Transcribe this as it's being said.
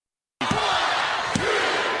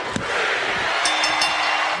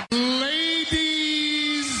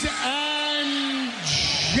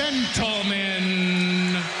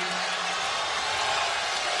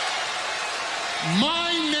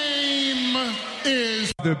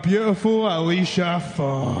is the beautiful Alicia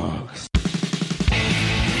Fox.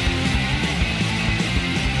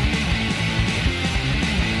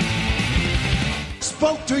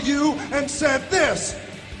 Spoke to you and said this,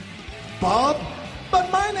 Bob,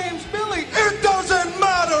 but my name's Billy. It doesn't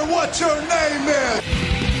matter what your name is.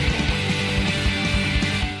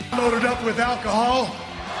 Loaded up with alcohol,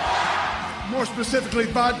 more specifically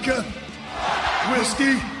vodka,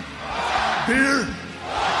 whiskey, beer,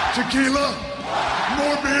 tequila,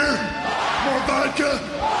 more beer, more vodka,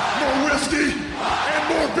 more whiskey, and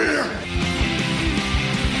more beer.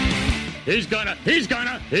 He's gonna puke!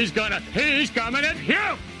 He's gonna puke! He's gonna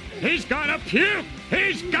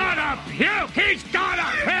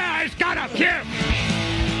puke!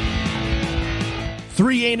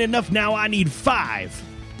 3 ain't enough now, I need 5.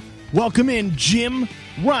 Welcome in Jim,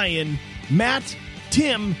 Ryan, Matt,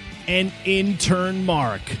 Tim, and intern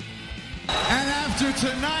Mark. And after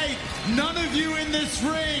tonight, none of you in this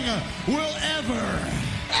ring will ever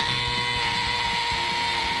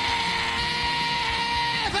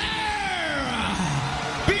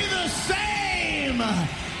be the same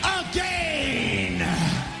again.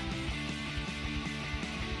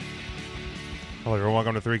 Hello, everyone.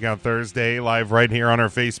 Welcome to 3 Count Thursday, live right here on our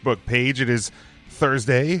Facebook page. It is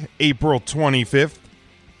Thursday, April 25th,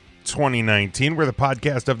 2019. We're the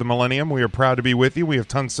podcast of the millennium. We are proud to be with you. We have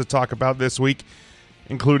tons to talk about this week,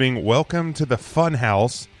 including Welcome to the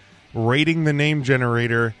Funhouse, Rating the Name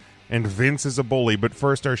Generator, and Vince is a Bully. But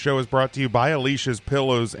first, our show is brought to you by Alicia's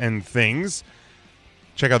Pillows and Things.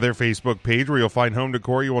 Check out their Facebook page where you'll find home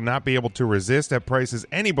decor you will not be able to resist at prices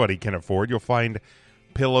anybody can afford. You'll find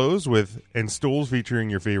pillows and stools featuring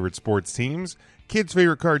your favorite sports teams, kids'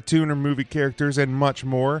 favorite cartoon or movie characters, and much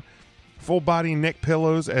more. Full-body neck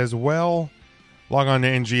pillows as well. Log on to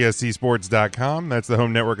ngscsports.com. That's the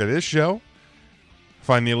home network of this show.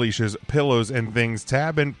 Find the Alicia's Pillows and Things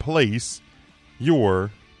tab and place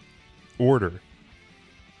your order.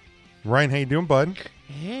 Ryan, how you doing, bud?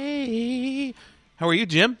 Hey. How are you,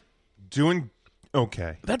 Jim? Doing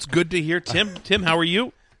okay. That's good to hear. Tim, how are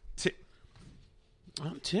you?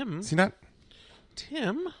 Tim. Is he not?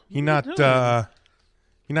 Tim? He's not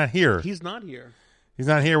here. He's not here. He's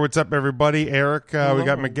not here. What's up, everybody? Eric, we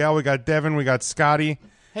got Miguel, we got Devin, we got Scotty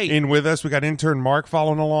in with us. We got intern Mark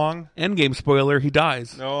following along. Endgame spoiler, he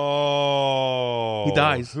dies. No. He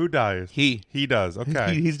dies. Who dies? He does.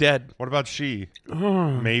 Okay. He's dead. What about she?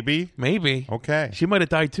 Maybe. Okay. She might have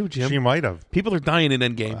died too, Jim. She might have. People are dying in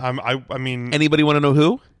Endgame. I mean. Anybody want to know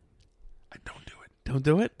who? Don't do it. Don't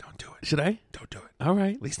do it? Don't do it. Should I? Don't do it. All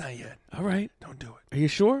right. At least not yet. All right. Don't do it. Are you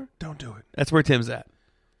sure? Don't do it. That's where Tim's at.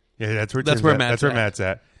 Yeah, that's where Matt's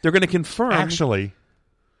at. They're going to confirm. Actually,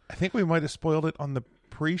 I think we might have spoiled it on the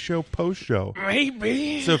pre-show, post-show.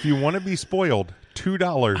 Maybe. So if you want to be spoiled,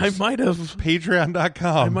 $2. I might have.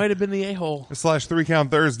 Patreon.com. I might have been the a-hole. / 3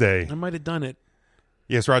 Count Thursday. I might have done it.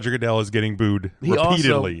 Yes, Roger Goodell is getting booed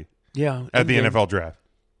repeatedly at the NFL draft.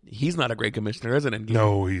 He's not a great commissioner, isn't he?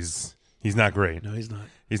 No, he's not great. No, he's not.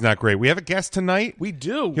 He's not great. We have a guest tonight. We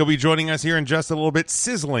do. He'll be joining us here in just a little bit.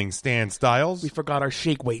 Sizzling Stan Styles. We forgot our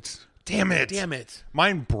shake weights. Damn it.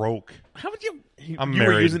 Mine broke. How would you? I'm you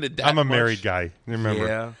married. Were using it that I'm a much. married guy. Remember?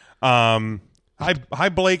 Yeah. Hi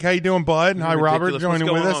Blake. How you doing, bud? Hi Robert, joining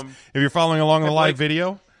with us. If you're following along the live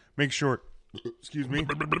video, make sure. Excuse me.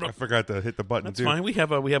 I forgot to hit the button. That's too. fine. We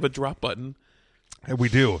have a drop button. We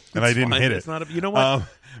do, and I didn't hit it. It's not you know what?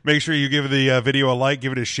 Make sure you give the video a like,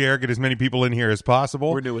 give it a share, get as many people in here as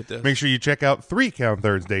possible. We're new with this. Make sure you check out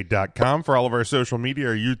 3countthursday.com for all of our social media,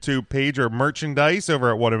 our YouTube page, or merchandise over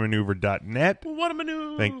at whatamaneuver.net. What a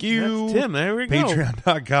maneuver. Thank you. That's Tim. There we go.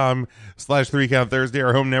 Patreon.com / 3countthursday,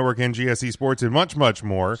 our home network, NGSE Sports, and much, much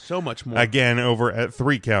more. So much more. Again, over at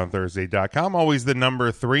 3countthursday.com. Always the number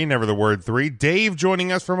 3, never the word 3. Dave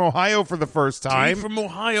joining us from Ohio for the first time. Dave from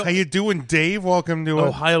Ohio. How you doing, Dave? Welcome to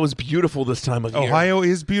Ohio is beautiful this time of year. Ohio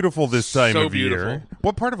is beautiful this time So of beautiful. year.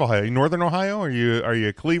 What part of Ohio? Northern Ohio? Are you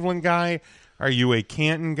a Cleveland guy? Are you a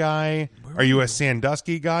Canton guy? Are you a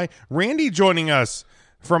Sandusky guy? Randy joining us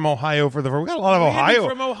from Ohio for we got a lot of Randy Ohio.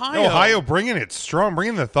 from Ohio. Ohio bringing it strong,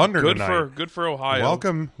 bringing the thunder tonight. Good for Ohio.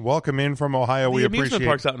 Welcome in from Ohio. The we amusement appreciate.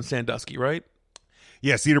 park's out in Sandusky, right?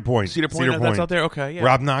 Yeah, Cedar Point. Cedar Point. That's out there. Okay. Yeah.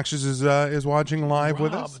 Rob Noxious is watching live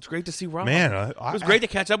with us. It's great to see Rob. Man, it was great to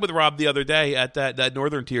catch up with Rob the other day at that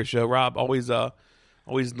Northern Tier show. Rob, always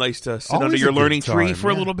nice to sit under your learning tree for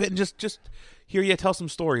a little bit and just hear you tell some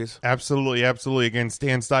stories. Absolutely. Again,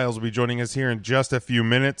 Stan Styles will be joining us here in just a few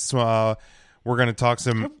minutes. We're going to talk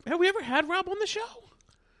Have we ever had Rob on the show?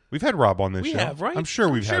 We've had Rob on this show. We have, right? I'm sure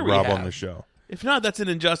we've had Rob on the show. If not, that's an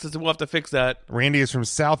injustice, and we'll have to fix that. Randy is from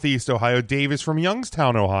Southeast Ohio. Dave is from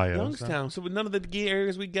Youngstown, Ohio. Youngstown. So none of the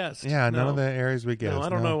areas we guessed. Yeah, none of the areas we guessed. No, I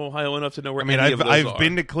don't know Ohio enough to know where. I've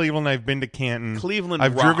been to Cleveland. I've been to Canton. Cleveland.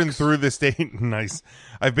 I've rocks. driven through the state. Nice.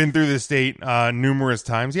 I've been through the state numerous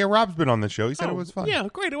times. Yeah, Rob's been on the show. He said it was fun. Yeah,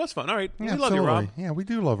 great. It was fun. All right, Yeah, we love you, Rob. Yeah, we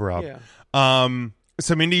do love Rob. Yeah.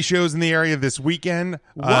 Some indie shows in the area this weekend.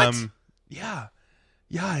 What? Yeah,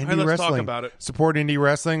 indie right, let's wrestling. talk about it. Support indie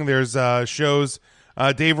wrestling. There's shows.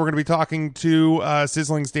 Dave, we're going to be talking to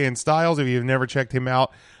Sizzling Stan Styles. If you've never checked him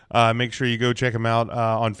out, make sure you go check him out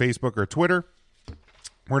on Facebook or Twitter.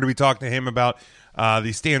 We're going to be talking to him about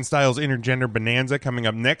the Stan Styles Intergender Bonanza coming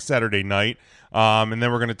up next Saturday night. And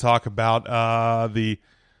then we're going to talk about the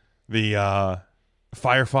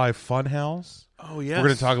Firefly Funhouse. Oh, yes. We're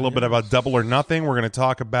going to talk a little bit about Double or Nothing. We're going to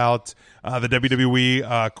talk about the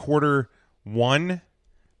WWE Quarter 1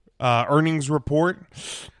 earnings report.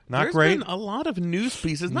 There's Great. been a lot of news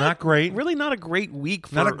pieces. Not great. Really not a great week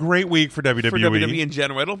for... Not a great week for WWE. For WWE in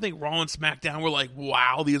general. I don't think Raw and SmackDown were like,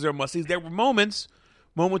 wow, these are must-sees. There were moments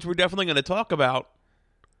we're definitely going to talk about.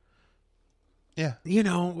 Yeah. You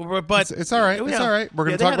know, but... It's all right. It's all right. We're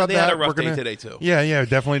going to talk about they that. Had a rough day today, too. Yeah,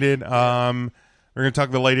 definitely did. We're going to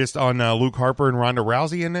talk the latest on Luke Harper and Ronda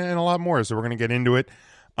Rousey and a lot more, so we're going to get into it.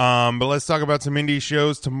 But let's talk about some indie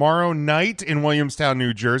shows. Tomorrow night in Williamstown,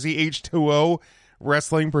 New Jersey, H2O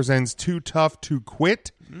Wrestling presents Too Tough to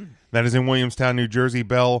Quit. That is in Williamstown, New Jersey.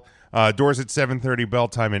 Bell doors at 7:30, bell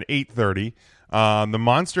time at 8:30. The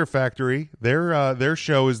Monster Factory, their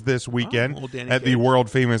show is this weekend at the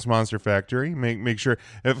world famous Monster Factory. Make sure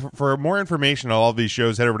for more information on all of these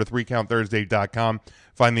shows, head over to 3countthursday.com.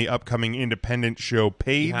 Find the upcoming independent show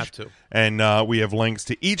page. You have to. And we have links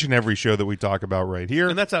to each and every show that we talk about right here.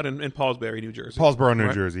 And that's out in Paulsbury, New Jersey. Paulsboro,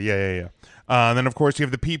 New Jersey. Yeah. And then, of course, you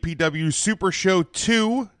have the PPW Super Show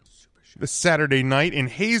 2 this Saturday night in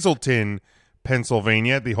Hazleton,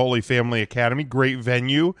 Pennsylvania at the Holy Family Academy. Great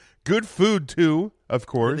venue. Good food, too, of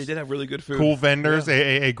course. They did have really good food. Cool vendors. Yeah.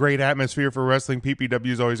 A great atmosphere for wrestling.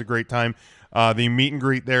 PPW is always a great time. The meet and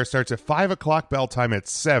greet there starts at 5 o'clock, bell time at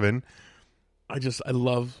 7. I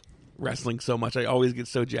love wrestling so much. I always get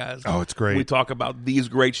so jazzed. Oh, it's great. We talk about these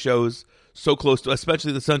great shows so close to,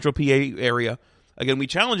 especially the Central PA area. Again, we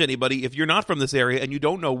challenge anybody, if you're not from this area and you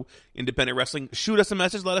don't know independent wrestling, shoot us a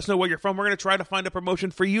message. Let us know where you're from. We're going to try to find a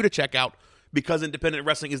promotion for you to check out, because independent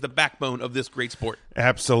wrestling is the backbone of this great sport.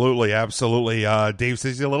 Absolutely. Dave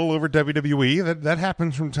says he's a little over WWE. That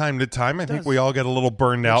happens from time to time. I think we all get a little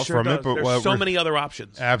burned out from it. But there's so many other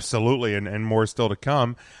options. Absolutely, and more still to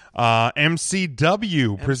come.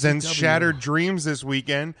 MCW presents Shattered Dreams this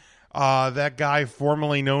weekend. That guy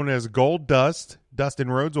formerly known as Gold Dust,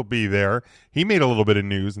 Dustin Rhodes, will be there. He made a little bit of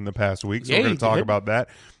news in the past week, so we're going to talk about that.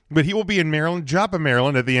 But he will be in Maryland, Joppa,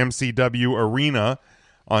 Maryland, at the MCW Arena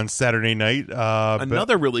on Saturday night.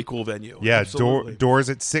 Another really cool venue. Yeah, doors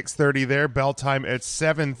at 6:30 there, bell time at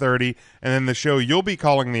 7:30, and then the show you'll be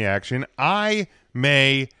calling the action. I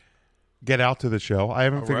may get out to the show. I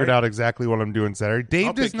haven't figured out exactly what I'm doing Saturday.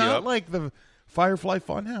 Dave does not like the Firefly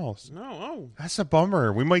Funhouse. No. That's a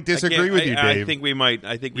bummer. We might disagree with you, Dave. I think we might.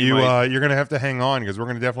 You're going to have to hang on, because we're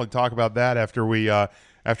going to definitely talk about that after we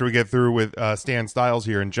get through with Stan Styles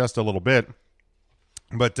here in just a little bit.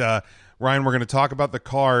 But Ryan, we're going to talk about the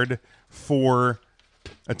card for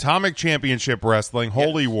Atomic Championship Wrestling,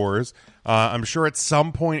 Holy Wars. I'm sure at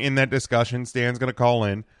some point in that discussion, Stan's going to call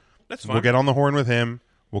in. That's fine. We'll get on the horn with him.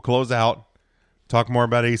 We'll close out, talk more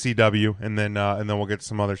about ACW, and then we'll get to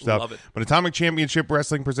some other stuff. Love it. But Atomic Championship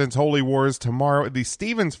Wrestling presents Holy Wars tomorrow at the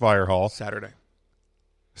Stevens Fire Hall.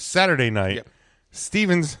 Saturday night. Yep.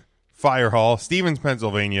 Stevens Fire Hall, Stevens,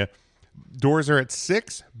 Pennsylvania. Doors are at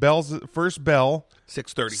 6. First bell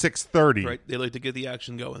 6:30. 6:30. Right. They like to get the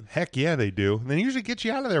action going. Heck yeah, they do. They usually get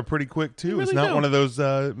you out of there pretty quick too. Really it's not do. one of those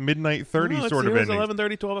midnight 30 sort of endings.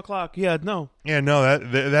 11:30, 12 o'clock. Yeah, no. Yeah, no.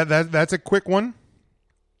 That's a quick one.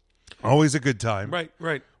 Always a good time.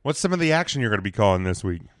 Right. What's some of the action you're going to be calling this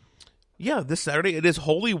week? Yeah, this Saturday it is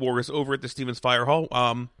Holy Wars over at the Stevens Fire Hall.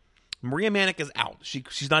 Maria Manic is out.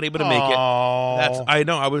 She's not able to make it. I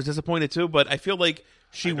know. I was disappointed too, but I feel like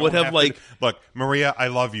she would have look, Maria, I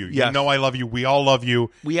love you. Yes. You know I love you. We all love you.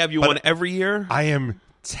 We have you on every year. I am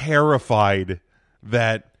terrified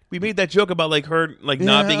that we made that joke about her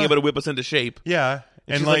not being able to whip us into shape. Yeah.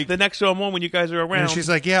 And she's like, the next show I'm on when you guys are around. And she's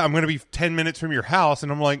like, yeah, I'm going to be 10 minutes from your house.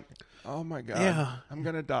 And I'm like, oh my God. Yeah. I'm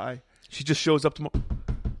going to die. She just shows up tomorrow.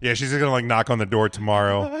 Yeah, she's going to knock on the door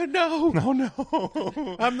tomorrow.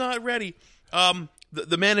 No. I'm not ready.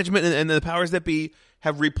 The management and the powers that be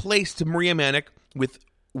have replaced Maria Manic with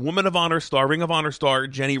Woman of Honor star, Ring of Honor star,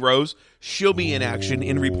 Jenny Rose. She'll be in action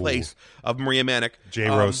in replace of Maria Manic. J.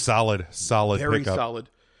 Rose, solid very pickup. solid.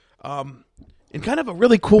 And kind of a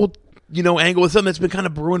really cool, angle with something that's been kind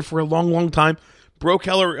of brewing for a long, long time. Bro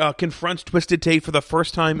Keller confronts Twisted Tate for the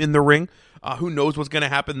first time in the ring. Who knows what's going to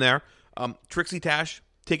happen there? Trixie Tash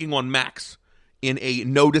taking on Max in a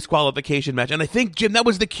no disqualification match. And I think, Jim, that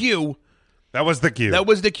was the cue. That was the cue. That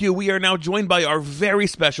was the cue. We are now joined by our very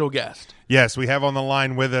special guest. Yes, we have on the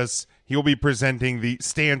line with us. He will be presenting the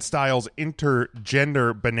Stan Styles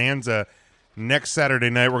Intergender Bonanza next Saturday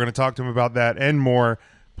night. We're going to talk to him about that and more.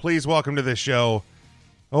 Please welcome to the show.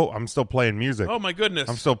 Oh, I'm still playing music. Oh, my goodness.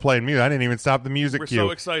 I'm still playing music. I didn't even stop the music We're cue. so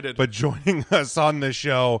excited. But joining us on the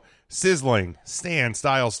show, sizzling, Stan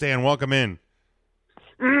Styles. Stan, welcome in.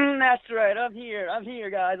 That's right. I'm here,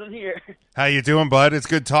 guys. I'm here. How you doing, bud? It's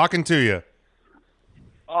good talking to you.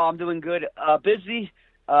 Oh, I'm doing good. Busy,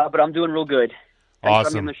 but I'm doing real good. Thanks for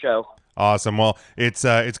Awesome. having me on the show. Awesome. Well,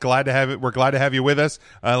 it's glad to have it. We're glad to have you with us.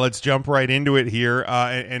 Let's jump right into it here,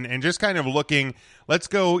 and just kind of looking. Let's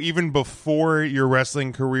go even before your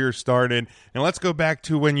wrestling career started, and let's go back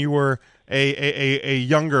to when you were a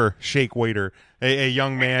younger shake waiter, a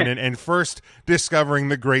young man, and first discovering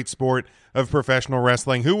the great sport of professional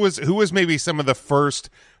wrestling. Who was maybe some of the first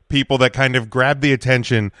people that kind of grabbed the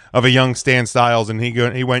attention of a young Stan Styles, and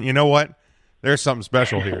he went, you know what? There's something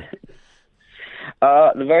special here.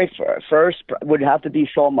 The very first would have to be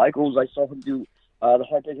Shawn Michaels. I saw him do the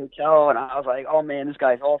Heartbreak Hotel, and I was like, oh, man, this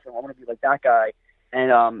guy's awesome. I want to be like that guy.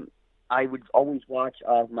 And I would always watch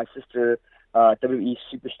my sister, WWE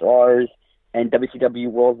Superstars and WCW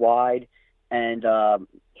Worldwide, and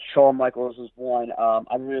Shawn Michaels was one.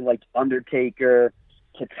 I really liked Undertaker,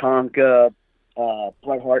 Tatanka,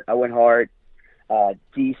 Bret Hart, Owen Hart,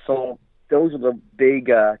 Diesel. Those are the big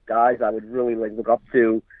guys I would really look up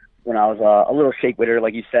to when I was a little shake waiter,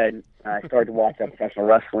 like you said. I started to watch professional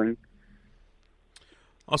wrestling.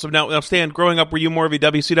 Awesome. Now, Stan, growing up, were you more of a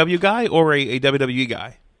WCW guy or a WWE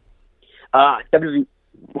guy? WWE,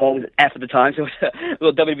 well, it was F at the time, so it was a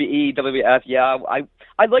little WWE, WWF. Yeah,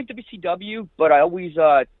 I liked WCW, but I always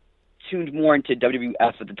tuned more into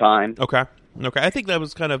WWF at the time. Okay. I think that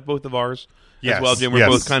was kind of both of ours Yes, as well, Jim. We're yes.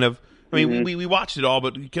 both kind of, I mean, we watched it all,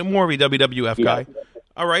 but more of a WWF guy.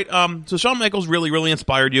 All right. So Shawn Michaels really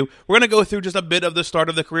inspired you. We're going to go through just a bit of the start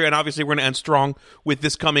of the career, and obviously we're going to end strong with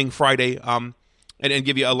this coming Friday, and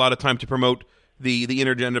give you a lot of time to promote the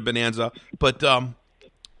Intergender Bonanza. But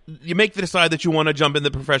you make the decide that you want to jump in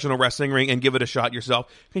the professional wrestling ring and give it a shot yourself.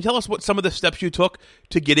 Can you tell us what some of the steps you took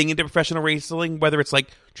to getting into professional wrestling, whether it's like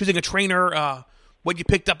choosing a trainer, what you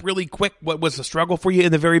picked up really quick, what was the struggle for you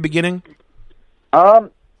in the very beginning? As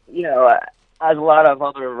a lot of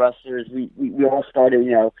other wrestlers, we all started,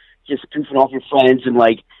 just goofing off with friends and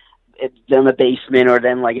in the basement or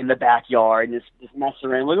then in the backyard and just messing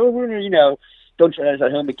around. Like, oh, we're gonna, don't try this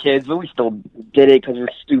at home with kids, but we still did it because we're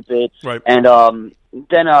stupid. Right. And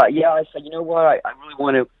then I said, you know what, I really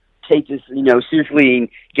want to take this, seriously and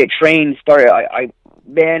get trained. Started,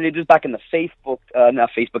 it was back in the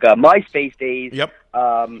MySpace days. Yep.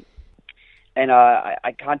 And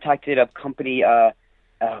I contacted a company.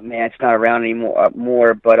 It's not around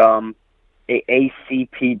anymore. But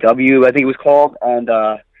ACPW, I think it was called. And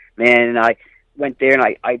I went there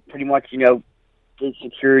and I pretty much did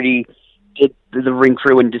security, did the ring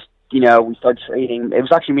crew, and just we started training. It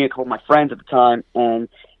was actually me and a couple of my friends at the time. And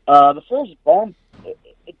the first bump,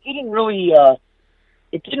 it didn't really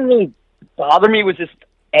bother me. It was just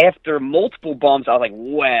after multiple bumps, I was like,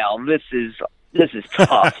 well, this is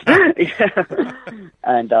tough.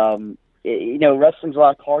 And wrestling's a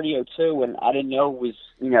lot of cardio too, and I didn't know it was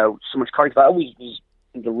so much cardio. I always was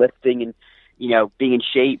into lifting and being in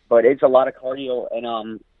shape, but it's a lot of cardio,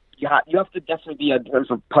 and you have to definitely be a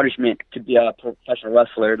some punishment to be a professional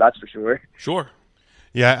wrestler. That's for sure. Sure.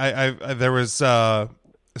 Yeah, I there was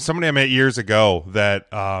somebody I met years ago that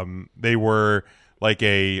they were like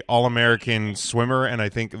a All-American swimmer, and I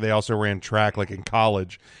think they also ran track in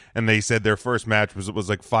college. And they said their first match was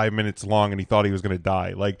 5 minutes long, and he thought he was going to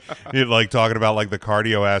die. Talking about the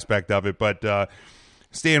cardio aspect of it. But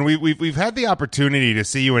Stan, we've had the opportunity to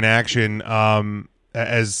see you in action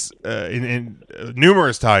as in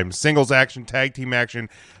numerous times, singles action, tag team action,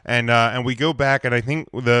 and we go back, and I think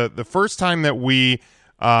the first time that we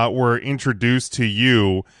were introduced to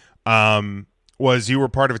you was you were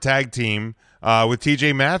part of a tag team with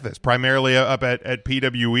TJ Mathis, primarily up at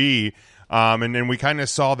PWE. And then we kind of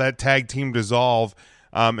saw that tag team dissolve.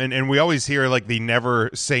 And we always hear the never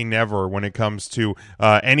say never when it comes to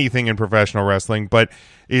anything in professional wrestling. But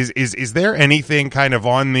is there anything kind of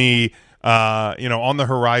on the on the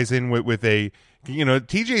horizon with a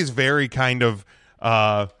TJ's very kind of,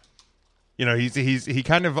 he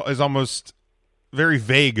kind of is almost very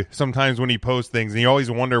vague sometimes when he posts things, and you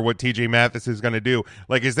always wonder what TJ Mathis is going to do.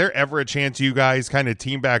 Like, is there ever a chance you guys kind of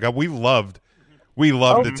team back up? We loved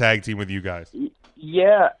the tag team with you guys.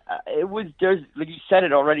 Yeah, it was. There's, like you said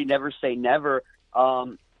it already. Never say never.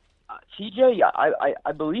 TJ,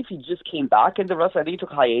 I believe he just came back into wrestling. I think he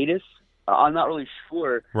took hiatus. I'm not really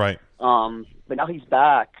sure. Right. But now he's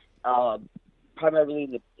back,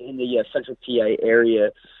 primarily in the Central PA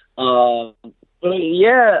area. But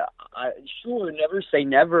yeah, sure, never say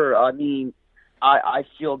never. I mean, I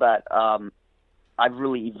feel that I've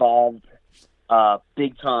really evolved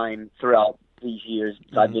big time throughout these years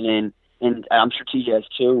I've been in, and I'm sure TJ has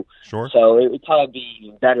too. Sure. So it would probably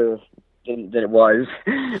be better than it was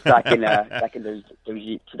back in those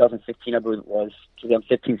 2015, I believe it was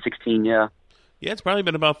 2015, 16. Yeah. Yeah, it's probably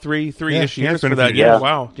been about three-ish years for that. Yeah.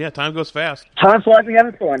 Wow. Yeah, time goes fast. Time flies when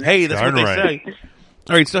having fun. Hey, that's Darn what they right. say.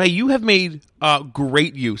 All right, so hey, you have made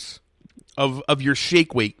great use of your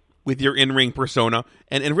shake weight with your in-ring persona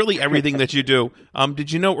and really everything that you do.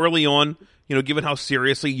 Did you know early on, given how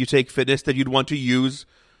seriously you take fitness, that you'd want to use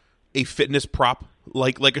a fitness prop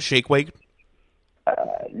like a shake weight?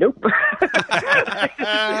 Nope.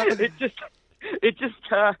 It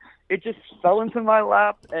just fell into my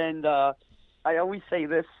lap, and I always say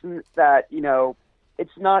this, that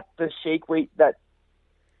it's not the shake weight that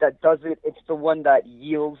does it; it's the one that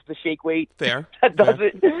yields the shake weight. Fair. That does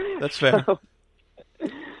it. That's fair. So,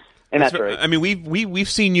 and that's right. I mean, we've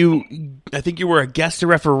seen you. I think you were a guest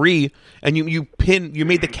referee, and you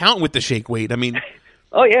made the count with the shake weight. I mean.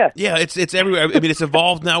 Oh yeah, yeah. It's everywhere. I mean, it's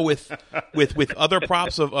evolved now with other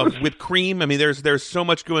props of whipped cream. I mean, there's so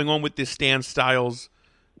much going on with this Stan Styles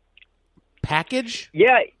package.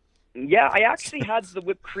 Yeah. I actually had the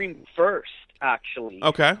whipped cream first. Actually,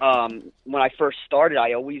 okay. When I first started,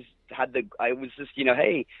 I was just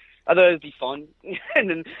hey, I thought it'd be fun,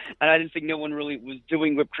 and I didn't think no one really was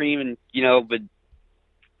doing whipped cream, and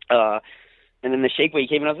and then the shake weight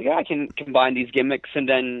came, and I was like, I can combine these gimmicks. And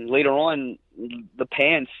then later on, the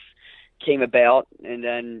pants came about, and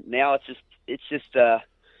then now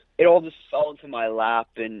it all just fell into my lap,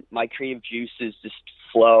 and my creative juices just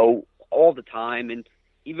flow all the time. And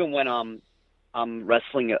even when I'm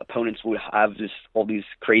wrestling, opponents would have just all these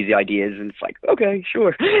crazy ideas, and it's like, okay,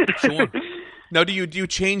 sure. Sure. Now, do you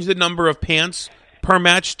change the number of pants per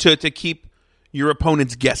match to keep your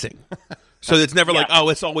opponents guessing? So it's never like, oh,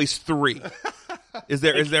 it's always 3. Is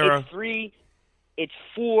there it's 3? It's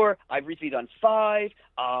 4. I've recently done 5.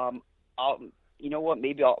 You know what?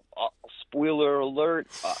 Maybe I'll spoiler alert.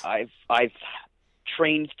 I've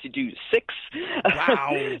trained to do 6. Wow!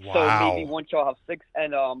 So maybe once y'all have 6,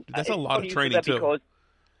 and that's a lot of training too. Because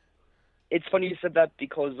it's funny you said that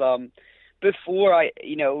because before it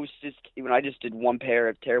was just when I just did one pair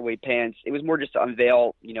of tearaway pants. It was more just to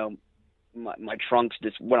unveil my trunks,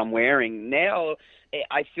 just what I'm wearing. Now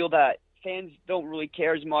I feel that fans don't really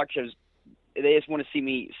care as much as they just want to see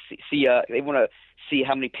me they want to see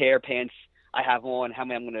how many pair of pants I have on, how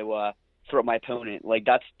many I'm going to throw at my opponent. Like,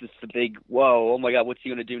 that's just the big whoa, oh my god, what's he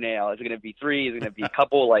going to do now? Is it going to be 3? Is it going to be a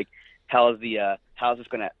couple? Like, how's this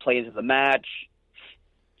going to play into the match?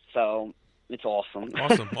 So it's awesome.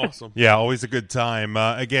 Awesome. Yeah, always a good time.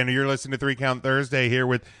 Again, you're listening to 3 Count Thursday here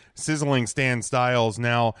with Sizzling Stan Styles.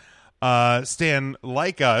 Now, Stan,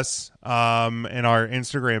 like us, in our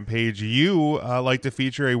Instagram page, you like to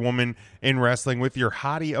feature a woman in wrestling with your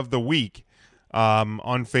Hottie of the Week on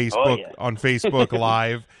Facebook on Facebook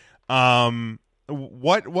Live.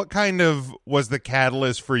 What kind of was the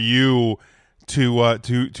catalyst for you to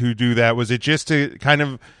do that? Was it just to kind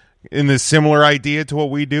of in the similar idea to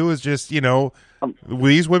what we do? Is just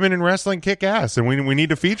these women in wrestling kick ass, and we need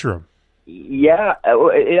to feature them. Yeah,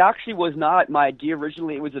 it actually was not my idea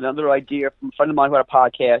originally. It was another idea from a friend of mine who had a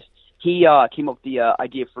podcast. He came up with the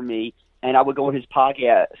idea for me, and I would go on his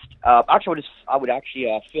podcast. Actually, I would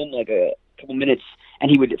film like a couple minutes, and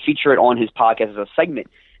he would feature it on his podcast as a segment.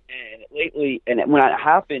 And when that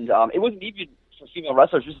happened, it wasn't even for female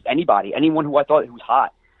wrestlers, just anyone who I thought who was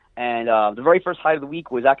hot. And the very first High of the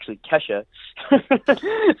Week was actually Kesha.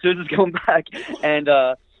 So just going back, and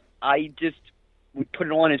I just would put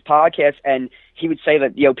it on his podcast, and he would say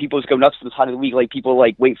that people just go nuts for this High of the Week. Like, people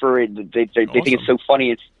wait for it. They think it's so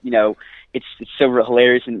funny. It's it's so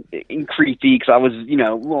hilarious and creepy, because I was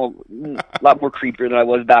a lot more creepier than I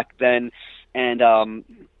was back then. And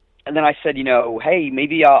then I said, hey,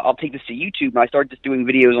 maybe I'll take this to YouTube. And I started just doing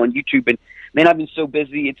videos on YouTube. And man, I've been so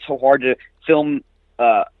busy. It's so hard to film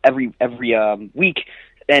every week.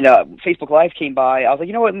 And Facebook Live came by. I was like,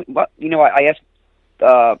 you know what? I asked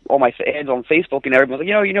all my fans on Facebook, and everyone's like,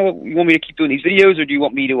 you want me to keep doing these videos, or do you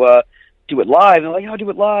want me to do it live? And I'm like, I'll do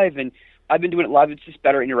it live. And I've been doing it live. It's just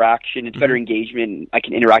better interaction. It's better engagement. I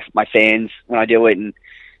can interact with my fans when I do it, and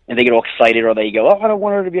they get all excited, or they go, I don't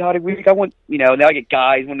want her to be hot of the week. I want, now I get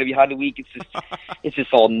guys wanting to be hot of the week. It's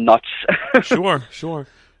just all nuts. Sure.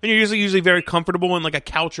 And you're usually very comfortable in like a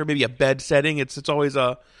couch or maybe a bed setting. It's always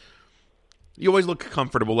you always look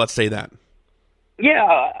comfortable. Let's say that.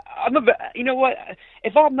 Yeah, you know what?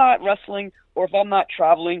 If I'm not wrestling, or if I'm not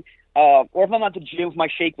traveling, or if I'm not at the gym with my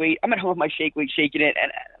shake weight, I'm at home with my shake weight, shaking it,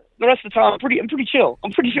 and the rest of the time I'm pretty chill.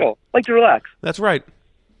 Like to relax. That's right.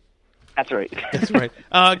 That's right. That's right.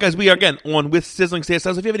 Guys, we are again on with Sizzling Stan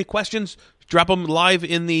Styles. If you have any questions, drop them live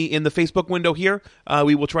in the Facebook window here.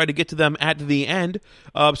 We will try to get to them at the end.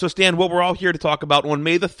 So Stan, what we're all here to talk about on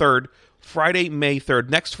May the 3rd, Friday, May 3rd,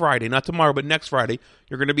 next Friday, not tomorrow, but next Friday,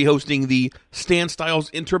 you're going to be hosting the Stan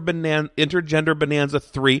Styles Intergender Bonanza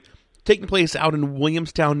 3, taking place out in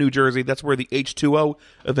Williamstown, New Jersey. That's where the H2O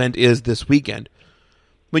event is this weekend.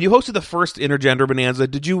 When you hosted the first Intergender Bonanza,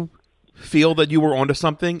 did you feel that you were onto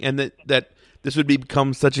something, and that this would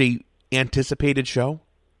become such a anticipated show?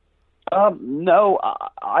 No,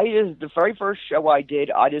 the very first show I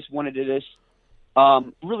did, I just wanted to just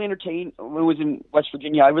really entertain. When it was in West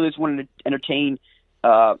Virginia, I really just wanted to entertain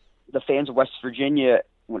the fans of West Virginia,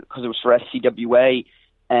 because it was for SCWA,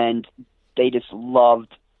 and they just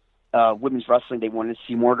loved women's wrestling. They wanted to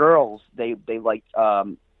see more girls. They liked.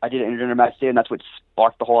 I did an intergender match there, and that's what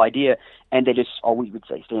sparked the whole idea. And they just always would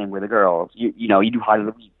say, "Stan, we're the girls. You do hot of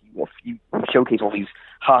the week. You showcase all these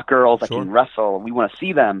hot girls that can wrestle, and we want to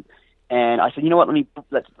see them." And I said, you know what?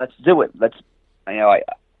 Let's do it. I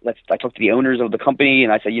talked to the owners of the company,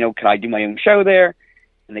 and I said, can I do my own show there?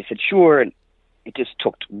 And they said, sure. And it just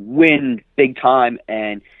took wind big time.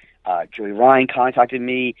 And Joey Ryan contacted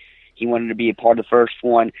me. He wanted to be a part of the first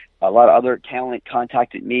one. A lot of other talent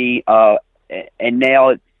contacted me. And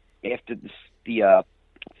now, after the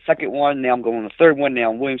second one, now I'm going to the third one.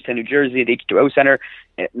 Now in Williamstown, New Jersey, at H2O Center.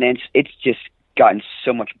 And it's just gotten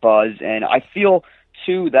so much buzz. And I feel,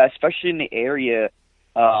 too, that especially in the area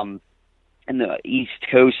in the East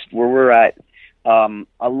Coast where we're at,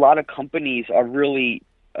 a lot of companies are really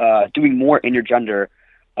doing more intergender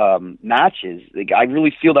matches. Like, I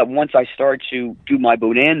really feel that once I started to do my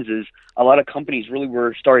bonanzas, a lot of companies really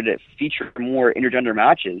were started to feature more intergender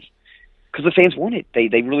matches because the fans want it.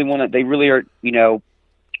 They really want it. They really are,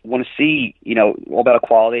 want to see, all about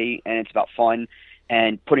equality, and it's about fun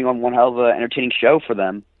and putting on one hell of an entertaining show for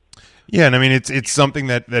them. Yeah, and I mean it's something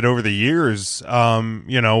that over the years,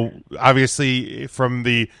 obviously from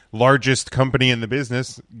the largest company in the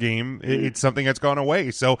business game, it's something that's gone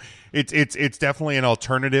away. So it's definitely an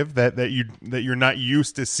alternative that you're not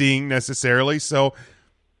used to seeing necessarily. So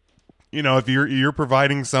if you're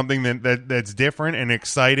providing something that's different and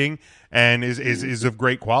exciting and is of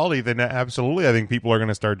great quality, then absolutely I think people are going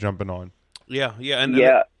to start jumping on. Yeah, and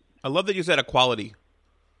I love that you said equality.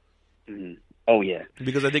 Mm-hmm. Oh, yeah.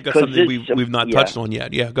 Because I think that's something we've not touched on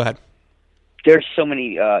yet. Yeah, go ahead. There's so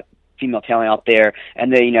many female talent out there,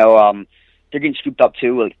 and they, they're getting scooped up,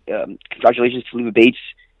 too. Congratulations to Leva Bates,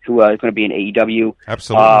 who is going to be in AEW.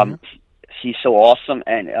 Absolutely. She's so awesome,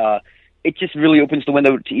 and it just really opens the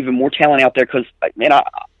window to even more talent out there because, man,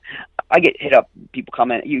 I get hit up. People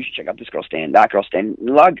comment, you should check out this girl Stan, that girl Stan.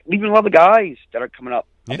 Even a lot of the guys that are coming up,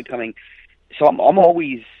 becoming. So I'm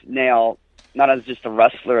always now, not as just a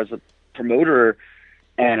wrestler, as a promoter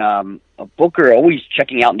and a booker, always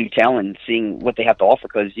checking out new talent and seeing what they have to offer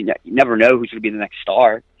because you never know who's going to be the next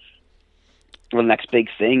star or the next big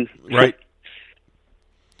thing. Right.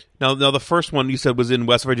 Now the first one you said was in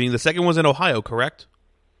West Virginia. The second was in Ohio, correct?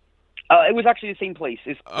 It was actually the same place.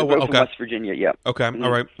 It's from West Virginia, yeah. Okay,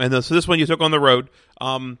 all right. And so this one you took on the road.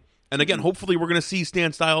 And again, hopefully we're going to see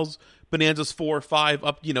Stan Styles Bonanzas 4, 5,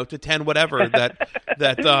 up to 10, whatever.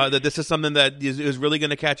 that this is something that is really going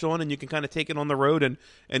to catch on, and you can kind of take it on the road and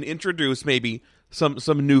introduce maybe some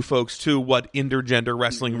new folks to what intergender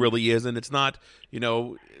wrestling really is. And it's not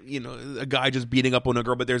a guy just beating up on a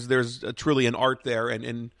girl, but there's truly an art there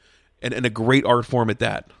and a great art form at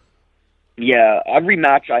that. Yeah, every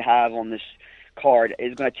match I have on this card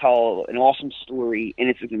is going to tell an awesome story, and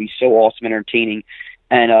it's going to be so awesome and entertaining.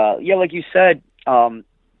 And like you said.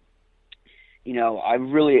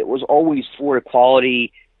 It was always for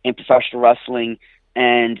equality in professional wrestling,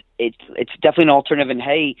 and it's definitely an alternative. And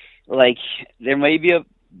hey, there may be a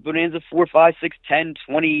Bonanza 4, 5, 6, 10,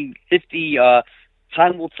 20, 50.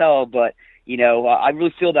 Time will tell, but I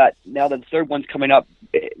really feel that now that the third one's coming up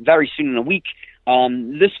very soon in a week.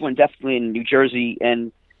 This one definitely in New Jersey,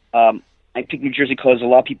 and I picked New Jersey because a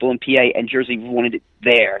lot of people in PA and Jersey wanted it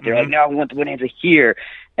there. They're like, no, we want the Bonanza here.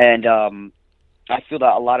 And I feel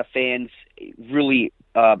that a lot of fans really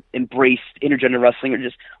embraced intergender wrestling or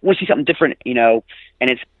just want to see something different, and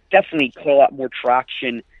it's definitely caught a lot more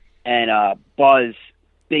traction and buzz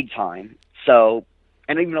big time. So,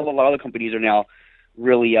 and even a lot of other companies are now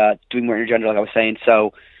really doing more intergender, like I was saying.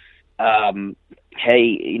 So,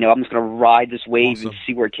 hey, I'm just going to ride this wave and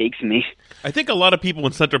see where it takes me. I think a lot of people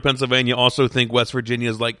in central Pennsylvania also think West Virginia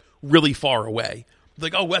is like really far away.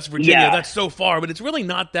 Like, oh, West Virginia, that's so far, but it's really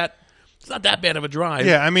not that. It's not that bad of a drive.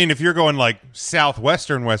 Yeah, I mean, if you're going like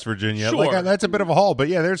southwestern West Virginia, sure. like that's a bit of a haul. But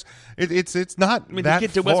yeah, it's not that to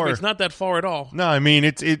get to far. it's not that far at all. No, I mean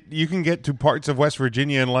you can get to parts of West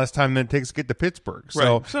Virginia in less time than it takes to get to Pittsburgh.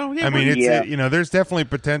 So, right. So yeah, I mean, there's definitely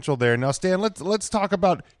potential there. Now, Stan, let's talk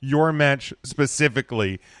about your match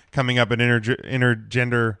specifically coming up at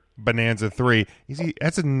Intergender Bonanza 3.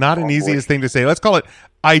 That's not an easiest thing to say. Let's call it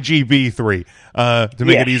IGB 3 to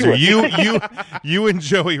make it easier. Sure. You and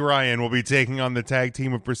Joey Ryan will be taking on the tag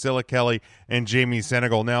team of Priscilla Kelly and Jamie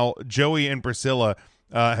Senegal. Now, Joey and Priscilla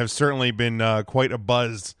have certainly been quite a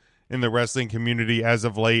buzz in the wrestling community as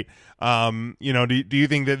of late. Do you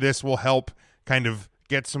think that this will help kind of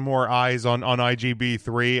get some more eyes on IGB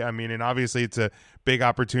 3? I mean, and obviously it's a big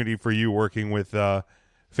opportunity for you working with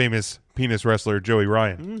famous penis wrestler Joey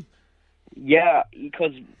Ryan. Yeah,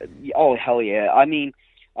 because hell yeah! I mean,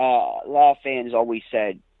 a lot of fans always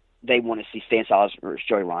said they want to see Stan Styles versus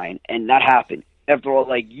Joey Ryan, and that happened after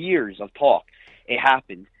all years of talk. It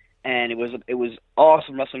happened, and it was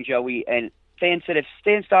awesome wrestling Joey. And fans said if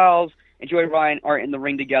Stan Styles and Joey Ryan aren't in the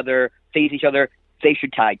ring together, face each other, they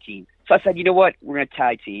should tag team. So I said, you know what? We're gonna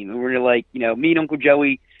tag team, and we're gonna me and Uncle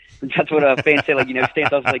Joey. That's what fans say. Stan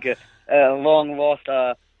Styles is like a long lost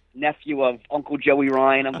nephew of Uncle Joey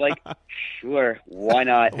Ryan. I'm like, sure, why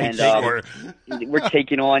not? And we're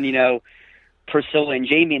taking on, Priscilla and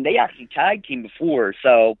Jamie, and they actually tag team before,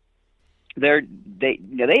 so they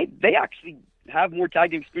actually have more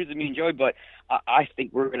tag team experience than me and Joey. But I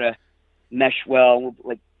think we're gonna mesh well,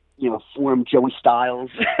 form Joey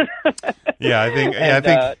Styles. Yeah, I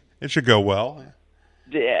think it should go well.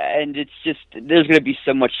 And it's just there's gonna be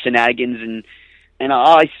so much shenanigans and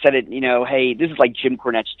I said it, hey, this is like Jim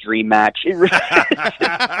Cornette's dream match. It's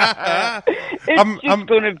just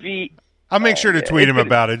going to be... I'll make sure to tweet him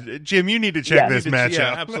about it. Jim, you need to check this match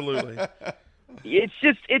out. Absolutely. It's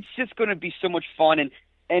just going to be so much fun,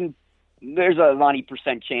 and there's a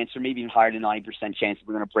 90% chance, or maybe even higher than 90% chance, that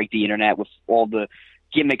we're going to break the internet with all the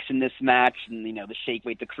gimmicks in this match, and the shake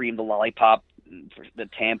weight, the cream, the lollipop, the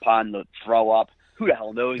tampon, the throw up. Who the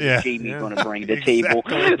hell knows what Jamie's going to bring to the table?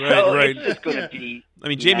 Right. It's just going to be... I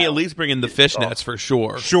mean, Jamie at least bring in the fishnets for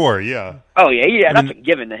sure. Sure, yeah. Oh, yeah, that's a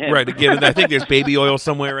given to him. Right, a given. I think there's baby oil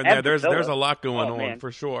somewhere in there. There's a lot going on,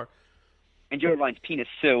 for sure. And Joey Ryan's penis,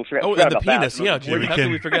 too. And the penis, yeah. How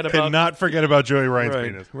can we forget about... Cannot forget about Joey Ryan's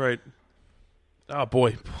penis. Right. Oh,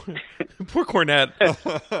 boy. Poor Cornette.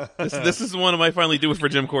 This is the one I might finally do it for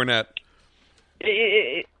Jim Cornette.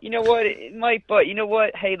 You know what? It might, but you know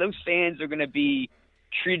what? Hey, those fans are going to be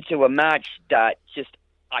treated to a match that just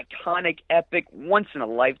iconic, epic, once in a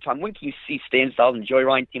lifetime. When can you see Stan Styles and Joey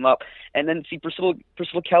Ryan team up, and then see Priscilla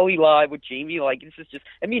Kelly live with Jamie? This is just,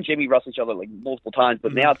 and me and Jamie wrestle each other multiple times,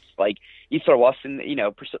 but now it's like you throw us in, like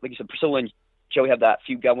you said, Priscilla and Joey have that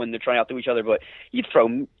feud going. They're trying out to each other, but you throw,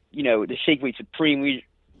 the Shake Weight Supreme. We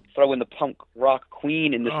throw in the Punk Rock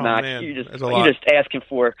Queen in this match. Man, you're just asking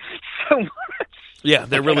for so much. Yeah,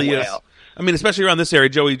 there really is. I mean, especially around this area,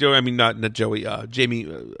 Jamie,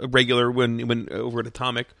 a regular when over at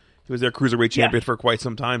Atomic. He was their Cruiserweight champion for quite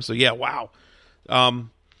some time. So, yeah, wow.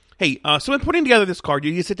 Hey, so in putting together this card,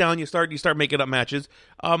 you sit down, you start making up matches.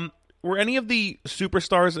 Were any of the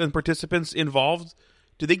superstars and participants involved?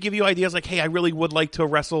 Do they give you ideas like, hey, I really would like to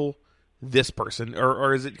wrestle this person?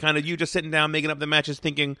 Or is it kind of you just sitting down, making up the matches,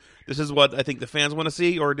 thinking this is what I think the fans want to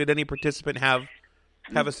see? Or did any participant have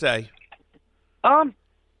a say?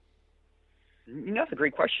 That's a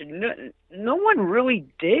great question. No one really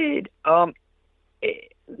did.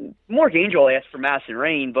 Mark Angel asked for Madison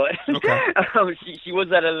Rain, but she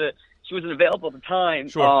wasn't available at the time.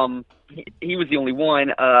 Sure. He was the only one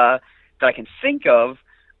that I can think of.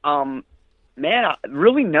 Man,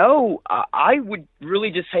 really no. I would really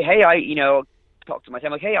just say, hey, talk to my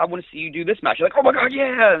team like, hey, I want to see you do this match. They're like, oh my god,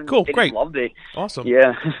 yeah. Cool, they great, loved it. Awesome.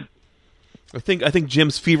 Yeah. I think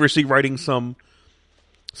Jim's feverishly writing some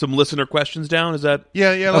listener questions down. Is that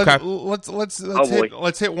okay? Okay.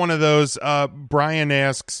 Let's hit one of those. Brian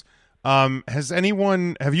asks, have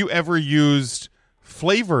you ever used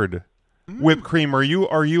flavored whipped cream. Are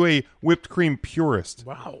you a whipped cream purist?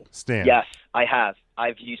 Wow. Stan? Yes, I have.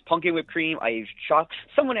 I've used pumpkin whipped cream. I used chocolate.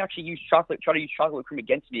 Someone actually used chocolate, tried to use chocolate whipped cream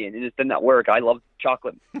against me, and it just did not work. I love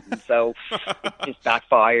chocolate, and so it just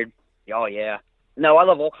backfired. Oh, yeah. No, I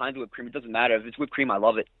love all kinds of whipped cream. It doesn't matter. If it's whipped cream, I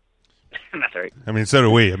love it. That's right. I mean, so do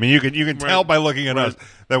we. I mean, you can tell by looking at us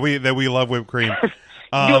that we love whipped cream. You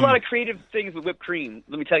do a lot of creative things with whipped cream.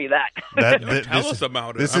 Let me tell you that. Tell us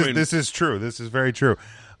about it. This is true. This is very true.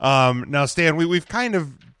 Now, Stan, we've kind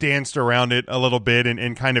of danced around it a little bit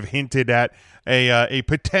and kind of hinted at a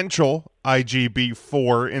potential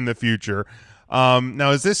IGB4 in the future.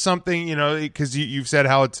 Now, is this something, because you've said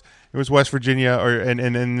how it was West Virginia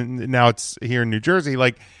and now it's here in New Jersey.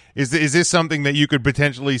 Like, is this something that you could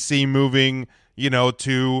potentially see moving,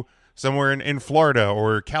 to somewhere in Florida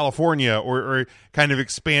or California or kind of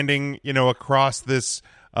expanding, across this,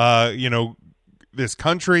 this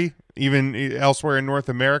country, even elsewhere in North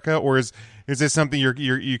America? Or is this something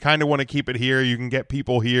you kind of want to keep it here? You can get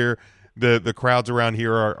people here. The crowds around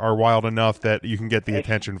here are wild enough that you can get the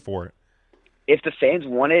attention for it. If the fans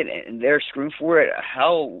want it and they're screwed for it,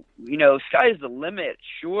 hell, sky's the limit.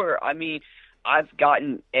 Sure. I mean, I've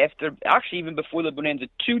gotten even before the Bonanza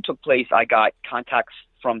 2 took place, I got contacts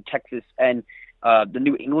from Texas and the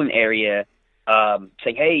New England area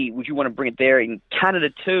saying, hey, would you want to bring it there in Canada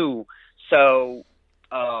too? So,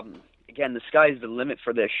 again, the sky's the limit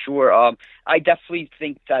for this. Sure. I definitely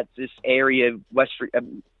think that this area,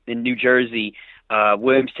 in New Jersey,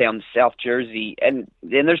 Williamstown, South Jersey, and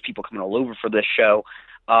there's people coming all over for this show.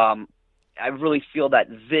 I really feel that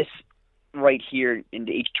this right here in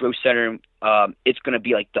the H2O Center, it's going to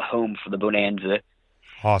be like the home for the Bonanza.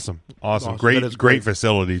 Awesome. Great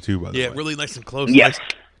facility too, by the way. Yeah, really nice and close. Yes. Nice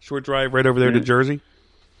short drive right over there to Jersey.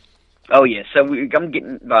 Oh, yeah. So I'm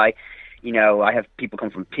getting by, I have people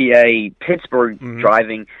come from PA, Pittsburgh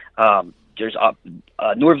driving. There's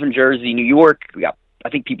Northern Jersey, New York. We got, I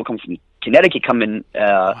think, people come from Connecticut coming,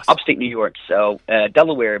 awesome. Upstate New York, so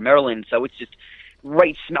Delaware, Maryland. So it's just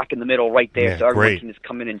right smack in the middle right there. Yeah, so everyone great. can just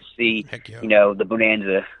come in and see, yeah. The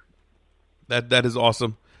Bonanza. That is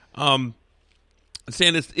awesome.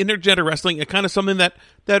 Saying it's intergender wrestling, kind of something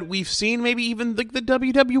that we've seen, maybe even like the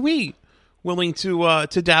WWE willing to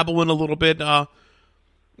dabble in a little bit.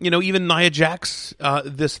 Even Nia Jax,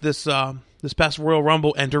 this past Royal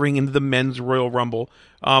Rumble, entering into the men's Royal Rumble.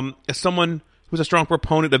 As someone who's a strong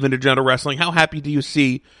proponent of intergender wrestling, how happy do you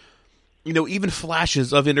see, even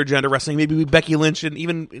flashes of intergender wrestling, maybe with Becky Lynch and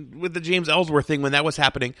even with the James Ellsworth thing when that was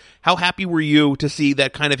happening? How happy were you to see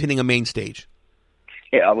that kind of hitting a main stage?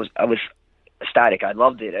 Yeah, I was ecstatic. I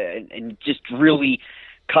loved it, and just really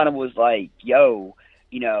kind of was like, yo,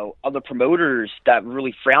 other promoters that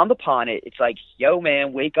really frowned upon it. It's like, yo,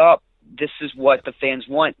 man, wake up. This is what the fans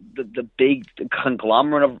want. The big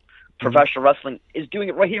conglomerate of professional wrestling is doing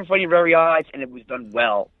it right here in front of your very eyes, and it was done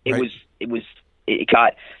well. It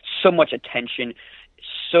got so much attention,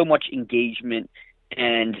 so much engagement,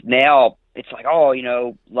 and now it's like,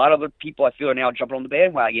 a lot of other people I feel are now jumping on the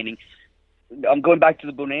bandwagon. And I'm going back to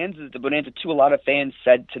the Bonanza 2. A lot of fans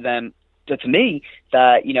said to me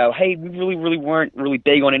that, hey, we really, really weren't really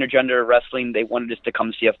big on intergender wrestling. They wanted us to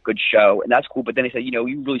come see a good show, and that's cool. But then they said,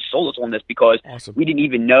 you really sold us on this because we didn't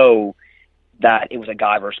even know that it was a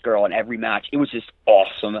guy versus girl in every match. It was just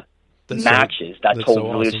awesome matches that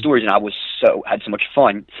told really good stories, and I had so much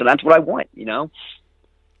fun. So that's what I want,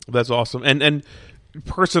 That's awesome. And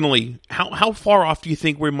personally, how far off do you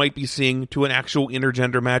think we might be seeing to an actual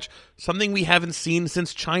intergender match? Something we haven't seen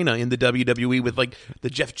since China in the WWE with like the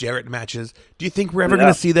Jeff Jarrett matches. Do you think we're ever going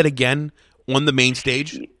to see that again on the main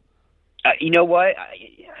stage? You know what?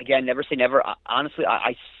 Again, never say never. Honestly,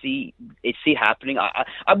 I see it happening.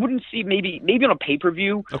 I wouldn't see maybe on a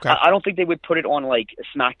pay-per-view. Okay. I don't think they would put it on like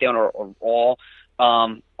SmackDown or Raw.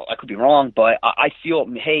 I could be wrong, but I feel,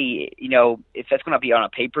 hey, if that's going to be on a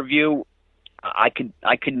pay-per-view, I could,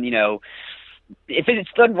 if it's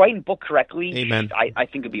done right and booked correctly, Amen. I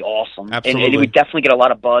think it'd be awesome. Absolutely. And it would definitely get a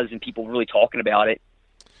lot of buzz and people really talking about it.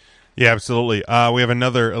 Yeah, absolutely. We have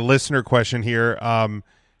a listener question here.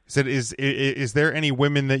 Said, is there any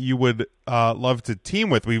women that you would love to team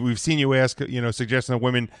with? We've seen you ask, suggesting of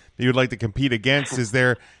women that you'd like to compete against. Is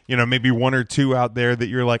there, maybe one or two out there that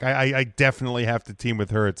you're like, I definitely have to team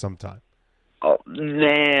with her at some time? Oh,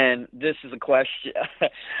 man, this is a question.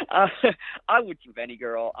 I would team any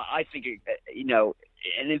girl. I think, and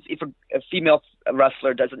if a female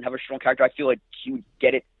wrestler doesn't have a strong character, I feel like she would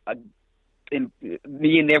get it.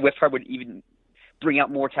 Me in there with her would even bring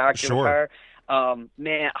out more character with her.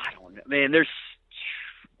 Man, I don't know. Man,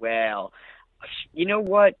 you know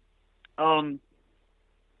what? I'll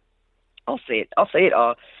say it.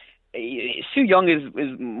 Sue Young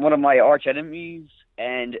is one of my arch enemies,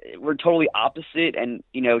 and we're totally opposite. And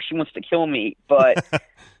she wants to kill me, but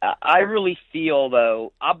I really feel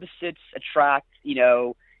though opposites attract.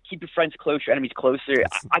 Keep your friends close, your enemies closer.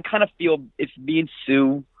 I kind of feel if me and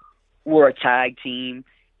Sue were a tag team,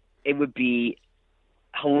 it would be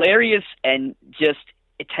hilarious and just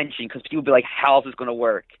attention because people would be like, "How's this going to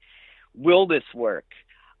work? Will this work?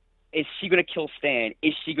 Is she going to kill Stan?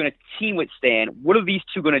 Is she going to team with Stan? What are these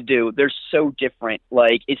two going to do? They're so different.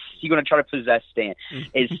 Like, is she going to try to possess Stan?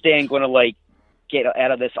 Is Stan going to get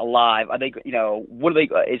out of this alive? Are they, what are they?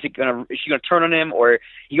 Is she going to turn on him, or are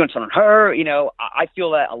you going to turn on her? I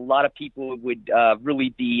feel that a lot of people would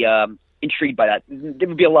really be intrigued by that. There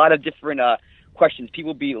would be a lot of different questions.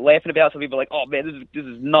 People would be laughing about. Some people are like, "Oh man, this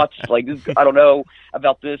is nuts. Like, I don't know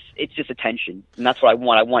about this." It's just attention, and that's what I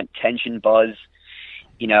want. I want tension, buzz.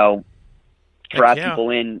 Drag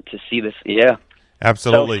people in to see this. Yeah.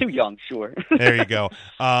 Absolutely. So, Sue Young, sure. There you go.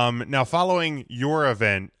 Now, following your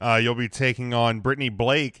event, you'll be taking on Brittany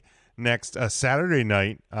Blake next Saturday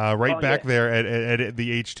night, back there at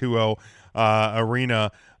the H2O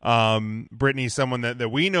arena. Brittany's someone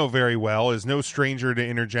that we know very well, is no stranger to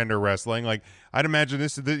intergender wrestling. Like, I'd imagine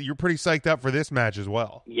you're pretty psyched up for this match as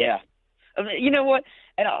well. Yeah. I mean, you know what?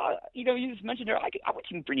 And, you just mentioned her. I would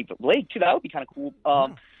team Brittany Blake, too. That would be kind of cool.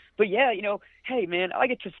 But yeah, hey man, I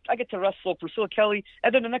get to wrestle Priscilla Kelly,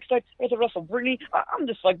 and then the next night I get to wrestle Brittany. I'm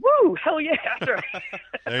just like, woo, hell yeah!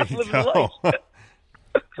 There you go.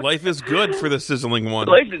 Life is good for the sizzling one.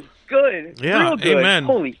 Life is good. Yeah, real good. amen.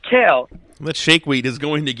 Holy cow! That shake weight is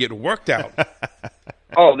going to get worked out.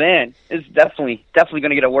 Oh man, it's definitely going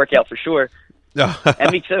to get a workout for sure.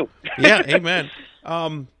 And me too. Yeah, amen.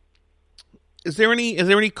 Is there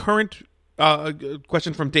any current?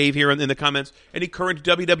 Question from Dave here in the comments. Any current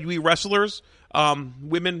WWE wrestlers,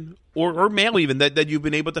 women or male even, that you've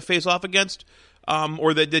been able to face off against,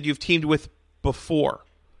 or that you've teamed with before?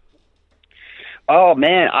 Oh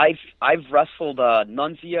man, I've wrestled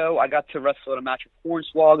Nunzio. I got to wrestle in a match with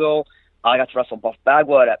Hornswoggle. I got to wrestle Buff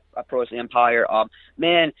Bagwell at Pro Wrestling Empire.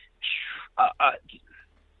 Man, I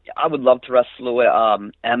would love to wrestle with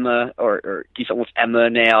Emma or do something with Emma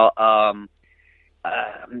now.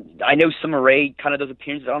 I know Summer Rae kind of does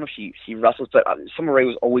appearances. I don't know if she wrestles, but Summer Rae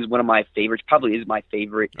was always one of my favorites. Probably is my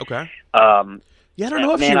favorite. Okay. Yeah, I don't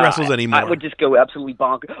know if she wrestles anymore. I would just go absolutely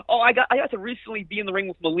bonkers. Oh, I got to recently be in the ring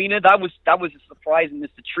with Melina. That was a surprise and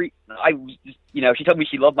just a treat. I was just, she told me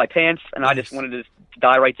she loved my pants, and I just wanted to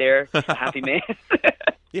die right there. A happy man.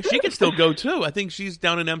 Yeah, she can still go too. I think she's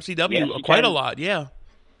down in MCW quite a lot. Yeah.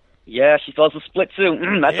 Yeah, she still has a split too.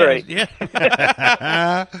 That's right. Yeah.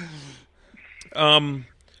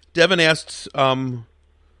 Devin asks, who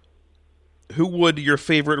would your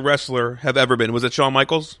favorite wrestler have ever been? Was it Shawn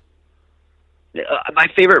Michaels? My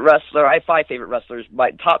favorite wrestler, I have 5 favorite wrestlers.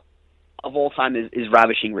 My top of all time is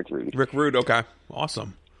Ravishing Rick Rude. Rick Rude, okay.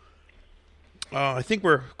 Awesome. I think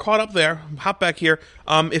we're caught up there. Hop back here.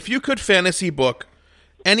 If you could fantasy book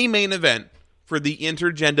any main event for the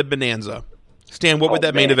Intergender Bonanza, Stan, what would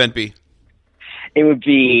that main event be? It would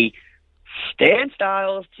be Stan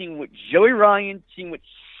Styles teaming with Joey Ryan, teaming with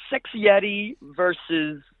Sexy Eddie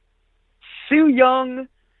versus Sue Young,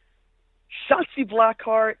 Shotzi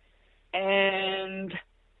Blackheart, and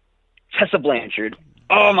Tessa Blanchard.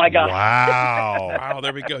 Oh my God! Wow! Wow!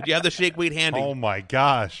 There we go. Do you have the shake weight handy? Oh my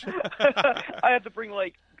gosh! I had to bring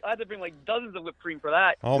dozens of whipped cream for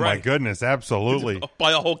that. Oh my goodness! Absolutely.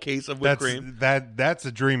 Buy a whole case of whipped cream. That's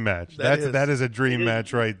a dream match. That is a dream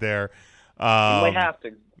match right there. You might have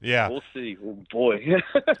to. Yeah, we'll see. Oh boy.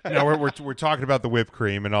 Now we're talking about the whipped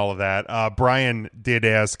cream and all of that. Brian did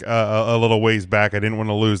ask a little ways back. I didn't want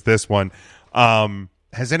to lose this one.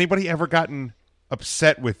 Has anybody ever gotten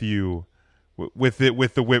upset with you with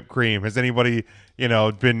the whipped cream? Has anybody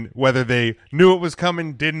been, whether they knew it was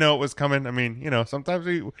coming, didn't know it was coming? I mean, sometimes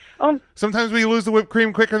we lose the whipped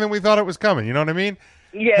cream quicker than we thought it was coming. You know what I mean?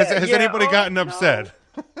 Yeah. Has anybody gotten upset?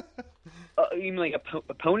 You mean like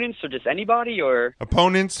opponents or just anybody or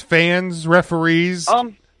opponents, fans, referees?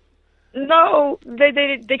 No,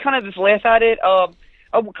 they kind of just laugh at it. A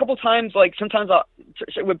couple times, like sometimes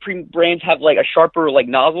whipped cream brands have like a sharper like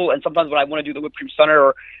nozzle, and sometimes when I want to do the whipped cream center,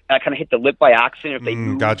 or I kind of hit the lip by accident if they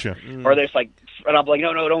move, gotcha. Or there's like, and I'm like,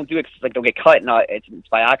 no, don't do it, 'cause like they'll get cut, and it's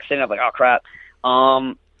by accident. I'm like, oh crap.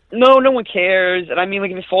 No one cares, and I mean,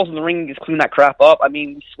 like if it falls in the ring, just clean that crap up. I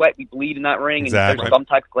mean, we sweat, we bleed in that ring, exactly. And there's some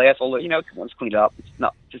type of glass. Let's clean it up. It's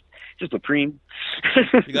not just whipped cream.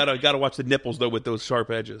 You gotta watch the nipples though with those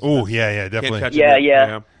sharp edges. Oh yeah, definitely.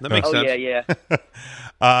 Yeah. That makes sense. Yeah.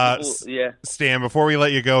 Yeah. Stan, before we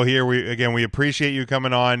let you go here, we appreciate you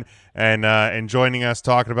coming on and joining us,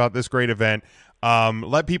 talking about this great event.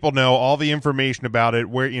 Let people know all the information about it,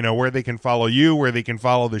 where they can follow you, where they can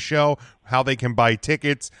follow the show, how they can buy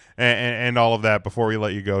tickets, and all of that before we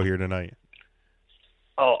let you go here tonight.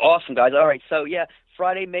 Oh, awesome, guys. All right, so, yeah,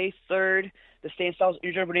 Friday, May 3rd, the Stan Styles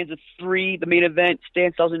Intergender Bonanza 3, the main event,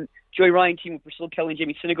 Stan Styles and Joey Ryan team with Priscilla Kelly and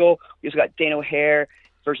Jamie Sinegal. We also got Dan O'Hare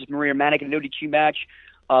versus Maria Manick in a no DQ match.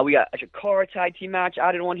 We got a Chikara tag team match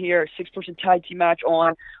added on here, a 6-person tag team match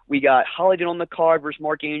on. We got Holiday on the card versus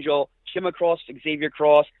Mark Angel, Shimma Cross, Xavier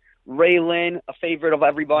Cross, Ray Lynn, a favorite of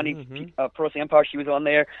everybody, Pro Wrestling Empire, she was on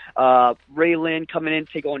there. Ray Lynn coming in,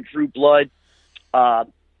 take on Drew Blood.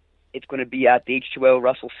 It's going to be at the H2O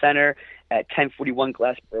Russell Center at 1041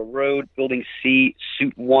 Glassboro Road, Building C,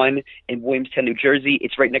 Suite 1 in Williamstown, New Jersey.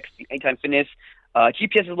 It's right next to Anytime Fitness.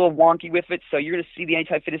 GPS is a little wonky with it, so you're going to see the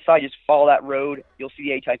Anytime Fitness side. Just follow that road. You'll see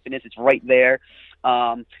the Anytime Fitness. It's right there.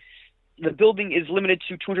 The building is limited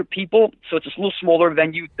to 200 people, so it's a little smaller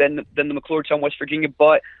venue than the McClure Hotel in West Virginia,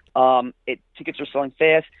 but tickets are selling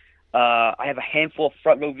fast. I have a handful of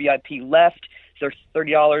front row VIP left. So they're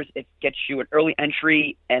 $30. It gets you an early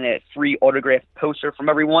entry and a free autographed poster from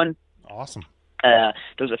everyone. Awesome.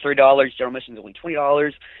 Those are $30. General admission is only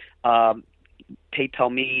 $20.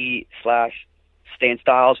 PayPal me /Stan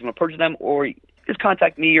Styles if you want to purchase them, or just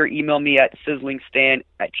contact me or email me at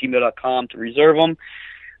sizzlingstan@gmail.com to reserve them.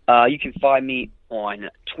 You can find me on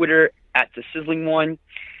Twitter at The Sizzling One,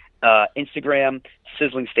 Instagram,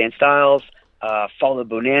 Sizzling Stan Styles, follow the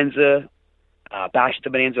Bonanza, Bash the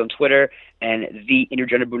Bonanza on Twitter, and The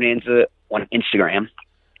Intergender Bonanza on Instagram.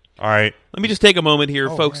 All right. Let me just take a moment here,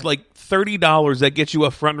 folks. Man. Like $30, that gets you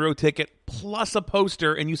a front row ticket plus a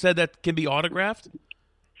poster, and you said that can be autographed?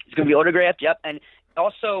 It's going to be autographed, yep. And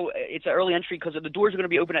also, it's an early entry because the doors are going to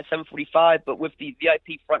be open at 7:45, but with the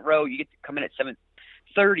VIP front row, you get to come in at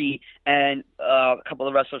 7:30, and a couple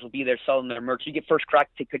of wrestlers will be there selling their merch. You get first crack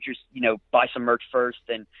to take pictures, buy some merch first,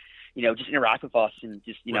 and, just interact with us and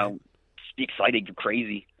just, be excited, go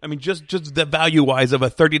crazy. I mean, just the value-wise of a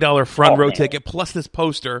 $30 front row ticket plus this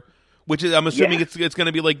poster, which is, I'm assuming it's going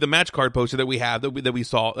to be like the match card poster that we have, that we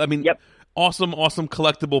saw. I mean, awesome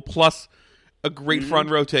collectible plus a great front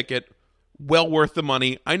row ticket. Well worth the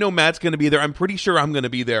money. I know Matt's going to be there. I'm pretty sure I'm going to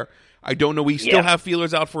be there. I don't know. We still have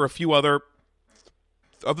feelers out for a few other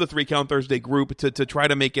of the 3 Count Thursday group to try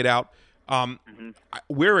to make it out.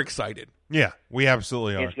 We're excited. Yeah, we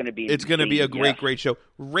absolutely are. It's going to be a great show.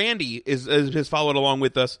 Randy has followed along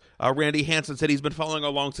with us. Randy Hansen said he's been following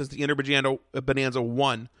along since the Intergender Bonanza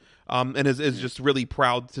 1, and is just really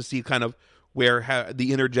proud to see kind of where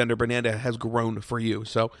the Intergender Bonanza has grown for you.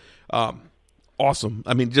 So, awesome.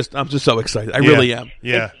 I mean, I'm just so excited. I really am.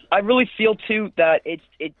 Yeah. I really feel too that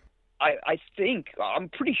I'm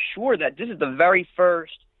pretty sure that this is the very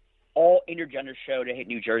first all intergender show to hit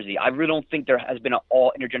New Jersey. I really don't think there has been an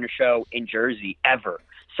all intergender show in Jersey ever.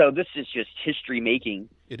 So this is just history making.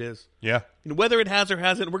 It is. Yeah. Whether it has or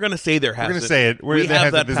hasn't, we're going to say there hasn't. We're going to say it. We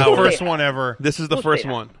have that This power. is the first one ever. This is the first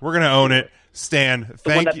one. We're going to own it. Stan, thank you.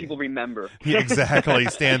 The one that people remember. Yeah, exactly.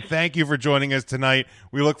 Stan, thank you for joining us tonight.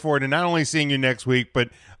 We look forward to not only seeing you next week,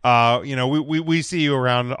 but we see you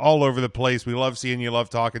around all over the place. We love seeing you, love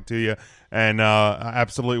talking to you, and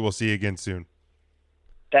absolutely we'll see you again soon.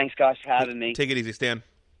 Thanks, guys, for having me. Take it easy, Stan.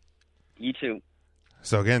 You too.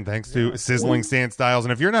 So again, thanks to Sizzling Stan Styles,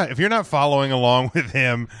 and if you're not following along with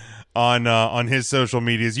him on his social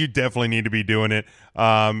medias, you definitely need to be doing it.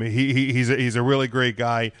 He's a really great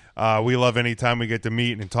guy. We love anytime we get to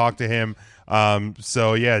meet and talk to him.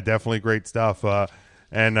 So yeah, definitely great stuff.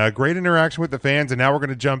 And great interaction with the fans. And now we're going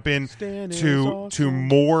to jump in to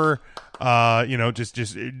more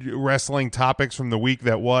just wrestling topics from the week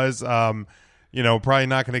that was. Probably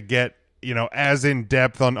not going to get, as in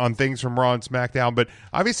depth on things from Raw and SmackDown, but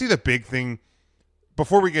obviously the big thing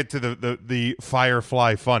before we get to the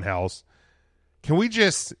Firefly Funhouse, can we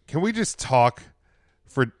just talk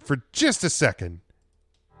for just a second?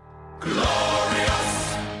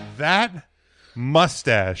 Glorious. That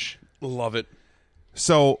mustache. Love it.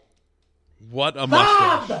 So what a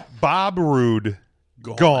mustache. Bob Roode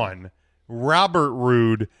gone. Robert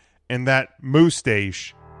Roode and that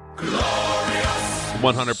mustache.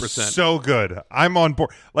 100%. So good. I'm on board.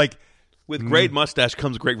 Like, with great mustache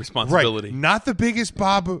comes great responsibility. Right. Not the biggest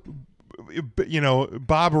Bob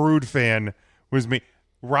Roode fan was me.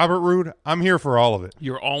 Robert Roode, I'm here for all of it.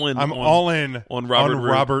 You're all in. I'm all in on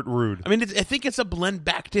Robert Roode. I mean, I think it's a blend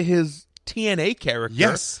back to his TNA character.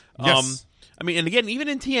 Yes. Yes. I mean, and again, even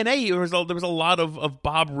in TNA, there was a lot of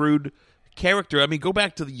Bob Roode character. I mean, go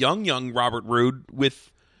back to the young Robert Roode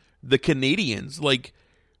with the Canadians. Like,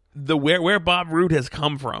 where Bob Roode has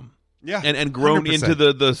come from, and grown 100%. into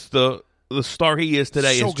the star he is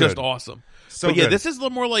today So is just good. awesome. So but yeah, good. this is a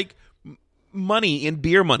little more like money in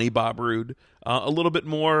beer money, Bob Roode. A little bit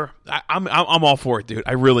more. I'm all for it, dude.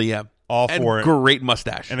 I really am. All and for it. Great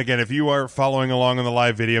mustache. And again, if you are following along on the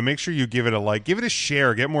live video, make sure you give it a like, give it a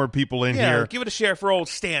share, get more people in here, give it a share for old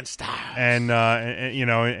Stan Styles. and you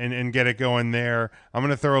know, and get it going there. I'm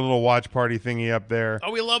going to throw a little watch party thingy up there.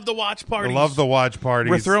 Oh, we love the watch I parties. love the watch parties.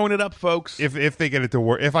 We're throwing it up, folks. if they get it to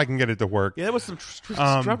work, if I can get it to work. Yeah, there was some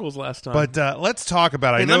struggles last time. But let's talk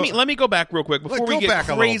about. Hey, I know. let me go back real quick before Go we get back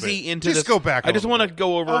a little crazy bit. into Just this. go back a I just little want to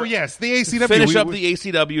go over. Oh yes, the ACW. Finish up the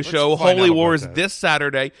ACW show, find Holy out about Wars, that. this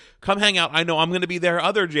Saturday. Come hang out. I know I'm going to be there.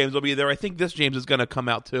 Other James will be there. I think this James is going to come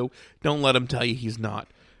out too. Don't let him tell you he's not.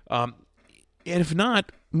 And if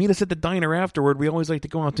not, meet us at the diner afterward. We always like to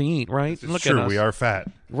go out to eat, right? It's true, we are fat.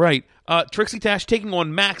 Right. Trixie Tash taking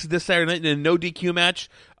on Max this Saturday night in a no DQ match.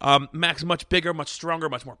 Max much bigger, much stronger,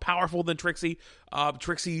 much more powerful than Trixie.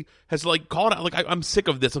 Trixie has called out, I'm sick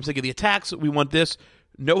of this. I'm sick of the attacks. We want this.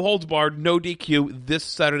 No holds barred, no DQ this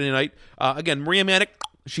Saturday night. Again, Maria Manic,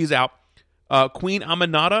 she's out. Queen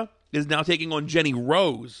Aminata is now taking on Jenny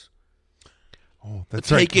Rose. Oh, that's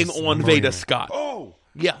taking right, on Veda Scott. Oh,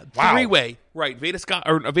 yeah, wow. three-way. Right, Veda Scott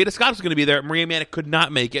was going to be there. Maria Manic could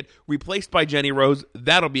not make it. Replaced by Jenny Rose.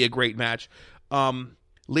 That'll be a great match.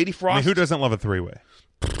 Lady Frost. I mean, who doesn't love a three-way?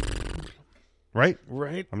 Right?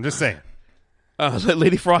 Right. I'm just saying.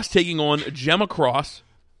 Lady Frost taking on Gemma Cross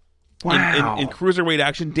in Cruiserweight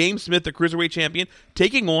action. Dame Smith, the Cruiserweight champion,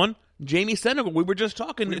 taking on Jamie Senegal. We were just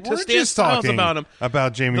talking to Stan Styles about him.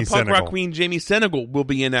 About Jamie The Punk Senegal. Rock Queen Jamie Senegal will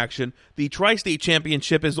be in action. The Tri-State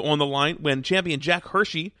Championship is on the line when champion Jack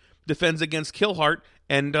Hershey defends against Killheart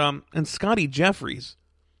and Scotty Jeffries.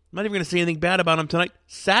 I'm not even going to say anything bad about him tonight.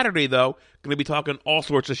 Saturday, though, going to be talking all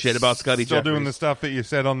sorts of shit about Scotty Still Jeffries. doing the stuff that you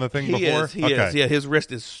said on the thing He before? is. He is. Yeah, his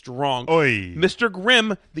wrist is strong. Oy. Mr.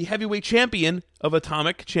 Grimm, the heavyweight champion of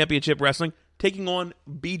Atomic Championship Wrestling, taking on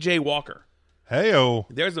BJ Walker. Hey-o.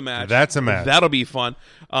 There's a match. That's a match. That'll be fun.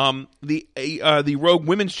 The Rogue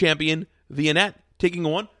Women's Champion, Vianette, taking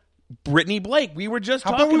on Brittany Blake. We were just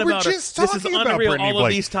How talking about we were about just her. talking This is about unreal. Brittany All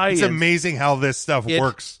Blake. of these tie-ins. It's amazing how this stuff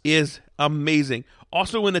works. It is amazing.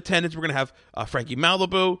 Also in attendance, we're going to have Frankie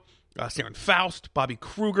Malibu, Saren Faust, Bobby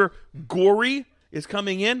Kruger, Gory is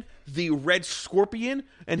coming in, the Red Scorpion,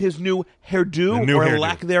 and his new hairdo, or hairdo.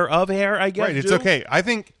 lack thereof hair, I guess. Right, it's do. okay. I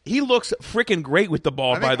think He looks freaking great with the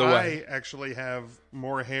ball, by the way. I actually have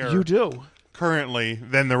more hair You do. currently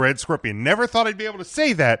than the Red Scorpion. Never thought I'd be able to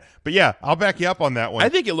say that, but yeah, I'll back you up on that one. I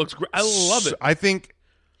think it looks great. I love it. I think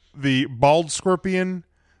the bald Scorpion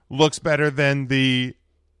looks better than the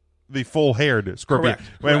full-haired Scorpion. Correct.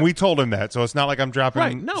 And we told him that, so it's not like I'm dropping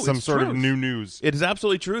Right. No, some it's sort of truth. new news. It is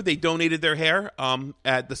absolutely true. They donated their hair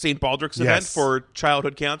at the St. Baldrick's event Yes. for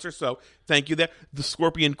childhood cancer, so thank you there. The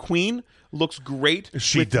Scorpion Queen looks great.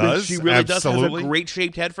 She does, She really does. absolutely. Has a great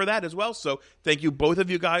shaped head for that as well, so thank you, both of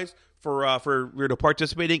you guys, for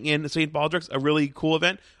participating in the St. Baldrick's, a really cool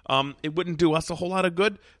event. It wouldn't do us a whole lot of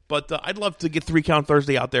good, but I'd love to get 3 Count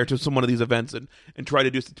Thursday out there to some one of these events and try to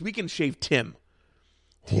do – we can shave Tim.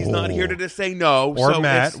 He's not here to just say no. Or so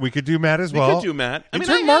Matt. We could do Matt as well. We could do Matt. I mean,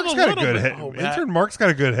 Intern I have Mark's a got a little good bit- head. Oh, Matt. Intern Mark's got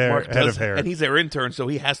a good Mark head does, of hair. and he's our intern, so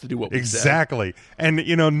he has to do what we say. Exactly. And,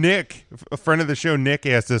 Nick, a friend of the show, Nick,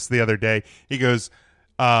 asked us the other day, he goes,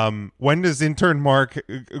 when does intern Mark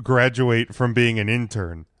graduate from being an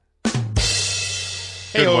intern?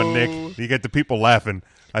 Good one, Nick. You get the people laughing.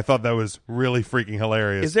 I thought that was really freaking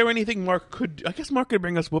hilarious. Is there anything Mark could? I guess Mark could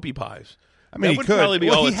bring us whoopie pies. I mean, that would he could. probably be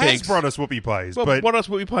all he it has takes. brought us whoopie pies, Well, but brought us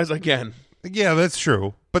whoopie pies again. yeah, that's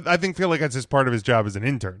true. But I feel like that's just part of his job as an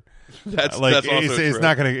intern. That's Like also it's true.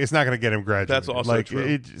 not gonna get him graduated. That's also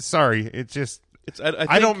true. Sorry, it's just I I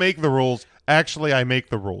think- don't make the rules. Actually, I make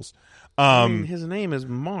the rules. I mean, his name is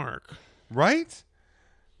Mark. Right?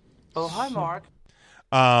 Oh, hi, Mark.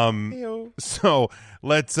 So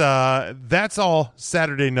let's that's all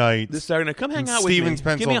Saturday night. This Saturday, come hang in out Stevens,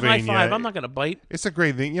 with me. Give me a high Pennsylvania. five. I'm not going to bite. It's a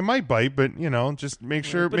great thing. You might bite, but just make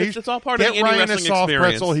sure. but it's all part of get the indie Ryan a wrestling soft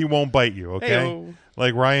experience. pretzel. He won't bite you. Okay, Hey-o.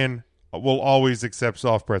 like Ryan will always accept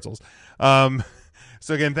soft pretzels.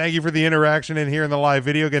 So again, thank you for the interaction in here in the live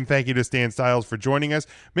video. Again, thank you to Stan Styles for joining us.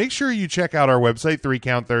 Make sure you check out our website,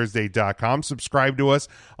 3countthursday.com. Subscribe to us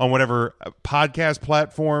on whatever podcast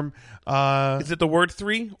platform. Is it the word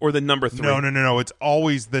 3 or the number 3? No. It's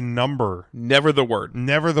always the number. Never the word.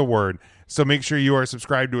 Never the word. So make sure you are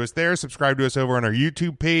subscribed to us there. Subscribe to us over on our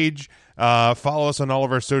YouTube page. Follow us on all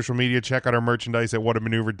of our social media. Check out our merchandise at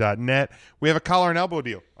whatamaneuver.net. We have a collar and elbow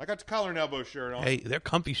deal. I got the collar and elbow shirt on. Hey, they're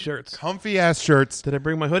comfy shirts. Comfy ass shirts. Did I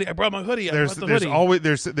bring my hoodie? I brought my hoodie.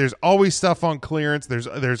 There's always stuff on clearance.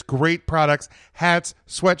 There's great products, hats,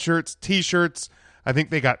 sweatshirts, t-shirts. I think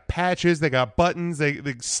they got patches, they got buttons, they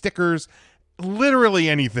stickers, literally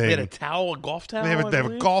anything. They had a towel, a golf towel. They have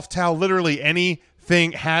a golf towel, literally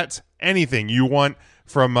anything, hats, anything you want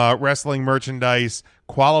from wrestling merchandise,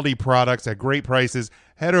 quality products at great prices.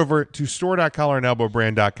 Head over to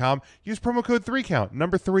store.collarandelbowbrand.com. Use promo code 3COUNT.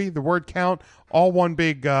 Number 3, the word count, all one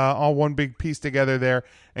big piece together there.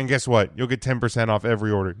 And guess what? You'll get 10% off every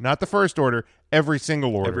order. Not the first order, every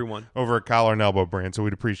single order. Everyone. Over at Collar and Elbow Brand. So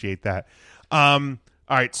we'd appreciate that. All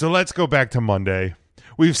right, so let's go back to Monday.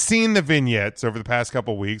 We've seen the vignettes over the past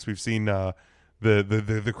couple weeks. We've seen the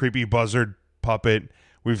creepy buzzard puppet.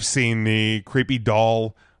 We've seen the creepy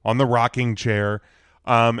doll on the rocking chair.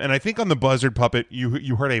 And I think on the buzzard puppet,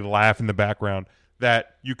 you heard a laugh in the background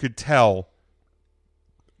that you could tell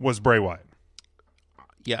was Bray Wyatt.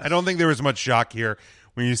 Yes. I don't think there was much shock here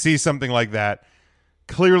when you see something like that.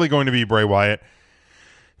 Clearly going to be Bray Wyatt.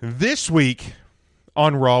 This week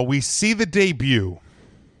on Raw, we see the debut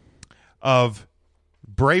of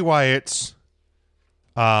Bray Wyatt's,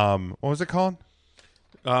 what was it called?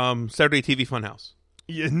 Saturday TV Funhouse.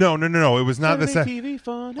 Yeah, no. It was not Saturday the TV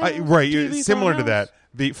Funhouse. right, TV similar Funhouse. to that.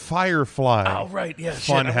 The Firefly. Oh, right, yeah.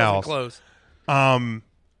 Funhouse. Close.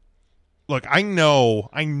 Look, I know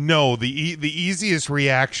the easiest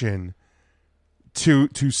reaction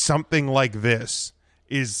to something like this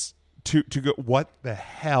is to go, what the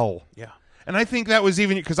hell? Yeah. And I think that was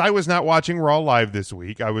even because I was not watching Raw live this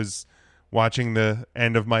week. I was watching the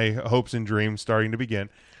end of my hopes and dreams starting to begin.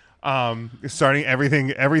 Starting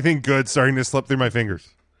everything good starting to slip through my fingers.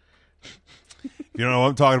 You know what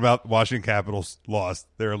I'm talking about? Washington Capitals lost.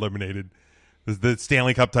 They're eliminated. The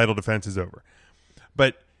Stanley Cup title defense is over.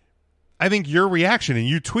 But I think your reaction, and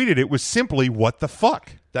you tweeted it, was simply, what the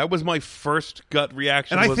fuck? That was my first gut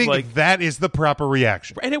reaction. And I think that is the proper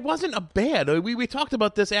reaction. And it wasn't a bad. We talked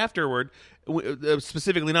about this afterward,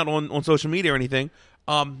 specifically not on social media or anything.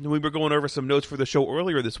 We were going over some notes for the show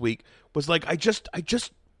earlier this week. Was like, I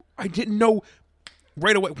didn't know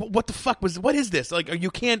right away. What the fuck what is this? Like,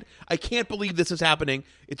 I can't believe this is happening.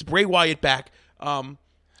 It's Bray Wyatt back. But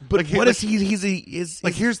like, what is he's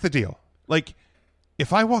like, here's the deal. Like,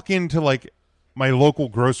 if I walk into like my local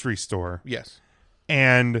grocery store, yes,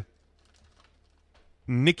 and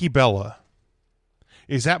Nikki Bella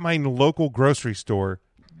is at my local grocery store,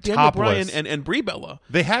 Daniel topless. Bryan and Brie Bella,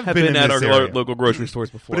 they have been in at this our area. local grocery stores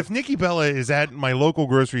before. But if Nikki Bella is at my local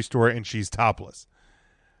grocery store and she's topless,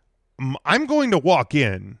 I'm going to walk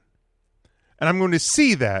in and I'm going to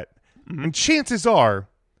see that, and chances are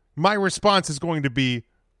my response is going to be,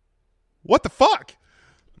 what the fuck?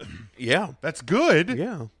 Yeah. That's good.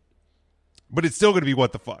 Yeah. But it's still going to be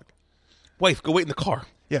what the fuck. Wife, go wait in the car.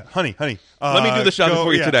 Yeah, honey. Let me do the shopping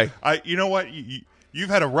for you today. You know what? You've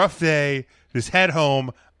had a rough day. Just head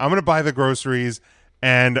home. I'm going to buy the groceries,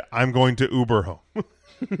 and I'm going to Uber home.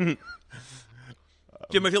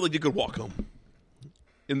 Jim, I feel like you could walk home.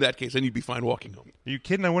 In that case, then you'd be fine walking home. Are you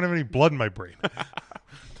kidding? I wouldn't have any blood in my brain.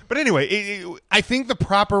 But anyway, I think the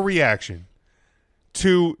proper reaction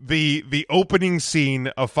to the opening scene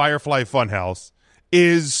of Firefly Funhouse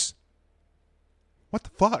is, what the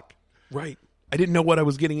fuck? Right. I didn't know what I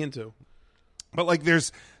was getting into. But like, there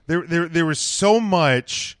was so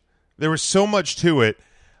much to it,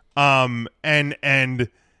 and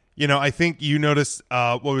you know, I think you noticed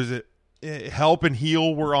what was it? Help and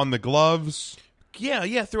Heal were on the gloves.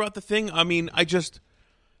 Yeah. Throughout the thing, I mean,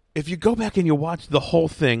 if you go back and you watch the whole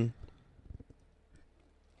thing,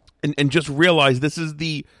 and just realize this is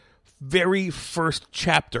the very first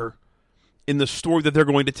chapter in the story that they're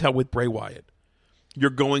going to tell with Bray Wyatt,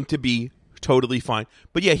 you're going to be totally fine.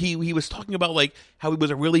 But yeah, he was talking about like how he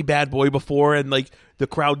was a really bad boy before, and like the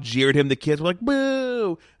crowd jeered him, the kids were like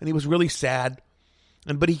boo, and he was really sad.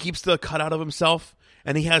 But he keeps the cut out of himself,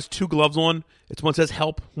 and he has two gloves on. It's one says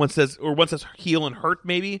help, one says heal and hurt.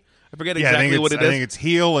 Maybe I forget exactly what it is. I think it's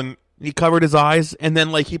heal, and he covered his eyes, and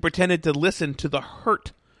then like he pretended to listen to the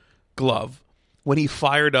hurt glove when he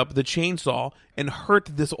fired up the chainsaw and hurt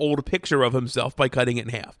this old picture of himself by cutting it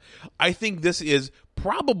in half. I think this is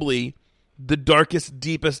probably the darkest,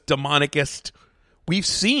 deepest, demonicest we've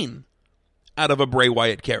seen out of a Bray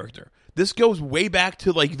Wyatt character. This goes way back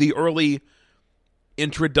to like the early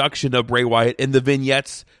introduction of Bray Wyatt and the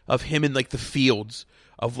vignettes of him in like the fields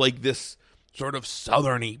of like this sort of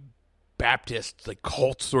southerny Baptist like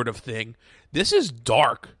cult sort of thing. This is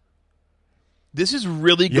dark. This is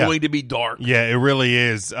really going to be dark. Yeah, it really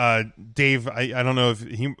is. Dave, I don't know if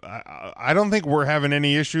I don't think we're having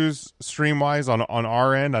any issues stream-wise on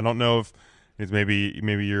our end. I don't know if it's maybe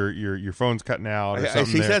your phone's cutting out or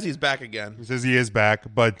something. He says he's back again. He says he is back,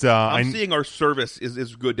 but I'm seeing our service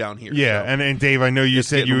is good down here. Yeah, so. and Dave, I know you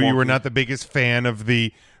said you were wonky. not the biggest fan of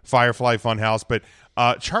the Firefly Funhouse, but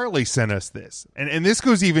Charlie sent us this, and this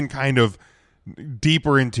goes even kind of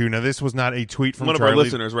deeper into. Now, this was not a tweet from one Charlie. of our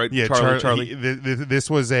listeners, right? Yeah, Charlie. This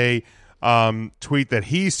was a tweet that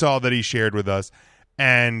he saw that he shared with us,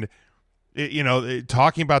 and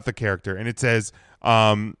talking about the character, and it says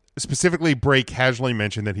specifically, Bray casually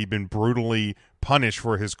mentioned that he'd been brutally punished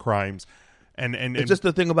for his crimes, and it's just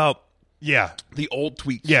the thing about the old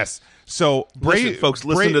tweets. Yes. So Bray, folks,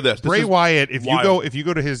 listen to this. Bray Wyatt, if wild. you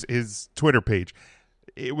go to his Twitter page,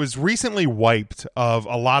 it was recently wiped of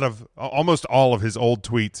almost all of his old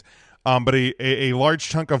tweets, but a large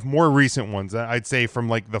chunk of more recent ones. I'd say from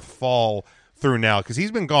like the fall through now, because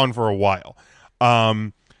he's been gone for a while.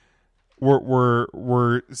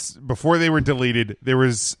 Were before they were deleted, there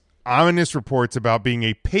was ominous reports about being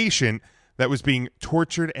a patient that was being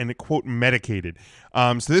tortured and, quote, medicated.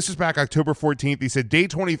 So this was back October 14th. He said, day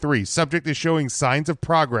 23, subject is showing signs of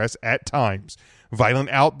progress at times. Violent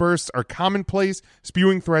outbursts are commonplace,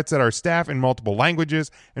 spewing threats at our staff in multiple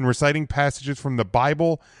languages, and reciting passages from the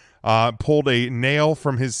Bible. Pulled a nail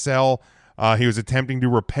from his cell. He was attempting to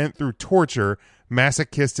repent through torture,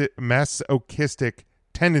 masochistic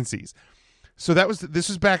tendencies. So this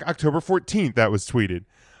was back October 14th. That was tweeted.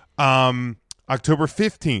 October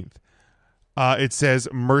 15th. It says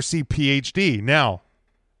Mercy PhD. Now,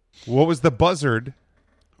 what was the buzzard?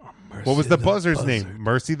 What was the buzzard's name?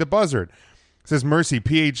 Mercy the Buzzard. It says Mercy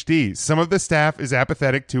PhD. Some of the staff is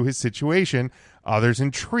apathetic to his situation, others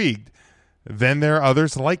intrigued. Then there are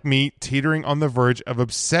others like me teetering on the verge of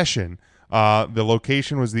obsession. The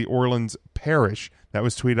location was the Orleans Parish. That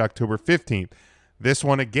was tweeted October 15th. This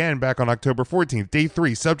one again back on October 14th. Day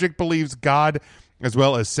 3. Subject believes God as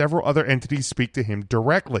well as several other entities speak to him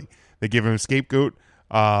directly. They give him a scapegoat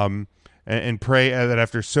and pray that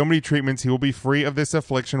after so many treatments, he will be free of this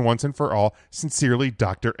affliction once and for all. Sincerely,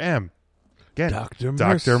 Dr. M. Again,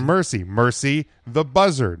 Dr. Mercy. Mercy the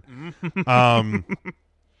Buzzard.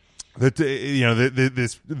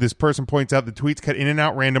 This person points out the tweets cut in and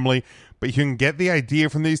out randomly, but you can get the idea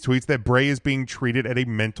from these tweets that Bray is being treated at a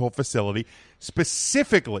mental facility,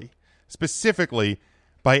 specifically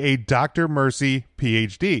by a Dr. Mercy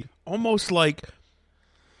PhD. Almost like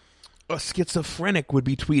a schizophrenic would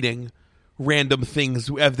be tweeting random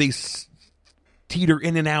things as they teeter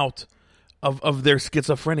in and out of their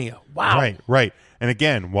schizophrenia. Wow. Right. And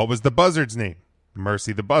again, what was the buzzard's name?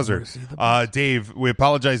 Mercy the Buzzard. Dave, we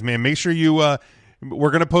apologize, man. Make sure you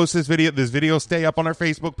we're going to post this video stay up on our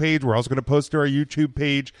Facebook page. We're also going to post it to our YouTube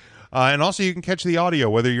page. And also you can catch the audio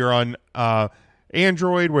whether you're on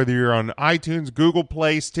Android, whether you're on iTunes, Google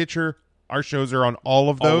Play, Stitcher. Our shows are on all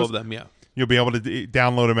of those. All of them, yeah. You'll be able to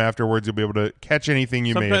download them afterwards. You'll be able to catch anything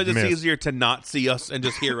you may have missed. Sometimes it's easier to not see us and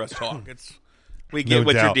just hear us talk. We get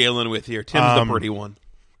what you're dealing with here. Tim's the pretty one.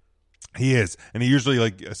 He is, and he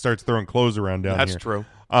usually starts throwing clothes around down here. That's true.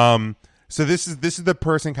 So this is the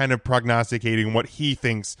person kind of prognosticating what he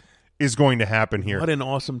thinks is going to happen here. What an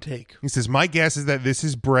awesome take. He says, my guess is that this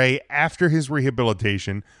is Bray after his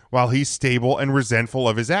rehabilitation while he's stable and resentful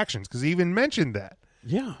of his actions, because he even mentioned that.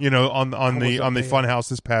 Yeah. On the Funhouse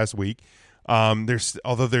this past week.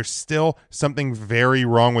 There's still something very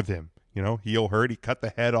wrong with him. Heel hurt. He cut the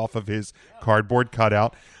head off of his cardboard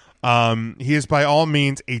cutout. He is by all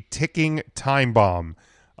means a ticking time bomb.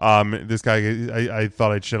 This guy, I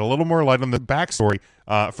thought I'd shed a little more light on the backstory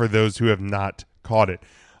for those who have not caught it.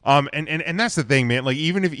 And that's the thing, man. Like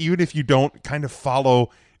even if you don't kind of follow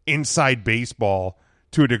inside baseball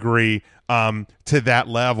to a degree, to that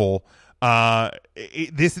level,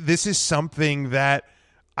 this is something that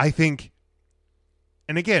I think.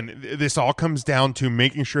 And again, this all comes down to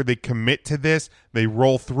making sure they commit to this, they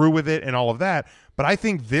roll through with it, and all of that. But I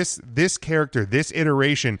think this character, this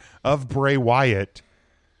iteration of Bray Wyatt,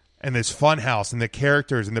 and this Funhouse, and the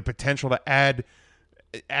characters, and the potential to add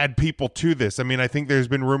people to this. I mean, I think there's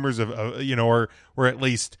been rumors of or at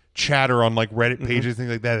least chatter on like Reddit pages, things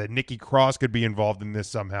like that Nikki Cross could be involved in this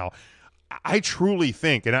somehow. I truly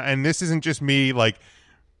think, and this isn't just me like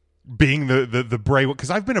being the Bray,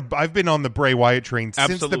 because I've been on the Bray Wyatt train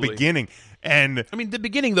since the beginning. And I mean, the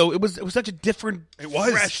beginning though, it was such a different,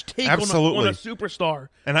 fresh take on a superstar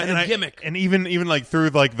and a gimmick, and even like through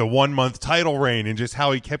like the 1 month title reign and just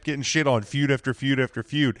how he kept getting shit on feud after feud after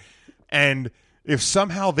feud. And if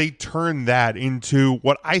somehow they turn that into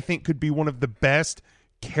what I think could be one of the best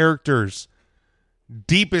characters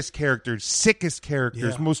deepest characters, sickest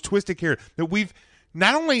characters, most twisted characters that we've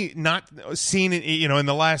not only not seen in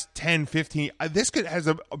the last 10, 15. This could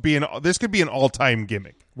be an all-time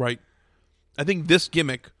gimmick. Right. I think this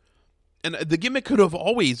gimmick, and the gimmick could have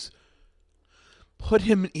always put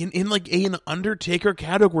him in like an Undertaker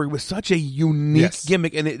category with such a unique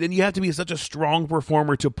gimmick, and then you have to be such a strong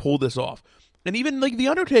performer to pull this off. And even like the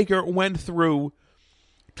Undertaker went through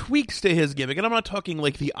tweaks to his gimmick, and I'm not talking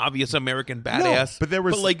like the obvious American badass, but there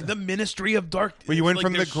was like the Ministry of Dark. Well, you went like,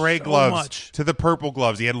 from the gray gloves to the purple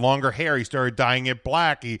gloves. He had longer hair. He started dyeing it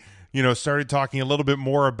black. He started talking a little bit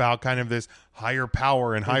more about kind of this higher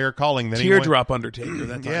power and higher calling. Then Teardrop Undertaker.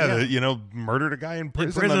 That time, murdered a guy in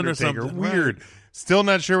prison Undertaker. Or something. Weird. Right. Still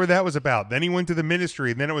not sure what that was about. Then he went to the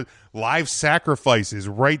Ministry, and then it was live sacrifices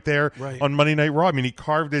right there on Monday Night Raw. I mean, he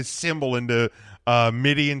carved his symbol into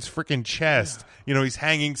Mideon's freaking chest. Yeah. He's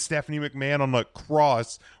hanging Stephanie McMahon on a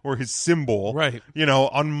cross or his symbol. Right.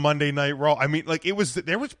 On Monday Night Raw. I mean, like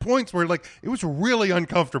there was points where like it was really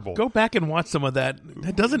uncomfortable. Go back and watch some of that.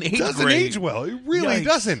 That doesn't age age well. It really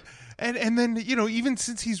doesn't. And then even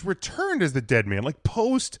since he's returned as the Dead Man, like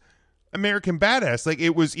post American Badass, like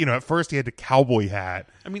it was, at first he had the cowboy hat.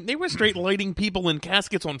 I mean, they were straight lighting people in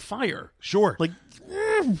caskets on fire. Sure. Like,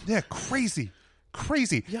 yeah, crazy.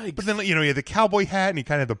 Yikes. But then, he had the cowboy hat and he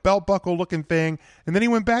kind of had the belt buckle looking thing. And then he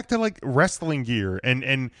went back to like wrestling gear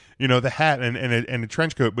and the hat and a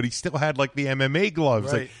trench coat, but he still had like the MMA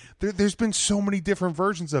gloves. Right. Like there's been so many different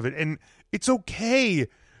versions of it. And it's okay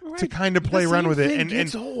to kind of play around with it.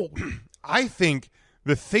 And old. I think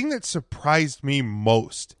the thing that surprised me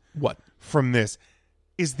most from this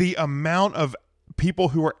is the amount of people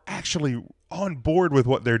who are actually on board with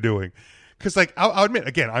what they're doing. Because, like, I'll admit,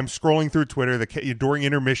 again, I'm scrolling through Twitter during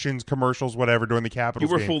intermissions, commercials, whatever, during the Capitals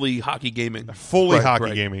You were game. fully hockey gaming.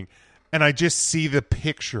 Gaming. And I just see the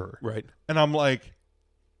picture. Right. And I'm like...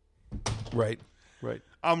 Right.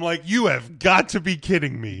 I'm like, you have got to be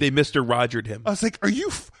kidding me. They Mr. Rogered him. I was like, are you...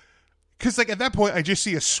 Because, like, at that point, I just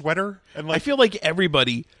see a sweater. And like, I feel like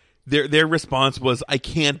everybody... Their response was, I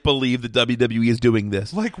can't believe the WWE is doing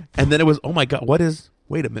this. Like, and then it was, oh my God, wait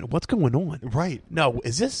a minute, what's going on? Right. No,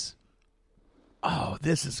 is this... Oh,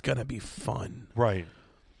 this is going to be fun. Right.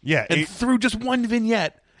 Yeah. And through just one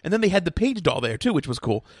vignette. And then they had the Page doll there, too, which was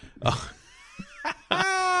cool.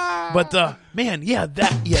 But, man,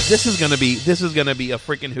 this is going to be a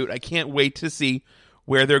freaking hoot. I can't wait to see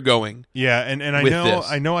where they're going. Yeah, and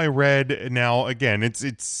I know I read now, again,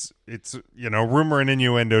 it's rumor and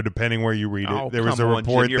innuendo depending where you read it. Oh, there was a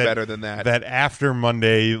report Jim, you're better than that. That after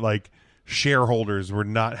Monday, like, shareholders were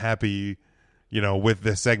not happy with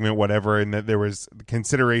the segment, whatever, and that there was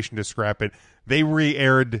consideration to scrap it. They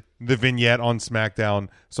re-aired the vignette on SmackDown,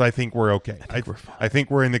 so I think we're okay. I think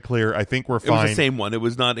we're in the clear. I think we're fine. It was the same one. It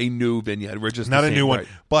was not a new vignette. We're just not the a same, new one. right.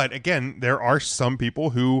 But again, there are some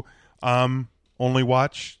people who only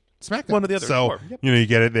watch SmackDown. One or the other. So sure. Yep. you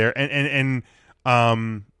get it there, and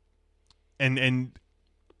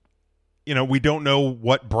we don't know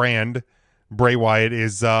what brand Bray Wyatt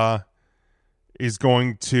is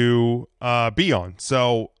going to be on.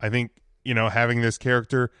 So I think having this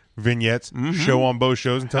character vignettes show on both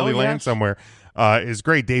shows until he lands somewhere is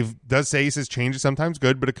great. Dave does say, he says change is sometimes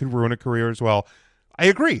good, but it could ruin a career as well. I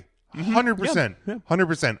agree, 100%,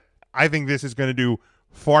 100%. I think this is going to do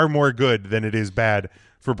far more good than it is bad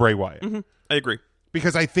for Bray Wyatt. I agree,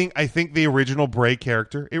 because I think the original Bray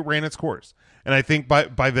character, it ran its course, and I think by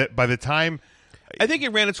the time, I think it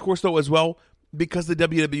ran its course though as well. Because the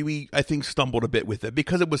WWE, I think, stumbled a bit with it.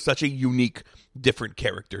 Because it was such a unique, different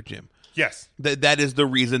character, Jim. Yes. That is the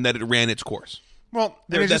reason that it ran its course. Well,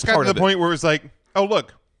 it just got to the point where it was like, oh,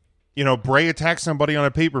 look, Bray attacks somebody on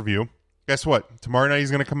a pay-per-view. Guess what? Tomorrow night he's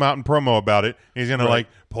going to come out and promo about it. He's going to,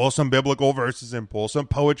 pull some biblical verses and pull some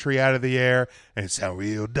poetry out of the air and sound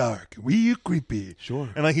real dark, real creepy. Sure.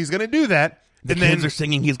 And, he's going to do that. The kids are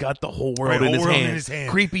singing. He's got the whole world, in, his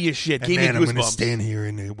hand. Creepy as shit. And man, I'm going to stand here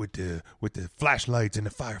with the flashlights and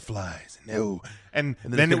the fireflies. And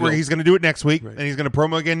then he's going to do it next week, and he's going to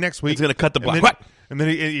promo again next week. He's going to cut the block. And then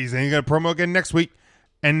he's going to promo again next week,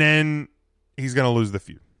 and then he's going to lose the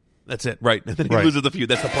feud. That's it, right? And then he loses the feud.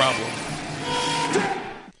 That's the problem.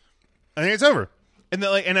 I think it's over. And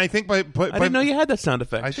I think I didn't know you had that sound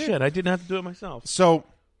effect. I did. Shit, I didn't have to do it myself. So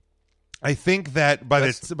I think that by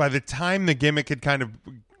the time the gimmick had kind of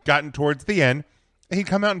gotten towards the end, he'd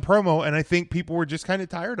come out in promo, and I think people were just kind of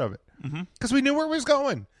tired of it because we knew where it was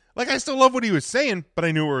going. Like, I still love what he was saying, but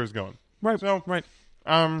I knew where it was going. Right. So right.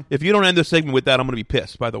 If you don't end the segment with that, I'm going to be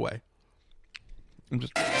pissed. By the way, I'm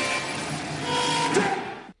just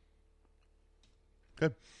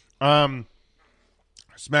good.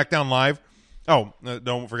 SmackDown Live Oh,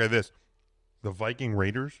 don't forget this. The Viking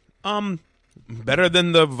Raiders? Better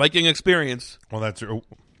than the Viking Experience. Well, that's... Oh.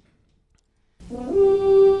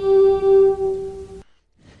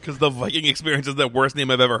 Because the Viking Experience is the worst name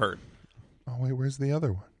I've ever heard. Oh, wait, where's the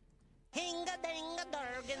other one?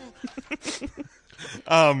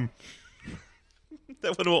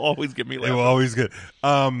 That one will always get me It laughing. will always good.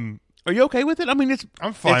 Are you okay with it? I mean,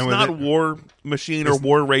 I'm fine it's with not it. War Machine or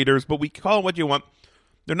War Raiders, but we call it what you want.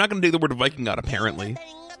 They're not going to take the word Viking out, apparently.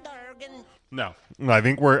 No, I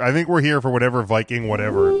think we're here for whatever Viking,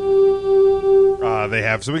 whatever they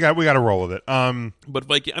have. So we got to roll with it. But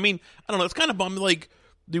Viking, I mean, I don't know. It's kind of bummed. Like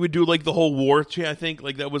they would do like the whole war chant. I think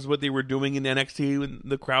like that was what they were doing in NXT when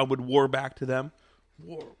the crowd would war back to them,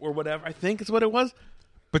 war or whatever. I think is what it was.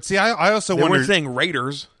 But see, I also They wonder. weren't saying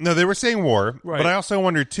Raiders. No, they were saying war. Right. But I also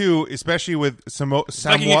wonder too, especially with Samoa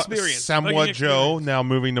Experience. Viking Joe Experience. now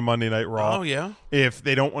moving to Monday Night Raw. Oh yeah. If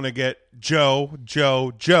they don't want to get Joe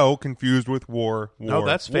confused with war. No,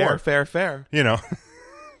 that's fair. Fair. You know.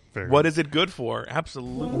 Fair. What is it good for?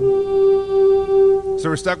 Absolutely. So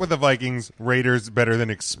we're stuck with the Vikings. Raiders better than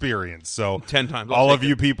Experience. So 10 times. I'll all take of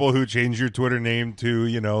you people who change your Twitter name to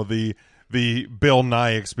the Bill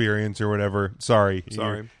Nye Experience or whatever. Sorry.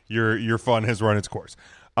 Your fun has run its course.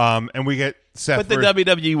 And we get Seth. But the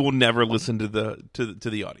WWE will never listen to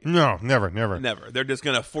the audience. No, never. Never. They're just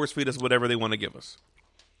going to force feed us whatever they want to give us.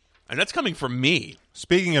 And that's coming from me.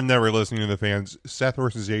 Speaking of never listening to the fans, Seth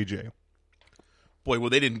versus AJ. Boy, well,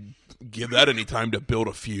 they didn't give that any time to build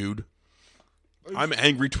a feud. I'm an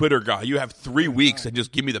angry Twitter guy. You have 3 weeks and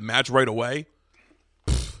just give me the match right away?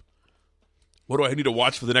 Pfft. What do I need to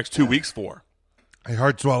watch for the next 2 weeks for? I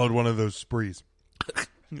hard swallowed one of those sprees.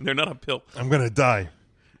 They're not a pill. I'm going to die.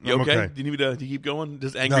 You I'm okay? Do you need me to keep going?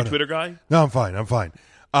 Just angry No. Twitter guy? No, I'm fine.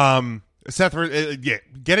 Seth,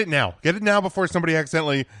 get it now. Get it now before somebody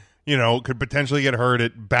accidentally, could potentially get hurt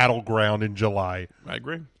at Battleground in July. I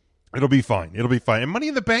agree. It'll be fine. And Money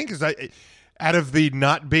in the Bank is out of the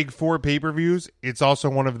not big 4 pay-per-views, it's also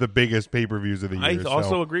one of the biggest pay-per-views of the year. I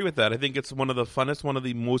also agree with that. I think it's one of the funnest, one of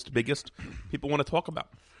the most biggest people want to talk about.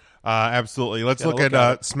 Absolutely. Let's look at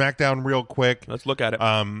SmackDown real quick. Let's look at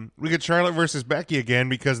it. We get Charlotte versus Becky again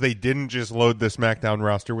because they didn't just load the SmackDown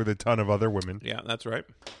roster with a ton of other women. Yeah, that's right.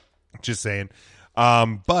 Just saying.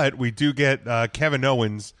 But we do get Kevin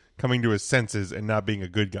Owens coming to his senses and not being a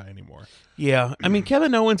good guy anymore. Yeah. I mean,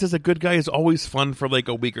 Kevin Owens as a good guy is always fun for like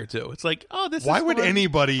a week or two. It's like, oh, this is Why would fun.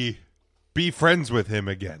 anybody be friends with him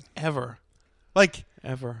again? Ever.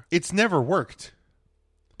 Ever. It's never worked.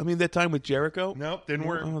 I mean, that time with Jericho? Nope, didn't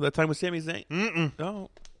work. Oh, that time with Sami Zayn? Mm-mm. No.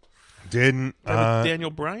 Didn't. That with Daniel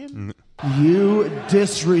Bryan? You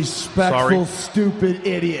disrespectful, Sorry. stupid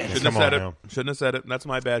idiot. Shouldn't Come have said on it. now. Shouldn't have said it. That's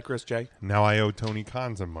my bad, Chris J. Now I owe Tony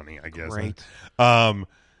Khan some money, I guess. Great.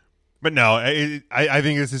 But no, I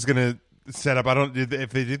think this is going to set up. I don't.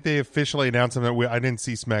 If they officially announce them that I didn't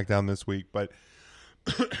see SmackDown this week, but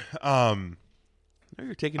Now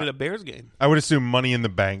you're taking it a Bears game. I would assume Money in the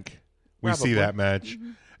Bank. We Probably. see that match,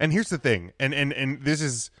 and here's the thing, and this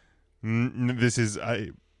is I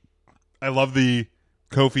love the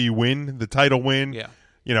Kofi win, the title win.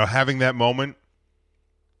 Yeah. Having that moment.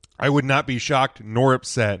 I would not be shocked nor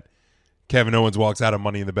upset. Kevin Owens walks out of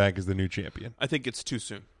Money in the Bank as the new champion. I think it's too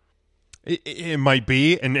soon. It might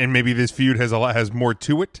be, and maybe this feud has more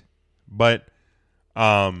to it, but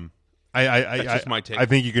That's just my take. I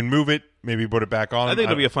think you can move it, maybe put it back on. I think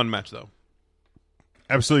it'll be a fun match, though.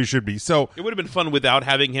 Absolutely should be. So It would have been fun without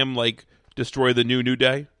having him like destroy the New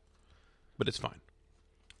Day, but it's fine.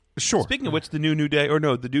 sure. Speaking of which, the New Day, or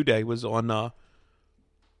no, the New Day was on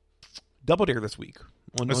Double Dare this week.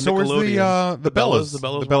 On So where's Nickelodeon. the Bellas? The Bellas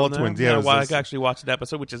The were Bella on there. twins, yeah, it was well, this- I actually watched an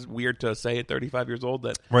episode, which is weird to say at 35 years old.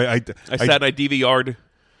 That Right. I sat and I DVR'd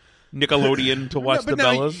Nickelodeon to watch but the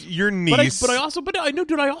now Bellas. your niece- but I know,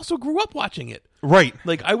 dude. I also grew up watching it. Right.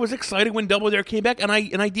 Like I was excited when Double Dare came back, and I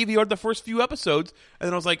DVR'd the first few episodes, and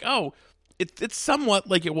then I was like, oh, it's somewhat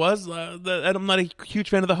like it was. And I'm not a huge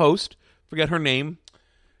fan of the host. Forget her name.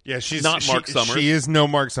 Yeah, she's not Mark Summers. She is no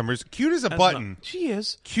Mark Summers. Cute as a button. She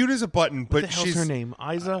is. Cute as a button, What but the hell's she's her name?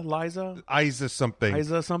 Liza? Isa something.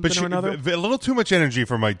 Isa something but or another? A little too much energy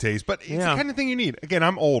for my taste, but it's the Yeah. kind of thing you need. Again,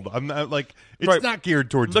 I'm old. I'm not like it's Right. not geared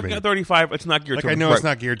towards Looking me. at 35, it's not geared Like to I know right. it's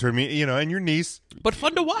not geared toward me, and your niece, But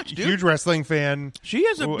fun to watch, dude. huge wrestling fan. She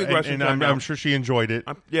is a big wrestling and fan I'm, now. I'm sure she enjoyed it.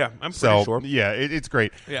 I'm pretty So sure. yeah, it's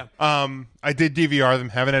great. Yeah. I did DVR them.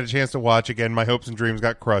 Haven't had a chance to watch again. My hopes and dreams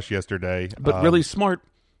got crushed yesterday. But really smart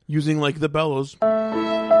using like the bellows.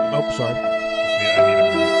 Oh, sorry. I need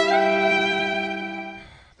a minute.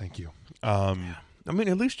 Thank you. I mean,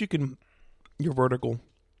 at least you can. You're vertical.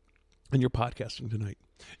 And you're podcasting tonight.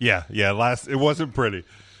 Yeah. It wasn't pretty.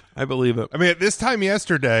 I believe it. I mean, at this time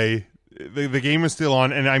yesterday, the game was still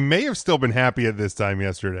on, and I may have still been happy at this time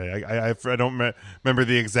yesterday. I don't remember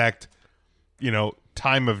the exact,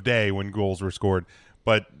 time of day when goals were scored,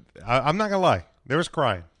 but I'm not gonna lie, there was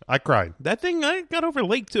crying. I cried. That thing I got over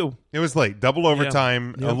late too. It was late, double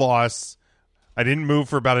overtime, a loss. I didn't move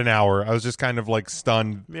for about an hour. I was just kind of like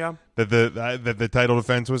stunned. Yeah. That the title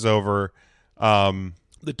defense was over.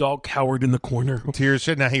 The dog cowered in the corner. Tears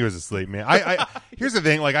shed. Now he was asleep, man. I here's the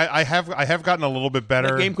thing. Like I have gotten a little bit better.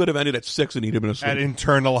 That game could have ended at 6 and he'd have been asleep. At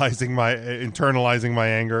internalizing my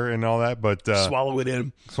anger and all that, but swallow it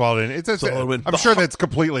in. Swallow it in. I'm sure that's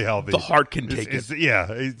completely healthy. The heart can take it.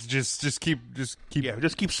 Yeah. It's just keep. Yeah.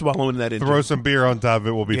 Just keep swallowing that in. Throw some beer on top of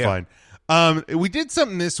it. We'll be fine. We did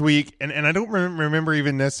something this week, and I don't remember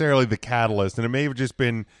even necessarily the catalyst, and it may have just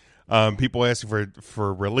been people asking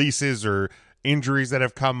for releases or injuries that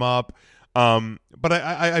have come up. But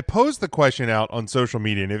I posed the question out on social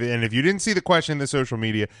media, and if you didn't see the question in the social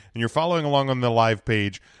media and you're following along on the live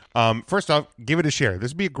page, first off, give it a share.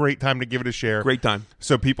 This would be a great time to give it a share. Great time.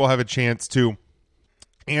 So people have a chance to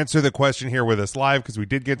answer the question here with us live, because we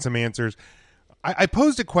did get some answers. I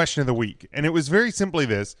posed a question of the week, and it was very simply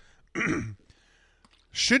this.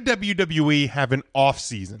 Should WWE have an off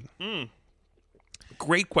season?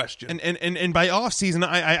 Great question. And by off season,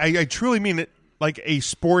 I truly mean it like a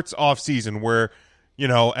sports off season where,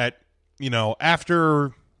 after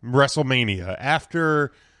WrestleMania,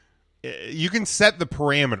 after you can set the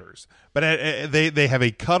parameters, but they have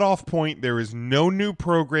a cutoff point. There is no new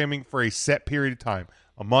programming for a set period of time,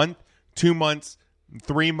 a month, 2 months,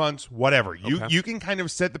 3 months, whatever. You can kind of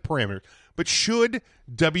set the parameters. But should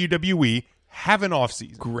WWE have an off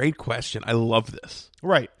season? Great question. I love this.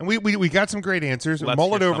 Right. And we got some great answers. Let's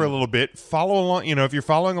Mull it hear over a little bit. Follow along. If you're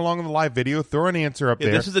following along in the live video, throw an answer up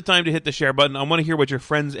there. This is the time to hit the share button. I want to hear what your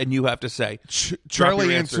friends and you have to say.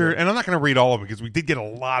 Charlie answered, and I'm not going to read all of them because we did get a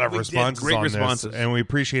lot of responses great on responses. this, and we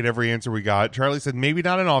appreciate every answer we got. Charlie said maybe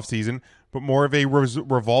not an off season, but more of a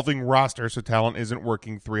revolving roster so talent isn't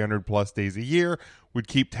working 300-plus days a year. Would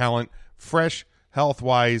keep talent fresh,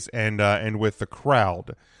 health-wise, and with the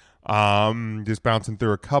crowd. Just bouncing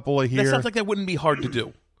through a couple of here. That sounds like that wouldn't be hard to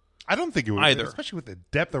do. I don't think it would either, especially with the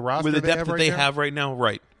depth of roster. With the depth they have right now,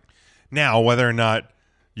 right? Now, whether or not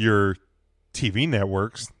your TV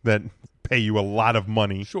networks that pay you a lot of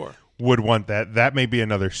money, would want that may be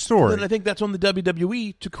another story. Then I think that's on the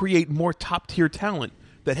WWE to create more top tier talent.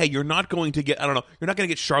 That hey, you're not going to get. You're not going to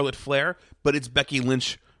get Charlotte Flair, but it's Becky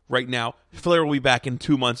Lynch. Right now, Flair will be back in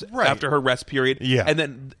 2 months after her rest period. Yeah. And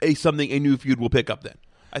then a new feud will pick up then.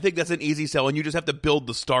 I think that's an easy sell, and you just have to build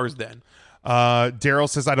the stars then. Daryl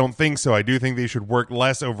says, I don't think so. I do think they should work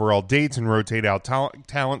less overall dates and rotate out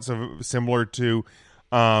talent similar to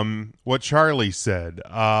what Charlie said.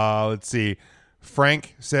 Let's see.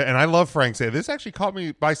 Frank said, and I love Frank said, this actually caught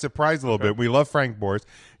me by surprise a little bit. We love Frank Boris.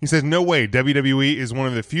 He says, no way. WWE is one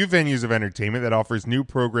of the few venues of entertainment that offers new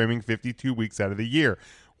programming 52 weeks out of the year.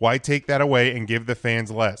 Why take that away and give the fans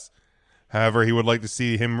less? However, he would like to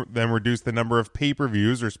see them reduce the number of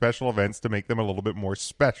pay-per-views or special events to make them a little bit more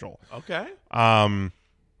special. Okay. I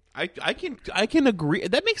can agree.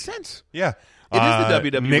 That makes sense. Yeah. It is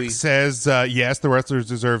the WWE. Nick says, yes, the wrestlers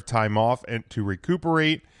deserve time off and to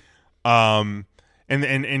recuperate. And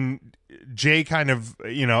Jay kind of,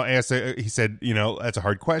 asked, he said, that's a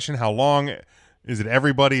hard question. How long? Is it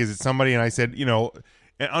everybody? Is it somebody? And I said,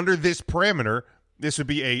 under this parameter, this would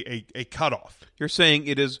be a cutoff. You're saying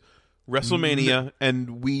it is WrestleMania,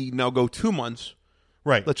 and we now go 2 months.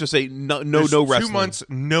 Right. Let's just say no wrestling. 2 months,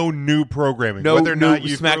 no new programming. No, whether or not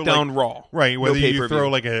you SmackDown, Raw. Right. Whether no you throw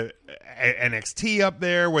like a NXT up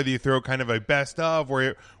there, whether you throw kind of a best of,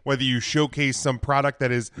 or whether you showcase some product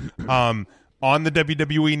that is on the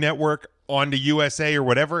WWE network, onto USA or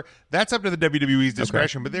whatever, that's up to the WWE's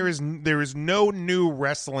discretion. Okay. But there is no new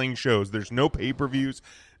wrestling shows. There's no pay-per-views,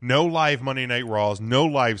 no live Monday Night Raws, no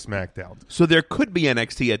live SmackDowns. So there could be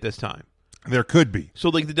NXT at this time. There could be. So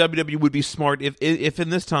like the WWE would be smart if in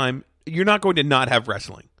this time you're not going to not have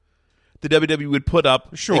wrestling. The WWE would put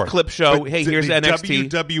up a clip show. But hey, here's the NXT.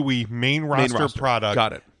 WWE main roster product.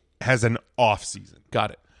 Got it. Has an off season.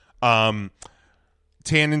 Got it.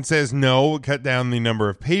 Tannen says no. Cut down the number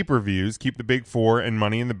of pay-per-views. Keep the big four and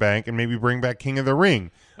Money in the Bank, and maybe bring back King of the Ring.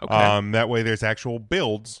 Okay. That way, there's actual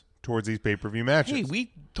builds towards these pay-per-view matches. Hey,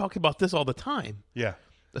 we talk about this all the time. Yeah.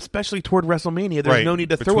 Especially toward WrestleMania, there's no need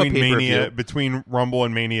to throw a pay-per-view. Between Rumble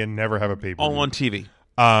and Mania, never have a pay-per-view. All on TV.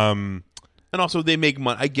 And also, they make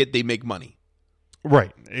money. I get they make money.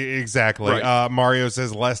 Right, exactly. Right. Mario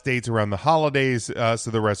says less dates around the holidays,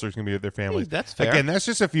 so the wrestlers can be with their families. Hey, that's fair. Again, that's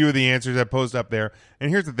just a few of the answers I post up there.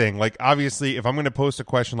 And here's the thing: like, obviously, if I'm going to post a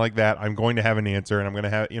question like that, I'm going to have an answer, and I'm going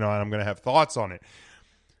to have, and I'm going to have thoughts on it.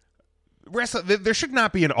 There should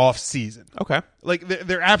not be an off season. Okay, like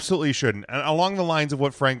there absolutely shouldn't. And along the lines of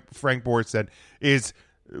what Frank Board said, is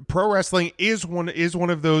pro wrestling is one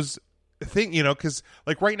of those thing, because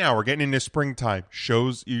like right now we're getting into springtime.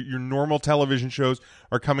 Shows, your normal television shows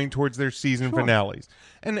are coming towards their season finales,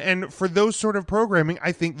 and for those sort of programming,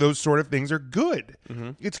 I think those sort of things are good.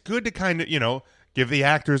 Mm-hmm. It's good to kind of give the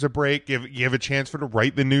actors a break, give a chance for to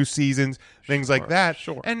write the new seasons, things like that.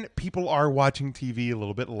 Sure. And people are watching TV a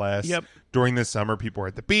little bit less. Yep. During the summer, people are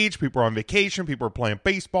at the beach, people are on vacation, people are playing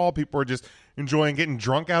baseball, people are just enjoying getting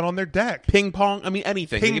drunk out on their deck. Ping pong, I mean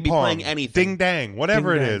anything. Ping they could be pong, playing anything. Ding dang,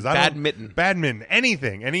 whatever Ding it dang. is. Badminton,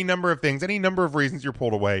 anything, any number of things, any number of reasons you're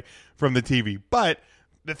pulled away from the TV. But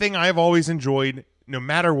the thing I've always enjoyed, no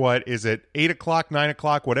matter what, is at 8 o'clock, 9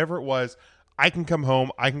 o'clock, whatever it was, I can come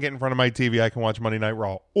home, I can get in front of my TV, I can watch Monday Night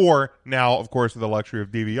Raw. Or now, of course, with the luxury of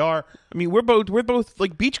DVR. I mean, we're both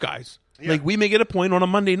like beach guys. Yeah. Like we make it a point on a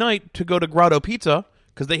Monday night to go to Grotto Pizza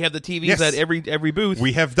because they have the TVs Yes. at every booth.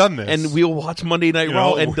 We have done this. And we'll watch Monday Night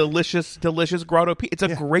Raw and delicious Grotto Pizza. It's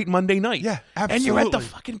a great Monday night. Yeah, absolutely. And you're at the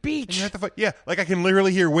fucking beach. Like I can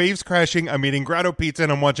literally hear waves crashing. I'm eating Grotto Pizza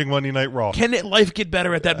and I'm watching Monday Night Raw. Can life get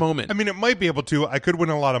better at that moment? I mean, it might be able to. I could win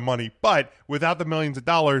a lot of money, but without the millions of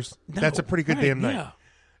dollars, that's a pretty good damn night.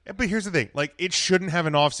 Yeah. But here's the thing: like, it shouldn't have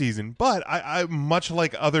an off season. But I much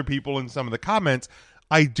like other people in some of the comments,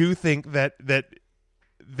 I do think that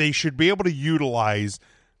they should be able to utilize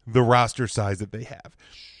the roster size that they have.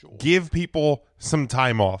 Sure. Give people some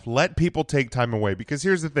time off. Let people take time away. Because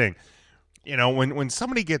here's the thing: when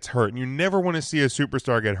somebody gets hurt, and you never want to see a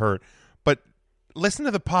superstar get hurt, but listen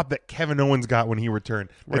to the pop that Kevin Owens got when he returned,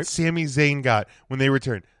 that Sami Zayn got when they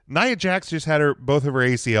returned. Nia Jax just had both of her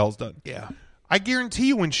ACLs done. Yeah. I guarantee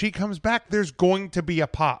you when she comes back, there's going to be a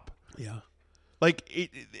pop. Yeah. Like,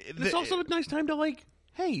 it's also a nice time to,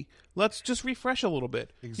 hey, let's just refresh a little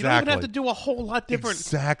bit. Exactly. You don't even have to do a whole lot different.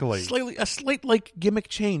 Exactly. A slight gimmick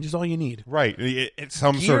change is all you need. Right. It's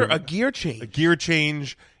a gear change. A gear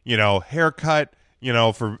change, haircut,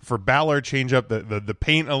 for Balor, change up the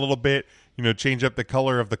paint a little bit. Change up the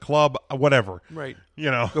color of the club, whatever. Right.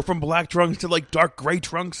 Go from black trunks to dark gray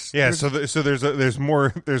trunks. Yeah. There's more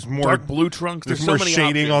dark blue trunks. There's so more many shading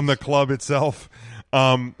options. on the club itself.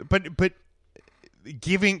 But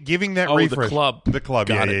giving that refresh. The club.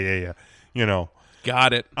 Got it. Yeah.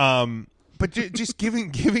 Got it. But just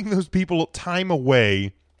giving those people time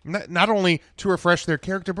away. Not only to refresh their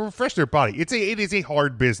character, but refresh their body. It is a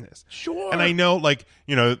hard business. Sure. And I know,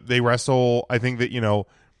 they wrestle. I think that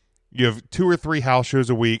you have 2 or 3 house shows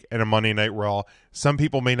a week and a Monday Night Raw. Some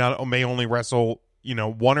people may only wrestle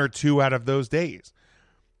 1 or 2 out of those days.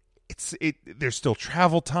 There's still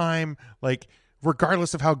travel time.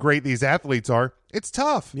 Regardless of how great these athletes are, it's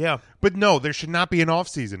tough. Yeah. But no, there should not be an off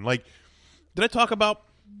season. Did I talk about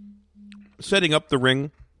setting up the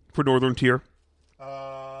ring for Northern Tier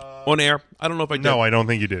on air? I don't know if I did. No, I don't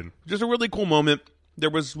think you did. Just a really cool moment.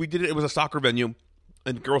 We did it. It was a soccer venue,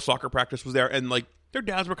 and girls' soccer practice was there, and their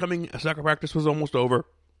dads were coming. Soccer practice was almost over.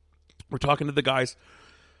 We're talking to the guys,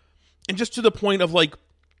 and just to the point of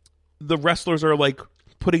the wrestlers are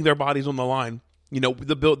putting their bodies on the line.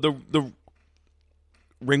 The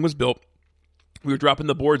ring was built. We were dropping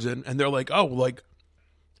the boards in, and they're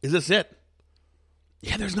is this it?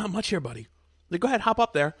 Yeah, there's not much here, buddy. Go ahead, hop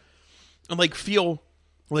up there, and feel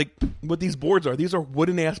what these boards are. These are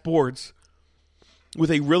wooden ass boards with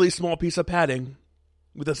a really small piece of padding,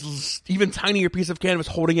 with a even tinier piece of canvas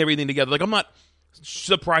holding everything together. I'm not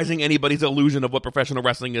surprising anybody's illusion of what professional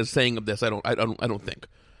wrestling is saying of this. I don't think.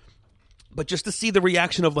 But just to see the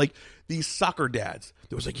reaction of these soccer dads,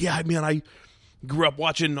 there was yeah, man, I grew up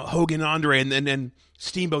watching Hogan and Andre and then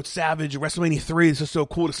Steamboat Savage, WrestleMania 3. It's just so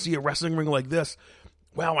cool to see a wrestling ring like this.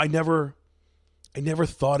 Wow, I never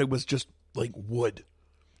thought it was just wood.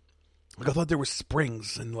 I thought there were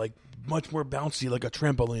springs and much more bouncy, like a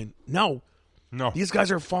trampoline. No. These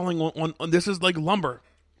guys are falling on this is lumber.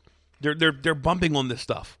 They're bumping on this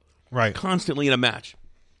stuff. Right. Constantly in a match.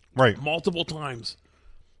 Right. Multiple times.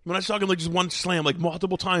 When I was talking just one slam,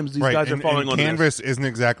 multiple times these guys are falling on canvas isn't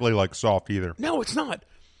exactly soft either. No, it's not.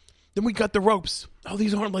 Then we got the ropes. Oh,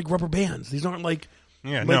 these aren't rubber bands. These aren't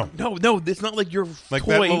Yeah, no, it's not your toy. That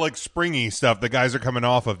little springy stuff the guys are coming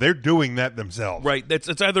off of. They're doing that themselves. Right. It's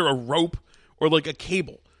either a rope or a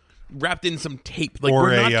cable wrapped in some tape. Or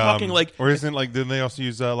we're not talking or isn't didn't they also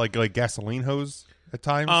use like gasoline hose? at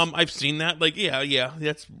times. I've seen that. Like,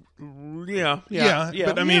 that's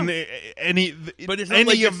But I mean, but it's not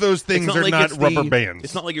any of those things are not rubber bands.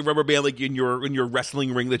 It's not like a rubber band like in your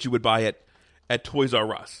wrestling ring that you would buy at Toys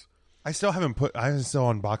R Us. I still haven't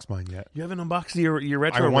unboxed mine yet. You haven't unboxed your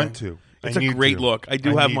retro. I want to. It's a great look. I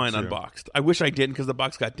do have mine unboxed. I wish I didn't because the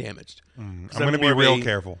box got damaged. I'm going to be real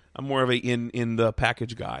careful. I'm more of a in the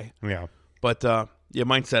package guy. Yeah, but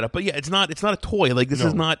mine's set up. But yeah, it's not a toy. Like this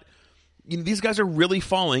is not. These guys are really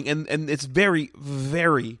falling, and it's very,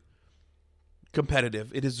 very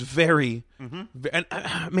competitive. It is very, and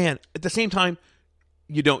man. At the same time,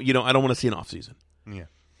 I don't want to see an off season. Yeah,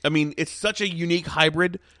 I mean, it's such a unique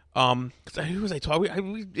hybrid. Who was I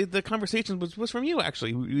talking? The conversation was from you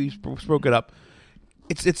actually. We spoke it up.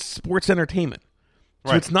 It's sports entertainment,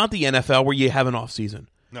 so it's not the NFL where you have an off season.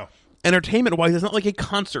 No, entertainment wise, it's not like a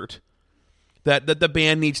concert that the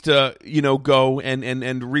band needs to go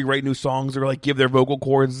and rewrite new songs or like give their vocal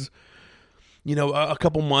cords a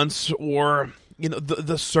couple months, or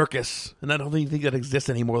the circus, and I don't even think that exists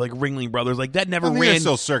anymore. Like Ringling Brothers, like that never ran.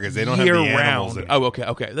 Still circus. They don't have the animals in it. Oh,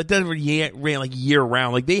 okay. That never ran like year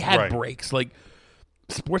round. Like they had breaks. Like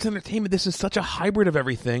sports entertainment, this is such a hybrid of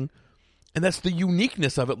everything, and that's the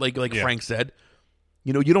uniqueness of it. Like Frank said,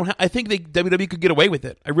 you don't have. I think WWE could get away with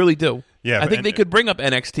it. I really do. Yeah, I think they could bring up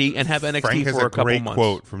NXT and have NXT Frank for a couple months. Great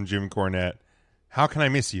quote from Jim Cornette: "How can I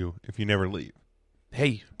miss you if you never leave?"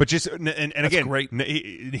 Hey, but just and again, great.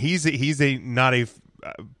 He's not a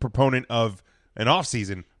proponent of an off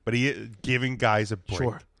season, but he is giving guys a break.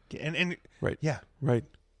 Sure, and right, yeah, right,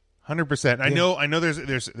 100%. I know.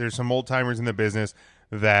 There's some old timers in the business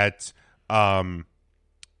that aren't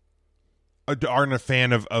a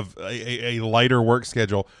fan of a lighter work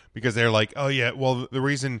schedule because they're like, oh yeah, well the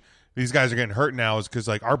reason these guys are getting hurt now is because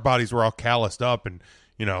like our bodies were all calloused up and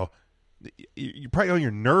you probably all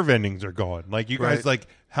your nerve endings are gone. Like you guys, like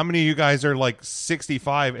how many of you guys are like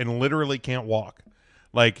 65 and literally can't walk?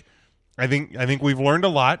 Like I think we've learned a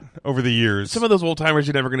lot over the years. Some of those old timers,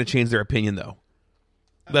 you're never going to change their opinion though.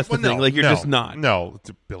 That's the thing. Like you're just not. No,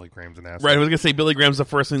 Billy Graham's an asshole. Right. I was going to say Billy Graham's the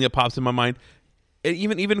first thing that pops in my mind.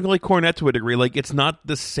 Even like Cornette to a degree, like it's not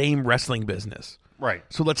the same wrestling business. Right.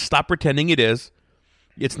 So let's stop pretending it is.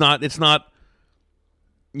 It's not.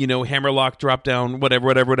 Hammerlock, drop down, whatever,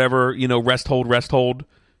 rest hold,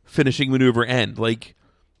 finishing maneuver, end. Like,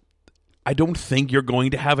 I don't think you're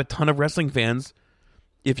going to have a ton of wrestling fans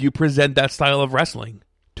if you present that style of wrestling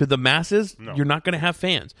to the masses. No. You're not going to have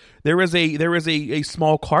fans. There is a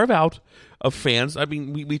small carve out of fans. I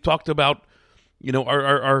mean, we talked about,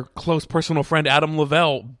 our close personal friend Adam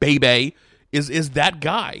Lavelle, Bebe, is that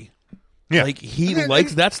guy. Yeah. Like he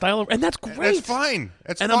likes that style and that's great. That's fine.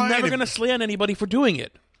 I'm never going to slay on anybody for doing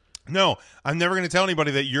it. No, I'm never going to tell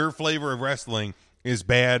anybody that your flavor of wrestling is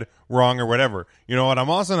bad, wrong, or whatever. You know what I'm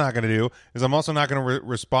also not going to do is I'm also not going to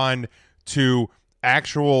respond to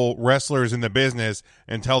actual wrestlers in the business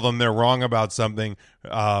and tell them they're wrong about something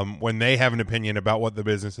when they have an opinion about what the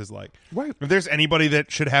business is like. Right. If there's anybody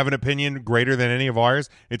that should have an opinion greater than any of ours,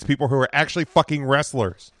 it's people who are actually fucking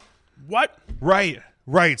wrestlers. What? Right.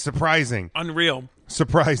 Surprising. Unreal.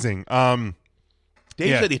 Surprising.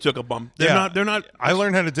 Dave said he took a bump. They're not. I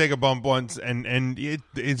learned how to take a bump once, and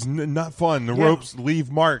it's not fun. The ropes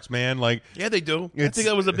leave marks, man. Like they do. I think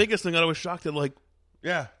that was the biggest thing that I was shocked at. Like,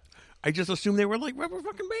 I just assumed they were like rubber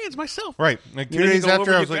fucking bands myself. Right. Like 2 days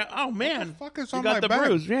after, I was like, oh man, what the fuck is you on got my the back?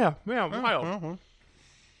 bruise. Yeah, wild.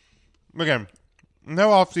 Again,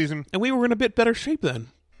 no off season, and we were in a bit better shape then.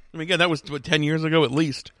 I mean, again, that was 10 years ago at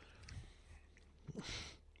least.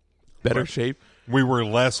 Better shape. We were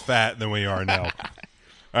less fat than we are now.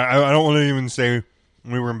 I don't want to even say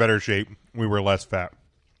we were in better shape. We were less fat.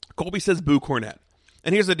 Colby says boo Cornette.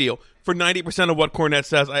 And here's the deal. For 90% of what Cornette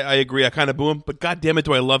says, I agree. I kind of boo him. But God damn it,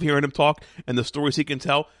 do I love hearing him talk and the stories he can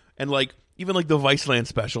tell. And like even like the Viceland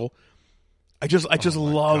special. I just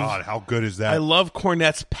love. God, how good is that? I love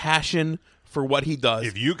Cornette's passion for what he does.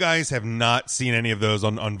 If you guys have not seen any of those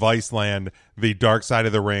on Viceland, The Dark Side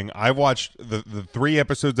of the Ring, I've watched the 3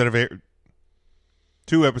 episodes that have aired.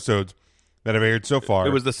 2 episodes that have aired so far. It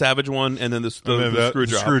was the Savage one, and then the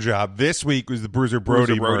screw job. This week was the Bruiser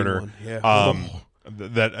Brody murder. One. Yeah.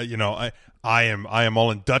 I am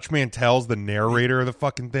all in. Dutch Mantel's the narrator of the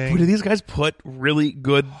fucking thing. Boy, do these guys put really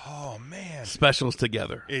good man specials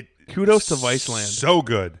together. Kudos to Viceland. So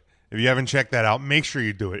good. If you haven't checked that out, make sure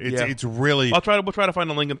you do it. It's really. We'll try to find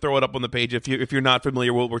a link and throw it up on the page if you're not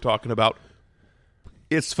familiar with what we're talking about.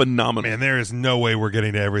 It's phenomenal. Man, there is no way we're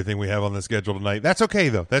getting to everything we have on the schedule tonight. That's okay,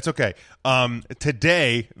 though. That's okay.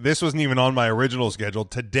 Today, this wasn't even on my original schedule.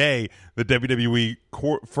 Today, the WWE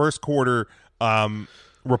first quarter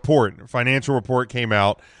financial report came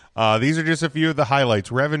out. These are just a few of the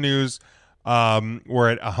highlights. Revenues were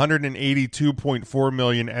at $182.4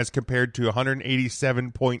 million as compared to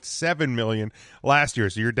 $187.7 million last year.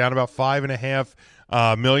 So you're down about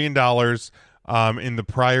 $5.5 million in the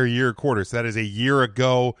prior year quarter. So that is a year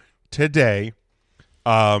ago today.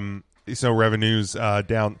 So revenues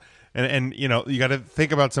down, and you know, you got to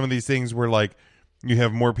think about some of these things where like you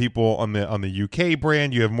have more people on the UK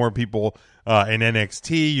brand, you have more people in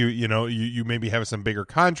NXT, you maybe have some bigger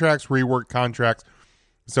contracts, reworked contracts,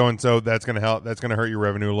 so that's going to help. That's going to hurt your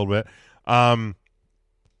revenue a little bit.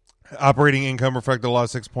 Operating income reflected a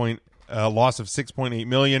loss of $6.8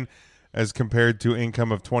 million as compared to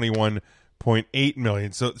income of $21.8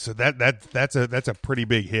 million. So that's a pretty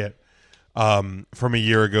big hit from a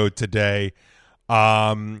year ago today.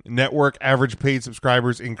 Network average paid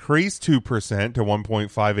subscribers increased 2% to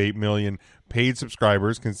 1.58 million paid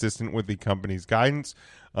subscribers, consistent with the company's guidance.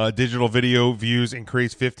 Digital video views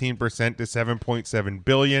increased 15% to 7.7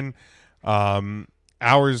 billion.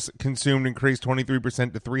 Hours consumed increased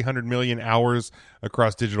 23% to 300 million hours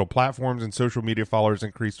across digital platforms, and social media followers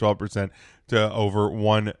increased 12% to over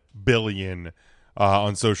 1 billion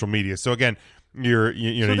on social media. So again,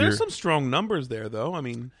 there's some strong numbers there, though. I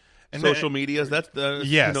mean, and social medias, that's the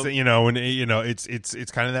yes,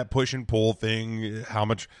 it's kind of that push and pull thing. How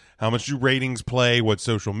much do ratings play? What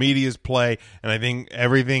social medias play? And I think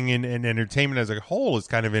everything in entertainment as a whole is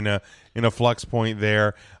kind of in a flux point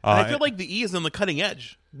there. I feel like the E is on the cutting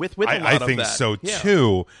edge with a lot of that. I think so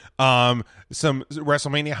too. Some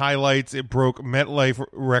WrestleMania highlights. It broke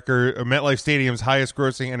MetLife Stadium's highest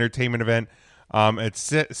grossing entertainment event at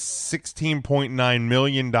 $16.9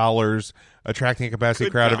 million, attracting a capacity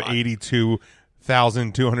crowd of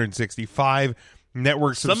 82,265.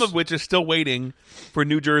 Some of which is still waiting for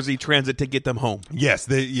New Jersey Transit to get them home. Yes,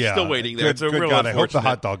 still waiting there. It's a real God, unfortunate. I hope the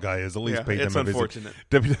hot dog guy has at least paid them a visit. Unfortunate.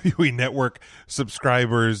 WWE Network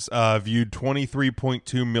subscribers viewed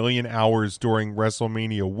 23.2 million hours during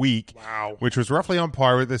WrestleMania week, which was roughly on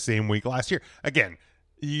par with the same week last year. Again,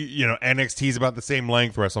 NXT is about the same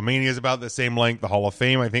length. WrestleMania is about the same length. The Hall of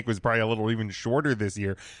Fame, I think, was probably a little even shorter this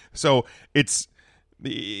year. So it's,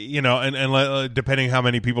 and depending how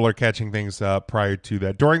many people are catching things prior to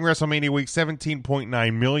that. During WrestleMania week,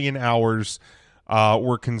 17.9 million hours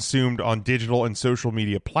were consumed on digital and social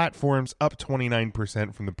media platforms, up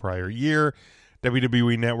 29% from the prior year.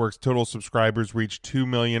 WWE Network's total subscribers reached 2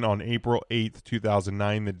 million on April 8th,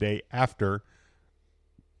 2009, the day after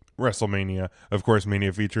WrestleMania. Of course,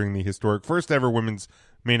 Mania featuring the historic first ever women's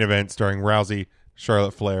main event starring Rousey,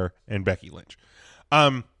 Charlotte Flair, and Becky Lynch.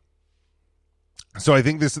 So I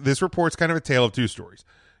think this report's kind of a tale of two stories.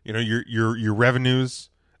 Your revenues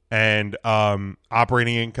and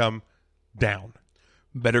operating income down.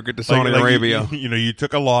 Better get to Saudi Arabia. You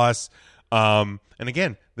took a loss. And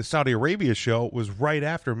again, the Saudi Arabia show was right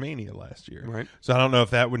after Mania last year. Right. So I don't know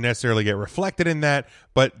if that would necessarily get reflected in that,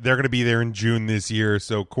 but they're going to be there in June this year.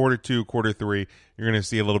 So quarter 2, quarter 3, you're going to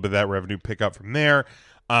see a little bit of that revenue pick up from there.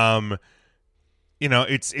 I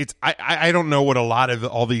don't know what a lot of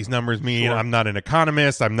all these numbers mean. Sure. I'm not an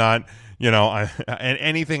economist. I'm not,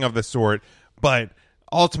 anything of the sort. But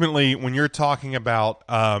ultimately, when you're talking about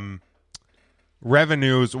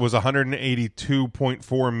revenues was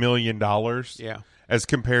 $182.4 million. Yeah. As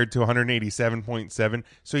compared to 187.7.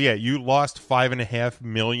 So yeah, you lost $5.5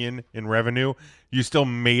 million in revenue. You still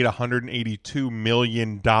made $182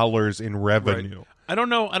 million in revenue. Right. I don't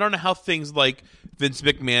know how things like Vince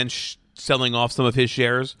McMahon selling off some of his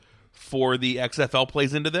shares for the XFL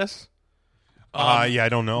plays into this. I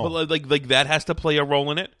don't know. But like that has to play a role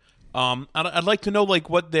in it. I'd like to know like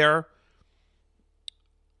what their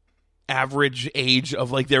average age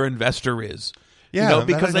of like their investor is. Yeah,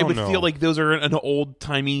 because I would feel like those are an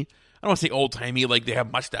old-timey, I don't want to say old-timey like they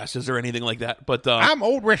have mustaches or anything like that, but I'm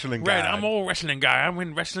old wrestling guy. Right, I'm old wrestling guy. I'm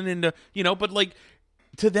in wrestling into, but like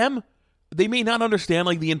to them, they may not understand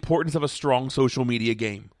like the importance of a strong social media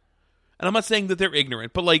game. And I'm not saying that they're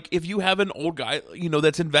ignorant, but like if you have an old guy,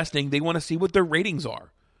 that's investing, they want to see what their ratings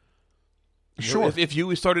are. Sure. If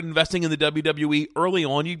you started investing in the WWE early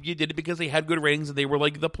on, you did it because they had good ratings and they were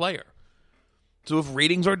like the player. So if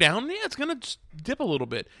ratings are down, it's going to dip a little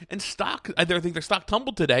bit. And stock, I think their stock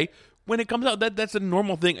tumbled today. When it comes out, that's a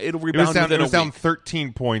normal thing. It'll rebound. It was down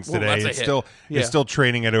 13 points today. It's still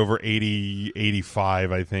trading at over 80,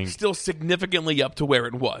 85, I think. Still significantly up to where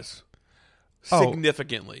it was.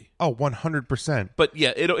 Significantly. 100%. But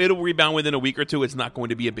yeah, it'll rebound within a week or two. It's not going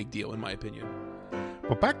to be a big deal, in my opinion.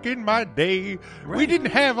 But back in my day, we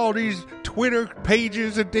didn't have all these Twitter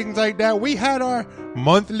pages and things like that. We had our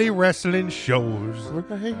monthly wrestling shows.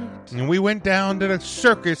 Right. And we went down to the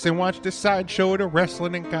circus and watched a sideshow of the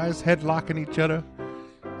wrestling and guys headlocking each other.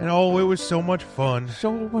 And oh, it was so much fun.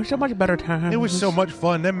 So much better time. It was so much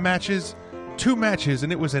fun. Them matches, 2 matches,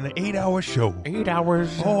 and it was an 8-hour show. 8 hours.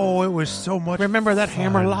 Oh, it was so much Remember that fun.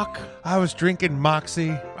 Hammerlock? I was drinking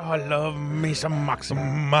Moxie. I love me some Moxie.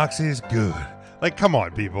 Moxie is good. Like, come on,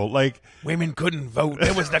 people. Like, Women couldn't vote.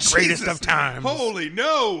 It was the greatest Jesus. of times. Holy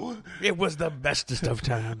no. It was the bestest of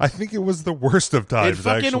times. I think it was the worst of It times,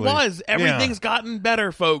 fucking actually. was. Everything's Yeah. gotten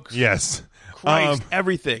better, folks. Yes. Christ,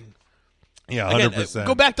 everything. Yeah, Again, 100%.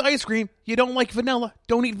 go back to ice cream. You don't like vanilla.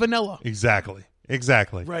 Don't eat vanilla. Exactly.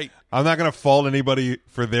 Right. I'm not going to fault anybody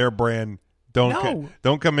for their brand. Don't No.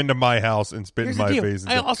 don't come into my house and spit Here's in the my deal. face.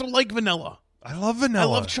 I also like vanilla. I love vanilla. I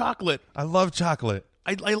love chocolate. I love chocolate.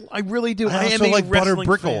 I really do. I am also a like butter wrestling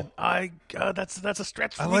brickle. fan. that's a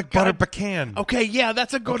stretch for I me. like God. butter pecan. Okay, yeah,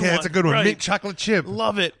 that's a good one. Okay, that's a good one. Right. Mint chocolate chip.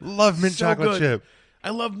 Love it. Love mint So chocolate good. chip. I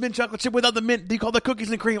love mint chocolate chip without the mint. Do you call that cookies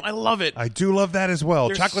and cream? I love it. I do love that as well.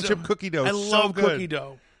 They're Chocolate so- chip cookie dough. I so love good. cookie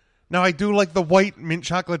dough. Now I do like the white mint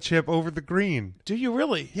chocolate chip over the green. Do you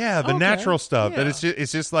really? Yeah, the Okay. natural stuff. That Yeah.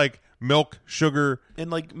 it's just like milk, sugar, And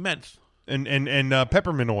like menthe. and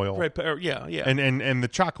peppermint oil. Right. Yeah. Yeah. And the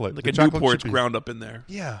chocolate. like the a chocolate Newport's chippies. ground up in there.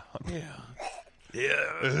 Yeah. Yeah.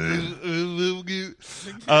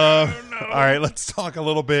 All right, let's talk a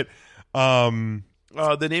little bit.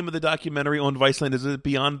 The name of the documentary on Viceland is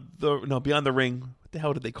Beyond the Ring. What the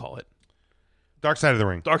hell did they call it? Dark Side of the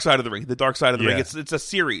Ring. Dark Side of the Ring. The Dark Side of the Yeah. Ring. It's a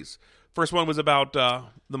series. First one was about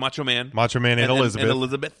the Macho Man. Macho Man and Elizabeth. And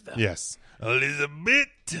Elizabeth. Yes. Elizabeth.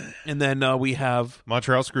 And then we have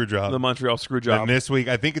Montreal Screwjob. the Montreal Screwjob. And this week,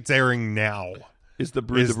 I think it's airing now, is the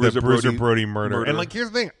is the Bruiser Brody murder. And like, here's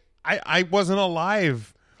the thing. I wasn't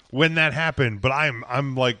alive when that happened, but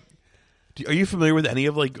I'm like, are you familiar with any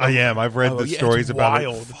of like? I am. I've read the yeah, stories it's about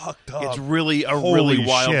wild. it. Fucked up. It's really a Holy really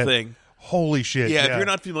wild shit. thing. Holy shit. Yeah, if you're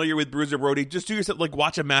not familiar with Bruiser Brody, just do yourself like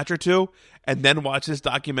watch a match or two, and then watch this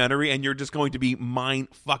documentary, and you're just going to be mind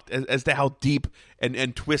fucked as to how deep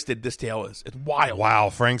and twisted this tale is. It's wild. Wow.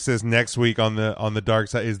 Frank says next week on the Dark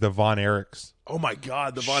Side is the Von Erichs. Oh my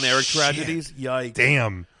God, the Von Erich Shit. tragedies. Yikes.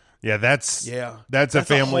 Damn. Yeah, that's a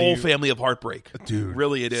family. whole family of heartbreak, Dude,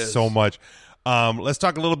 Really, it is so much. Let's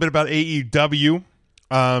talk a little bit about AEW.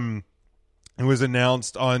 It was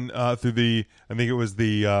announced on through the, I think it was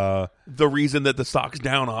the reason that the stock's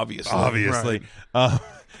down. Obviously.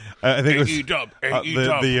 I think it was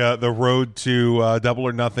AEW. the Road to Double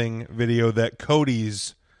or Nothing video that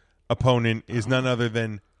Cody's opponent is none other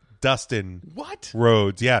than Dustin What?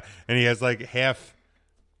 Rhodes. Yeah, and he has like half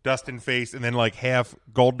Dustin face and then like half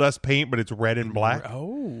gold dust paint, but it's red and black.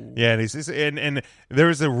 Oh. Yeah, and he's and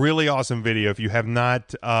there's a really awesome video. If you have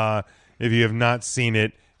not seen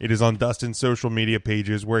it, it is on Dustin's social media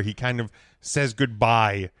pages where he kind of says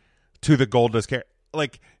goodbye to the Goldust character.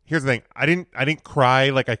 Like, here's the thing: I didn't cry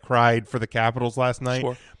like I cried for the Capitals last night,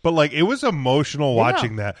 Sure. but like it was emotional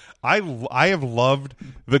watching that. I have loved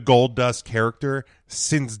the Goldust character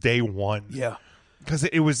since day one. Yeah. Because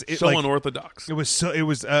it was So unorthodox. It was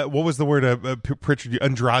what was the word? Pritchard,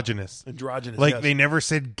 androgynous. Androgynous. Like yes. they never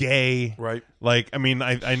said gay, Right. Like I mean,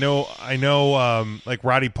 I know, like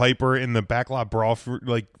Roddy Piper in the Backlot Brawl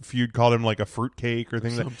feud called him like a fruitcake or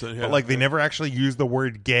things like that. Something, yeah. But like they never actually used the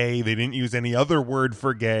word gay. They didn't use any other word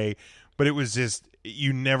for gay. But it was just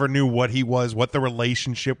you never knew what he was, what the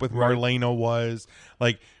relationship with Marlena was.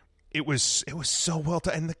 Like it was so well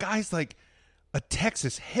done, and the guy's like a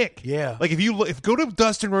Texas hick. Yeah. Like if go to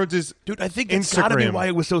Dustin Rhodes' Dude, I think that's got to be Instagram. why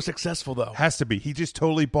it was so successful, though. Has to be. He just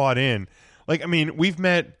totally bought in. Like, I mean, we've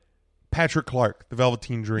met Patrick Clark, the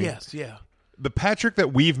Velveteen Dream. Yes, yeah. The Patrick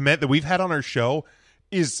that we've met, that we've had on our show,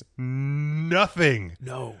 is nothing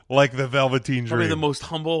like the Velveteen Dream. Probably the most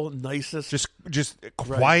humble, nicest. Just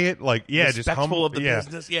quiet, like, yeah, just respectful humble of the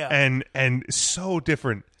business, yeah. And so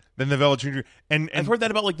different than the Velveteen Dream. And I've heard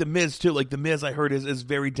that about like the Miz too. Like the Miz, I heard is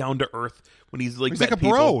very down to earth when he's like like a met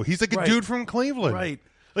people. bro. He's like a Right. dude from Cleveland. Right.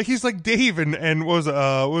 Like he's like Dave and what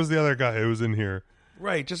was the other guy who was in here?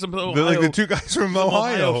 Right, just some Like the two guys from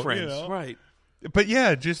Ohio, friends, you know? right? But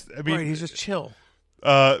yeah, just I mean, Right, he's just chill.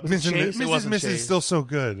 Mrs. Chase? It wasn't Mrs. is Chase. still so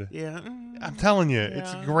good. Yeah, I'm telling you,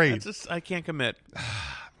 it's great. I can't commit.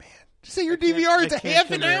 Just say your can't- DVR. I It's a can't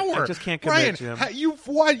half an commit. hour. I just can't commit, Ryan,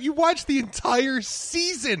 Jim. you watched the entire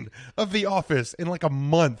season of The Office in like a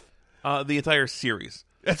month. The entire series.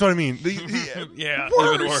 That's what I mean. The Yeah,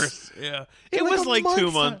 worse. even worse. Yeah, In it was a like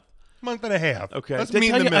 2 months. month and a half. Okay, Let's to meet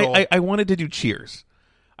in tell the you, middle. I wanted to do Cheers.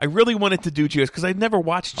 I really wanted to do Cheers because I'd never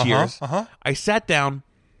watched Cheers. I sat down.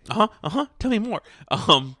 Tell me more.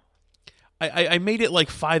 I made it like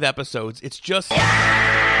 5 episodes. It's just.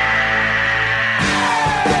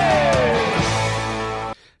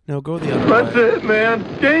 No, go the other way. That's it,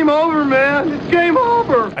 man. Game over, man. It's game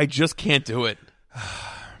over. I just can't do it.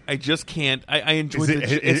 I just can't. I enjoy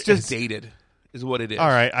it. It's just dated, is what it is. All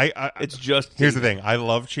right. It's just. Here's dated. the thing. I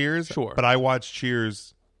love Cheers. Sure. But I watched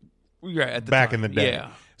Cheers At the back time. in the day. Yeah.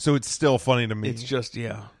 So it's still funny to me. It's just,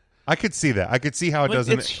 I could see that. I could see how it like,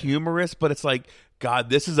 doesn't. It's humorous, but it's like, God,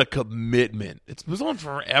 this is a commitment. It was on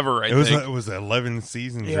forever, I It think. was 11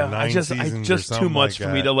 seasons or 9 seasons. I just or too much like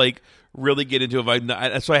for me to like really get into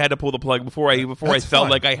it. So I had to pull the plug before I felt fine.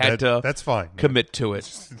 like I had to. That's fine. Commit to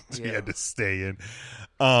it. You had to stay in.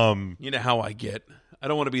 You know how I get. I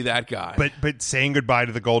don't want to be that guy. But saying goodbye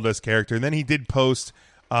to the Goldust character, and then he did post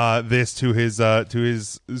this to his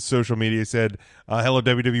social media. He said, "Hello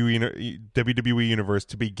WWE Universe.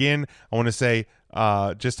 To begin, I want to say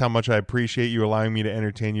just how much I appreciate you allowing me to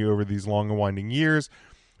entertain you over these long and winding years.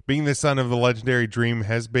 Being the son of the legendary Dream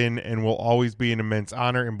has been and will always be an immense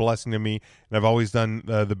honor and blessing to me, and I've always done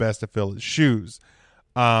the best to fill his shoes."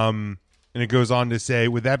 And it goes on to say,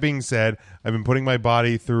 with that being said, I've been putting my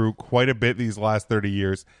body through quite a bit these last 30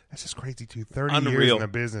 years. That's just crazy, too. 30 years in the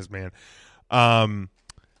business, man. And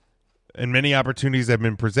many opportunities that have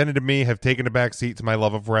been presented to me have taken a back seat to my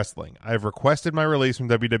love of wrestling. I have requested my release from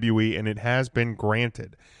WWE, and it has been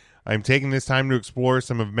granted. I'm taking this time to explore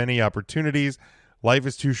some of many opportunities. Life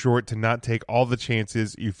is too short to not take all the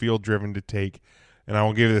chances you feel driven to take, and I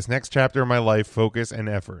will give this next chapter of my life focus and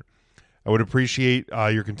effort. I would appreciate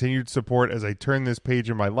your continued support as I turn this page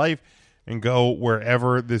in my life and go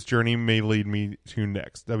wherever this journey may lead me to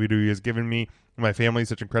next. WWE has given me and my family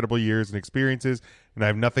such incredible years and experiences, and I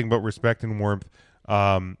have nothing but respect and warmth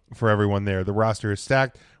for everyone there. The roster is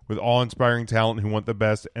stacked with awe-inspiring talent who want the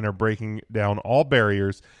best and are breaking down all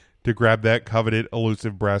barriers to grab that coveted,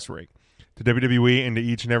 elusive brass ring. To WWE and to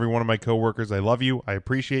each and every one of my coworkers, I love you. I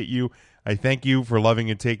appreciate you. I thank you for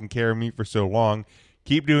loving and taking care of me for so long.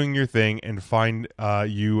 Keep doing your thing and find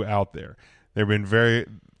you out there.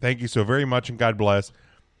 Thank you so very much and God bless.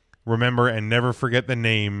 Remember and never forget the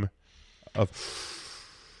name of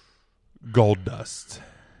Goldust.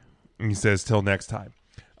 And he says, till next time.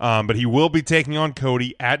 But he will be taking on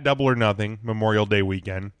Cody at Double or Nothing Memorial Day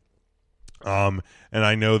weekend. And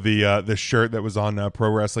I know the shirt that was on Pro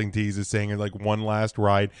Wrestling Tees is saying like one last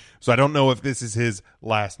ride. So I don't know if this is his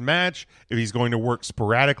last match, if he's going to work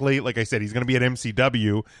sporadically. Like I said, he's going to be at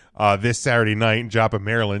MCW this Saturday night in Joppa,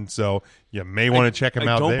 Maryland. So you may want to check him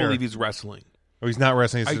out there. I don't believe he's wrestling. Oh, he's not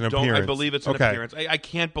wrestling. It's an appearance. I believe it's an appearance. I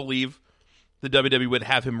can't believe the WWE would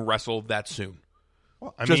have him wrestle that soon.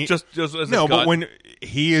 Well, I mean, just as no, a but gut. when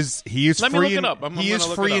he is Let me free look it up. he is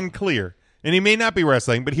free and clear. And he may not be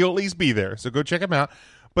wrestling, but he'll at least be there. So go check him out.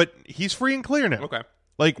 But he's free and clear now. Okay.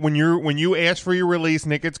 Like when you ask for your release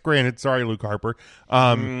and it gets granted, sorry, Luke Harper,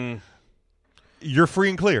 you're free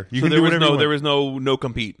and clear. You can do whatever you want. There was no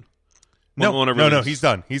compete. No, he's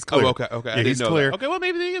done. He's clear. Oh, okay. Yeah, he's clear. That. Okay, well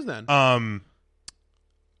maybe he is then.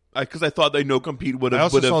 Because I thought they no compete would have. I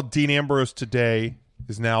also saw Dean Ambrose today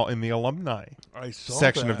is now in the alumni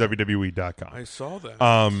section of WWE.com. I saw that.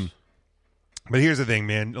 But here's the thing,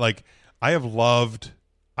 man. Like I have loved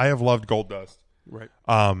Goldust. Right.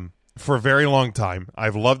 For a very long time.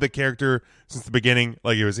 I've loved the character since the beginning.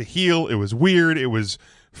 Like it was a heel, it was weird, it was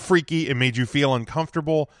freaky, it made you feel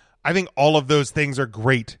uncomfortable. I think all of those things are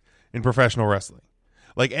great in professional wrestling.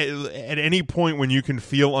 Like at any point when you can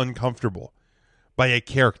feel uncomfortable by a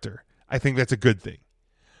character, I think that's a good thing.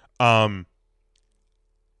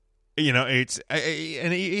 You know,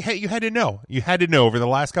 you had to know over the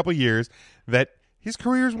last couple of years that his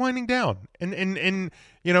career is winding down, and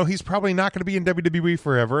you know he's probably not going to be in WWE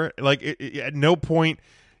forever. Like at no point,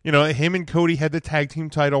 you know, him and Cody had the tag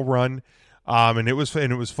team title run, and it was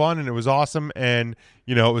fun and it was awesome, and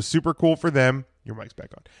you know it was super cool for them. Your mic's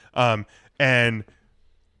back on,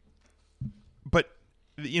 but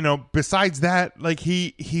you know, besides that, like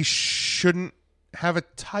he shouldn't have a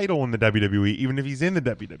title in the WWE, even if he's in the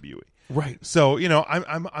WWE. Right. So, you know,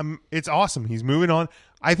 I'm it's awesome. He's moving on.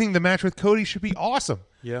 I think the match with Cody should be awesome.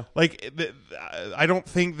 Yeah. Like, I don't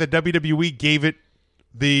think the WWE gave it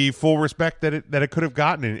the full respect that it could have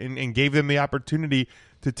gotten and gave them the opportunity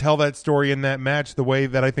to tell that story in that match the way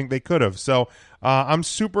that I think they could have. So, I'm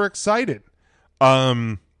super excited.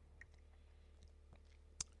 You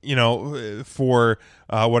know, for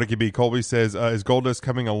what it could be. Colby says, is Goldust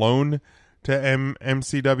coming alone to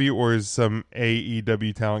MCW, or is some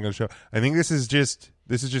AEW talent going to show? I think this is just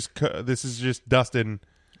Dustin.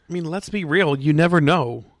 I mean, let's be real. You never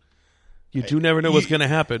know. You do never know what's going to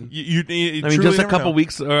happen. You I mean, just a couple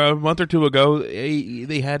weeks or a month or two ago,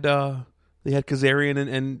 they had Kazarian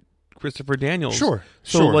and Christopher Daniels. Sure.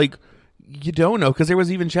 So, like, you don't know, because there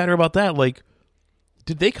was even chatter about that. Like,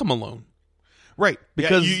 did they come alone? Right.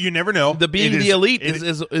 Because you never know. The elite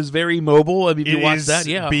is very mobile. I mean, if you watch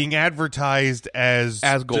that, being advertised as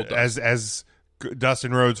Goldust. as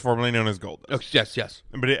Dustin Rhodes, formerly known as Goldust. Oh, yes.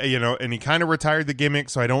 But and he kind of retired the gimmick,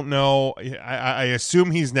 so I don't know. I assume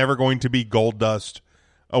he's never going to be Goldust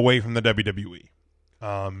away from the WWE.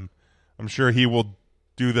 I'm sure he will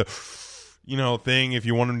do the thing if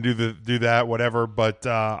you want him to do that, whatever. But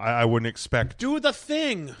I wouldn't expect do the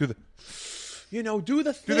thing. Do the thing. Do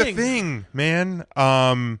the thing, man.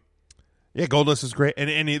 Yeah, Goldust is great,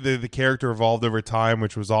 and the character evolved over time,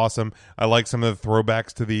 which was awesome. I like some of the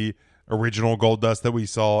throwbacks to the original Goldust that we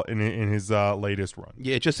saw in his latest run.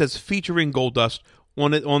 Yeah, it just says featuring Goldust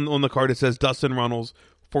on the card. It says Dustin Runnels,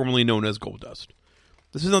 formerly known as Goldust.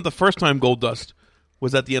 This is not the first time Goldust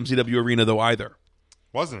was at the MCW arena, though, either.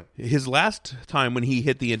 Wasn't it? His last time when he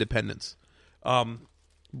hit the Independence.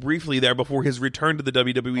 Briefly there before his return to the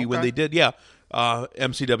WWE when they did,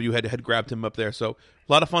 MCW had grabbed him up there. So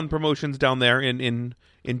a lot of fun promotions down there in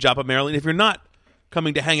Joppa, Maryland. If you're not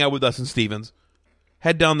coming to hang out with us in Stevens,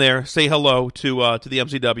 head down there, say hello to the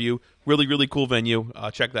MCW. Really, really cool venue.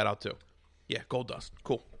 Check that out too. Yeah, Goldust.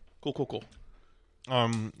 Cool.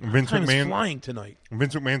 Vince Time's McMahon flying tonight.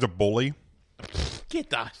 Vince McMahon's a bully.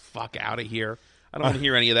 Get the fuck out of here. I don't want to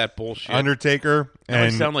hear any of that bullshit. Undertaker I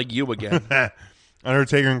and sound like you again.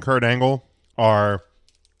 Undertaker and Kurt Angle are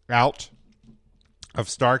out of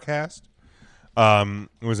StarCast.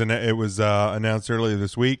 It was announced earlier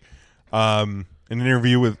this week. An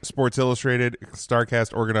interview with Sports Illustrated,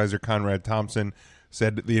 StarCast organizer Conrad Thompson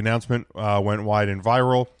said the announcement went wide and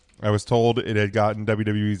viral. I was told it had gotten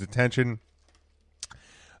WWE's attention,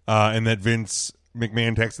 and that Vince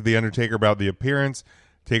McMahon texted The Undertaker about the appearance.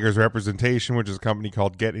 Taker's representation, which is a company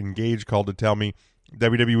called Get Engaged, called to tell me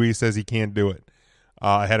WWE says he can't do it.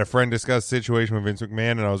 I had a friend discuss the situation with Vince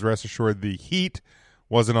McMahon, and I was rest assured the heat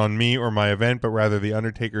wasn't on me or my event, but rather The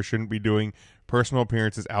Undertaker shouldn't be doing personal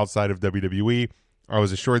appearances outside of WWE. I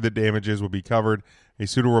was assured that damages would be covered, a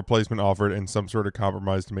suitable replacement offered, and some sort of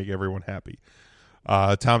compromise to make everyone happy.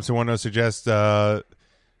 Thompson went on to suggest that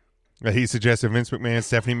he suggested Vince McMahon,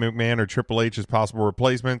 Stephanie McMahon, or Triple H as possible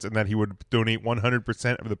replacements, and that he would donate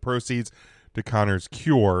 100% of the proceeds to Connor's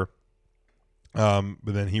cure. But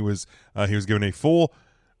then he was given a full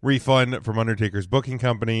refund from Undertaker's booking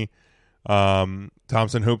company.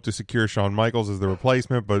 Thompson hoped to secure Shawn Michaels as the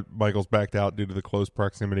replacement, but Michaels backed out due to the close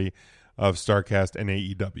proximity of StarCast and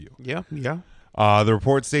AEW. Yeah. The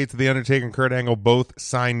report states that The Undertaker and Kurt Angle both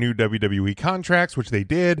signed new WWE contracts, which they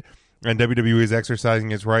did, and WWE is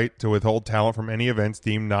exercising its right to withhold talent from any events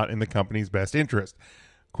deemed not in the company's best interest.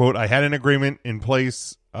 Quote, I had an agreement in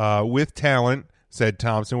place with talent, said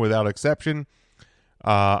Thompson, without exception.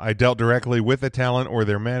 I dealt directly with the talent or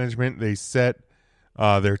their management. They set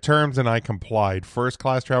their terms, and I complied.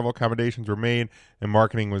 First-class travel accommodations were made, and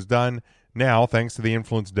marketing was done. Now, thanks to the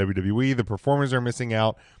influence of WWE, the performers are missing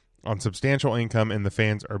out on substantial income, and the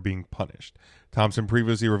fans are being punished. Thompson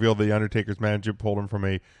previously revealed the Undertaker's manager pulled him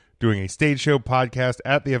from doing a stage show podcast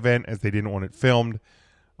at the event as they didn't want it filmed.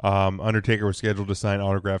 Undertaker was scheduled to sign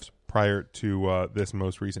autographs prior to this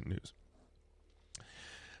most recent news.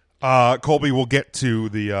 Colby, we'll get to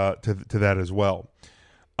the to that as well.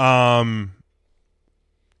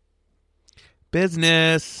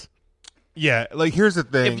 Business. Yeah, like here's the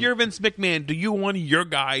thing. If you're Vince McMahon, do you want your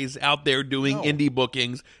guys out there doing indie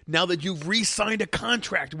bookings now that you've re-signed a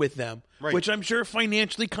contract with them, which I'm sure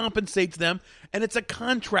financially compensates them, and it's a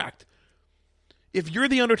contract? If you're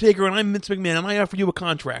The Undertaker and I'm Vince McMahon and I offer you a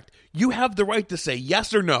contract, you have the right to say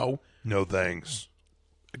yes or no. No thanks.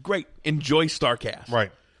 Great. Enjoy StarCast.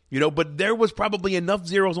 Right. But there was probably enough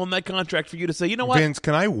zeros on that contract for you to say, you know what? Vince,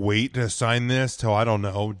 can I wait to sign this till, I don't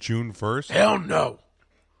know, June 1st? Hell no.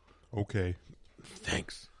 Okay.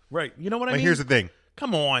 Thanks. Right. You know what I mean? Here's the thing.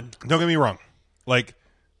 Come on. Don't get me wrong. Like,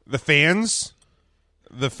 the fans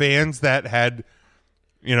that had,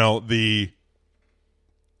 the,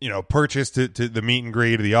 purchase to the meet and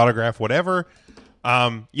greet, the autograph, whatever,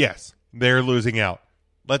 yes, they're losing out.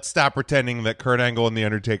 Let's stop pretending that Kurt Angle and The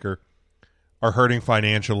Undertaker are hurting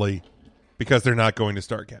financially because they're not going to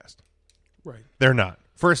StarCast. Right. They're not.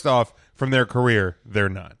 First off, from their career, they're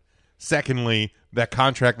not. Secondly, that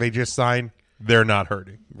contract they just signed, they're not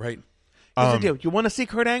hurting. Right. Here's the deal. You want to see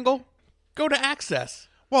Kurt Angle? Go to Access.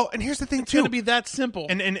 Well, and here's the thing It's too. going to be that simple.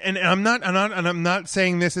 And I'm not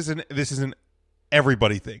saying this isn't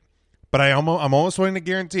everybody thing, but I'm almost willing to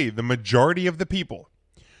guarantee the majority of the people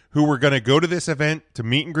who were going to go to this event to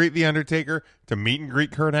meet and greet The Undertaker, to meet and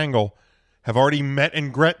greet Kurt Angle, have already met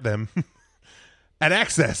and gret them at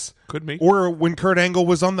Access. Could be. Or when Kurt Angle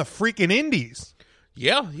was on the freaking Indies.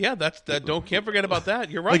 Yeah, can't forget about that.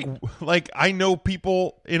 You're right. Like I know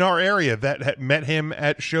people in our area that had met him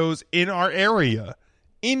at shows in our area.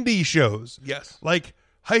 Indie shows. Yes. Like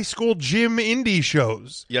high school gym indie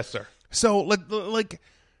shows. Yes, sir. So like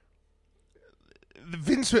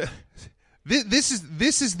Vince,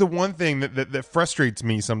 this is the one thing that frustrates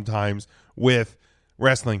me sometimes with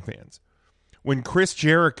wrestling fans. When Chris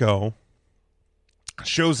Jericho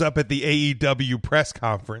shows up at the AEW press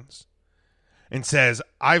conference and says,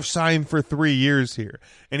 I've signed for 3 years here,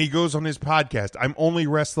 and he goes on his podcast, I'm only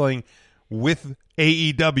wrestling with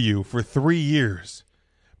AEW for 3 years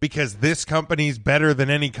because this company's better than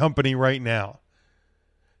any company right now.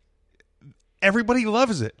 Everybody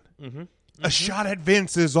loves it. Mm-hmm. A shot at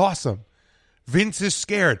Vince is awesome. Vince is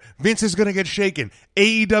scared. Vince is going to get shaken.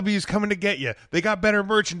 AEW is coming to get you. They got better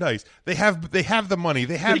merchandise. They have the money.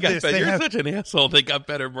 They have this. You're such an asshole. They got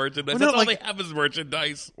better merchandise. That's all they have is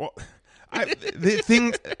merchandise. Well, the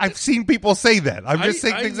thing I've seen people say that. I'm just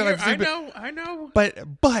saying things that I've seen. I know.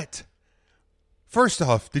 But first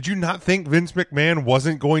off, did you not think Vince McMahon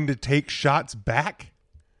wasn't going to take shots back?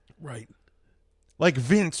 Right. Like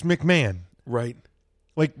Vince McMahon. Right.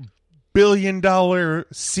 Like billion-dollar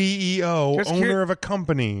CEO, owner of a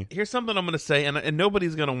company. Here's something I'm going to say, and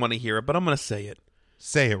nobody's going to want to hear it, but I'm going to say it.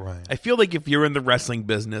 Say it, Ryan. I feel like if you're in the wrestling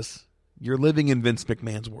business, you're living in Vince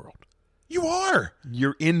McMahon's world. You are.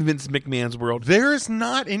 You're in Vince McMahon's world. There's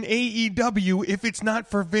not an AEW if it's not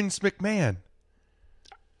for Vince McMahon.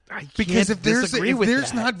 Because if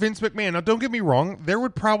there's not Vince McMahon, now don't get me wrong, there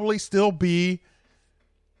would probably still be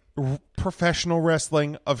professional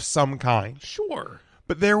wrestling of some kind. Sure.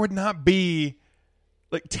 But there would not be,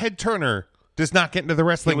 like, Ted Turner does not get into the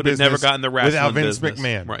wrestling business never gotten the wrestling without Vince business.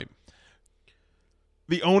 McMahon. Right.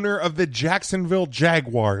 The owner of the Jacksonville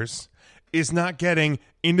Jaguars is not getting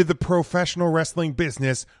into the professional wrestling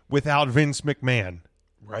business without Vince McMahon.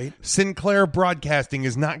 Right. Sinclair Broadcasting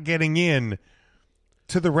is not getting in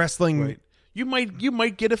to the wrestling. Right. You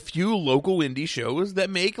might get a few local indie shows that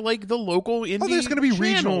make like the local indie. Oh, there's going to be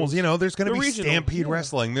channels. regionals. There's going to be regional, Stampede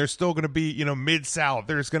Wrestling. There's still going to be Mid-South.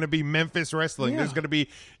 There's going to be Memphis Wrestling. Yeah. There's going to be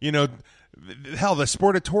hell, the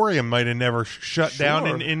Sportatorium might have never shut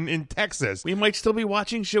down in Texas. We might still be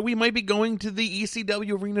watching show. We might be going to the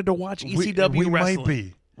ECW arena to watch ECW we wrestling. Might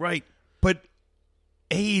be right, but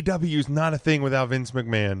AEW is not a thing without Vince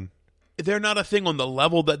McMahon. They're not a thing on the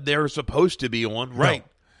level that they're supposed to be on. Right.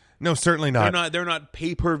 No, certainly not. They're not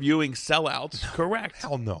pay-per-viewing sellouts. Correct.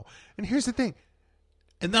 Hell no. And here's the thing.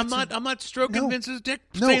 And I'm not stroking Vince's dick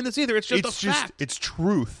saying this either. It's just a fact. It's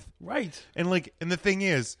truth. Right. And the thing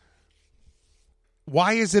is,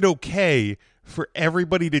 why is it okay for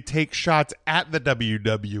everybody to take shots at the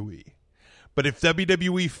WWE? But if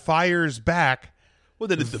WWE fires back, well,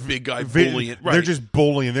 then it's the big guy bullying. Right. They're just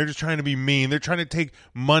bullying. They're just trying to be mean. They're trying to take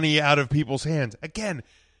money out of people's hands. Again,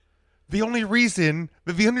 the only reason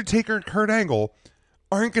that The Undertaker and Kurt Angle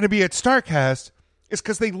aren't going to be at StarCast is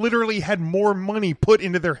because they literally had more money put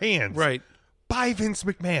into their hands. Right. By Vince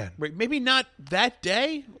McMahon. Right. Maybe not that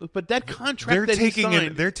day, but that contract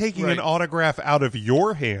they're taking an autograph out of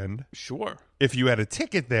your hand. Sure. If you had a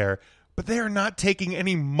ticket there, but they are not taking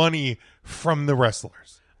any money from the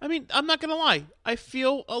wrestlers. I mean, I'm not going to lie. I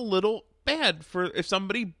feel a little bad for if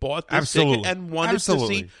somebody bought this ticket and wanted to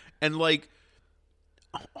see and like.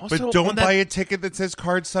 Also, but don't buy a ticket that says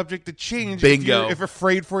card subject to change. Bingo. If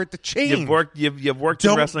afraid for it to change. You've worked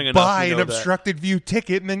in wrestling enough. Don't buy an obstructed view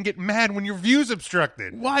ticket and then get mad when your view's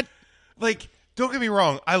obstructed. What? Like, don't get me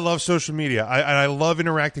wrong. I love social media. I love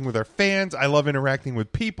interacting with our fans. I love interacting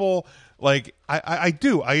with people. Like, I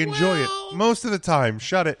do. I enjoy it most of the time.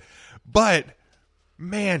 Shut it. But,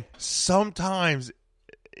 man, sometimes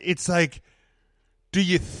it's like, do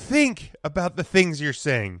you think about the things you're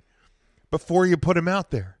saying before you put them out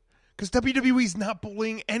there? Because WWE's not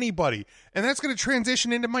bullying anybody. And that's going to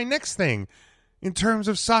transition into my next thing in terms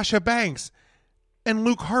of Sasha Banks and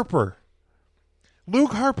Luke Harper.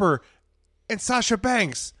 Luke Harper and Sasha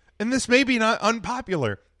Banks, and this may be not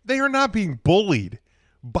unpopular, they are not being bullied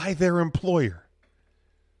by their employer.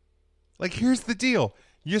 Like, here's the deal.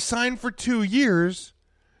 You sign for 2 years,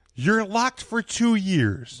 you're locked for 2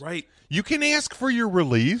 years. Right. You can ask for your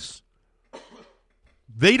release.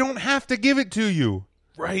 They don't have to give it to you.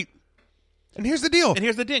 Right. And here's the deal. And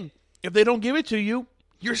here's the thing. If they don't give it to you,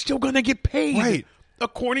 you're still going to get paid. Right.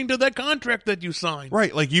 According to that contract that you signed.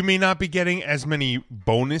 Right. Like, you may not be getting as many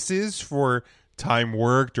bonuses for time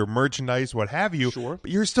worked or merchandise, what have you. Sure.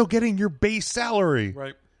 But you're still getting your base salary.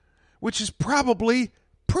 Right. which is probably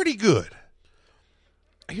pretty good.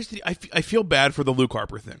 Here's the, I feel bad for the Luke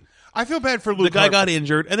Harper thing. I feel bad for Luke The guy Harper. got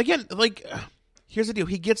injured. And again, here's the deal.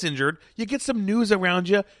 He gets injured. You get some news around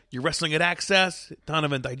you. You're wrestling at Access,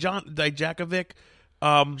 Donovan Dijakovic.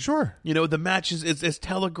 Sure. The match is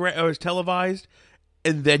televised,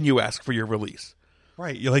 and then you ask for your release.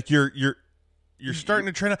 Right. You're starting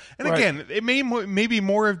to train out. And Right. again, it may be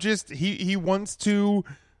more of just he wants to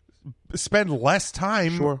spend less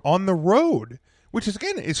time on the road, which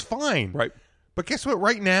is fine. Right. But guess what?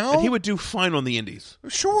 Right now, And he would do fine on the indies.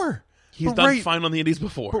 sure. He's But done fine on the indies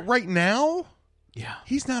before. But right now, Yeah.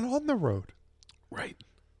 he's not on the road. Right.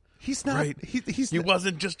 He's not. Right. He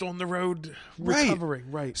wasn't just on the road recovering.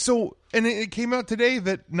 Right. So, and it came out today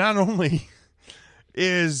that not only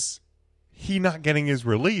is he not getting his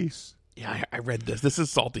release. Yeah, I read this. This is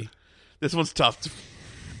salty. This one's tough.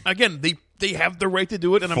 Again, they have the right to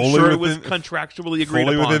do it, and I'm Fully sure it was within- contractually agreed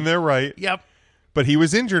fully upon. within their right. Yep. But he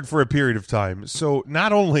was injured for a period of time. So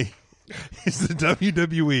not only is the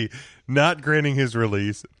WWE not granting his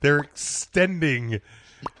release, they're extending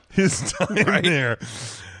his time there.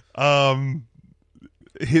 The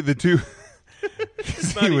two.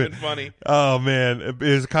 It's not even funny. Oh man,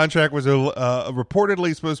 his contract was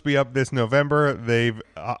reportedly supposed to be up this November. They've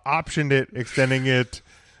optioned it, extending it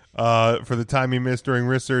for the time he missed during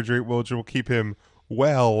wrist surgery, which will keep him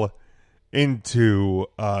well into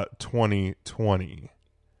 2020.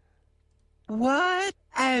 What?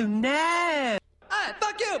 Oh no!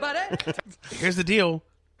 Fuck you, buddy. Here's the deal.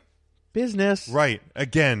 Business. Right.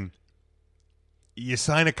 Again, you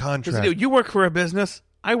sign a Here's the contract. deal. You work for a business.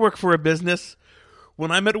 I work for a business.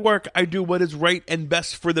 When I'm at work, I do what is right and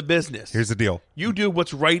best for the business. Here's the deal. You do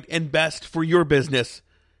what's right and best for your business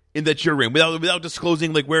in that you're in, without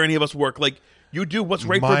disclosing where any of us work. You do what's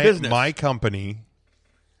right for business. My company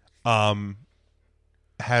has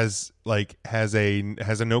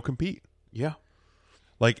a no compete. Yeah.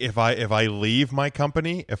 If I leave my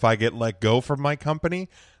company, if I get let go from my company,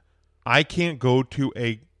 I can't go to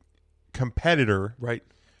a competitor Right.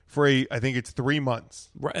 for I think it's 3 months.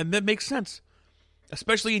 Right, and that makes sense.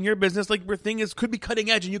 Especially in your business, your thing could be cutting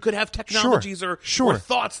edge, and you could have technologies or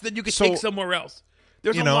thoughts that you could take somewhere else.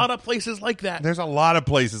 There's a lot of places like that. There's a lot of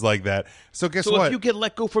places like that. So guess what? So if you get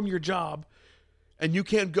let go from your job and you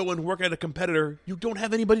can't go and work at a competitor, you don't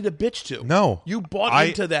have anybody to bitch to. No. You bought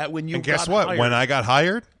into that when you And guess got what? hired. When I got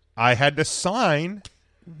hired, I had to sign.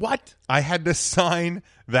 What? I had to sign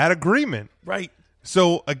that agreement. Right.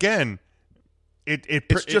 So again,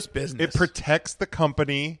 It's just business. It protects the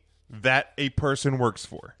company that a person works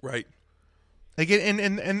for. Right. Again,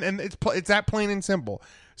 and it's that plain and simple.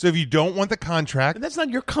 So if you don't want the contract, And that's not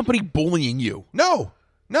your company bullying you. no,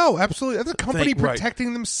 absolutely, that's a company Right.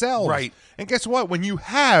 protecting themselves. Right. And guess what? When you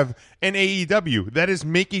have an AEW that is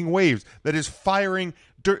making waves, that is firing,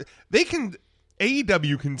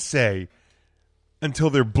 AEW can say until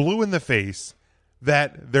they're blue in the face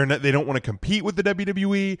that they don't want to compete with the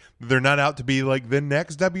WWE. They're not out to be like the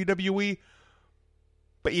next WWE.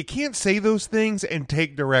 But you can't say those things and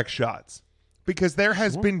take direct shots, because there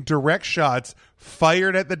has been direct shots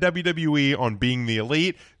fired at the WWE on being the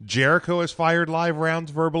elite. Jericho has fired live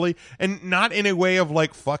rounds verbally, and not in a way of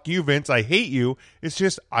fuck you, Vince, I hate you. It's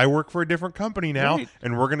just, I work for a different company now, Right.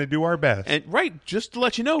 and we're going to do our best. And just to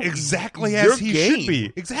let you know, Exactly your as he game. should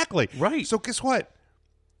be. Exactly. Right. So guess what?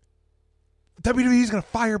 WWE is going to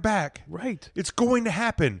fire back. Right. It's going to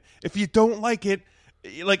happen. If you don't like it,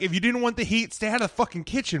 if you didn't want the heat, stay out of the fucking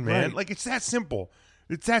kitchen, man. Right. It's that simple.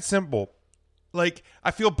 It's that simple.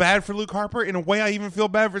 I feel bad for Luke Harper. In a way, I even feel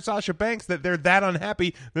bad for Sasha Banks that they're that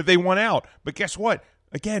unhappy that they won out. But guess what?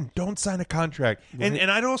 Again, don't sign a contract. Right.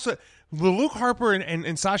 And I'd also, the Luke Harper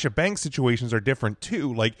and Sasha Banks situations are different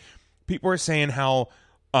too. People are saying how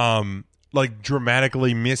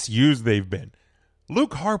dramatically misused they've been.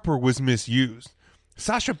 Luke Harper was misused.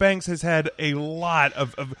 Sasha Banks has had a lot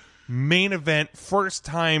of main event, first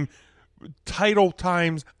time, title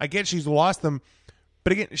times. I get she's lost them,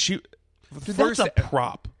 but again, That's a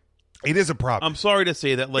prop. It is a prop. I'm sorry to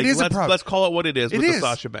say that. It is a prop. Let's call it what it is with the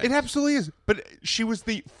Sasha Banks. It absolutely is. But she was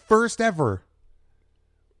the first ever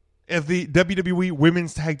of the WWE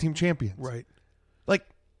Women's Tag Team Champions. Right.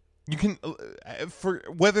 You can, for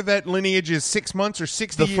whether that lineage is 6 months or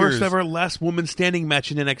 60 years. The first ever last woman standing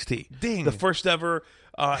match in NXT. Ding. The first ever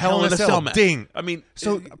Hell in a Cell match. Ding. I mean,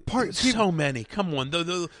 So, so many. Come on.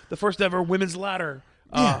 The first ever women's ladder.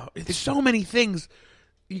 Yeah. It's so many things.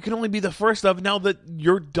 You can only be the first of. Now that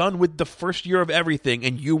you're done with the first year of everything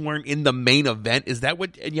and you weren't in the main event, is that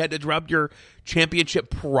what? And you had to drop your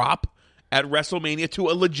championship prop at WrestleMania to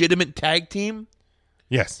a legitimate tag team?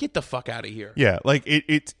 Yes. Get the fuck out of here. Yeah, like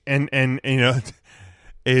it and you know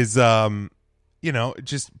is you know,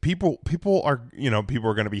 just people are, you know, people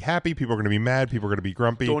are going to be happy, people are going to be mad, people are going to be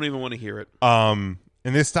grumpy. Don't even want to hear it. And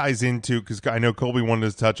this ties into, because I know Colby wanted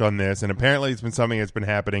to touch on this, and apparently it's been something that's been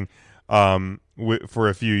happening for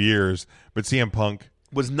a few years. But CM Punk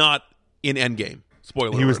was not in Endgame.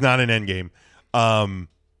 Spoiler. He was alert. not in Endgame.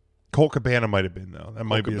 Colt Cabana might have been though. That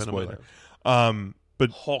might be a spoiler. But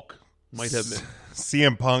Hulk might have been.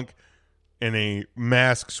 CM Punk in a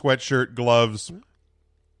mask, sweatshirt, gloves.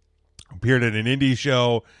 Appeared at an indie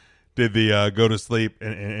show, did the go to sleep,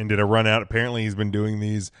 and did a run out. Apparently, he's been doing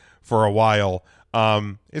these for a while.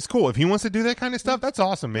 It's cool. If he wants to do that kind of stuff, that's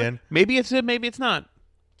awesome, man. Maybe it's it, maybe it's not.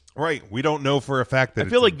 Right. We don't know for a fact that I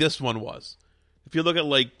feel like this one was. If you look at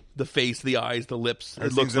like the face, the eyes, the lips,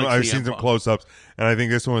 it looks like I've CM seen some Punk. close-ups, and I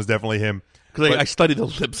think this one was definitely him. Because I studied the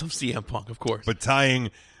lips of CM Punk, of course. But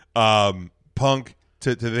tying Punk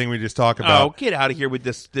to the thing we just talked about. Oh, get out of here with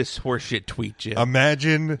this horseshit tweet, Jim.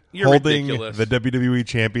 Imagine You're holding ridiculous. the WWE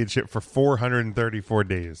Championship for 434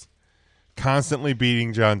 days, constantly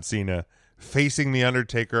beating John Cena, facing The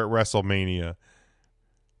Undertaker at WrestleMania,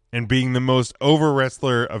 and being the most over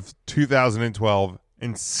wrestler of 2012,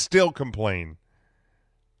 and still complain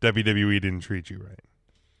WWE didn't treat you right.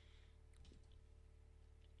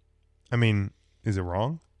 I mean, is it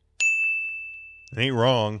wrong? It ain't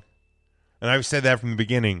wrong. And I've said that from the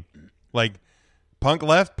beginning. Like, Punk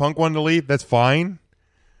left, Punk wanted to leave, that's fine.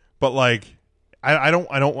 But like, I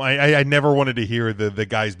never wanted to hear the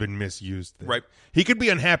guy's been misused thing. Right. He could be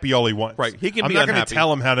unhappy all he wants. Right. He can I'm be not going to unhappy.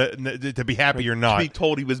 tell him how to be happy or not. To be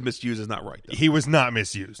told he was misused is not right. Though. He was not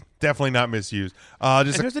misused. Definitely not misused. And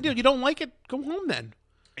here's the deal: you don't like it, go home then.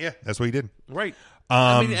 Yeah, that's what he did. Right.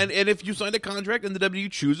 I mean, and if you signed a contract and the WWE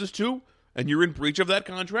chooses to, and you're in breach of that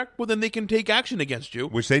contract, well, then they can take action against you.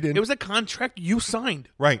 Which they did. It was a contract you signed.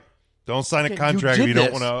 Right. Don't sign Okay, a contract you if you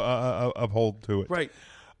did don't this. want to uphold to it. Right.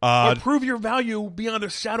 Or prove your value beyond a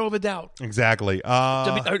shadow of a doubt. Exactly.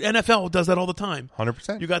 NFL does that all the time.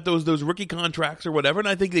 100%. You got those rookie contracts or whatever, and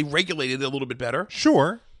I think they regulated it a little bit better.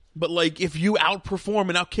 Sure. But like, if you outperform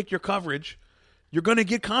and outkick your coverage, you're going to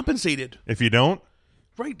get compensated. If you don't,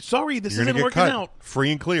 Right. Sorry, this you're isn't gonna get working cut. out.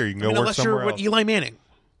 Free and clear. You can go work unless somewhere you're else. Eli Manning.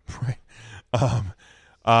 Right.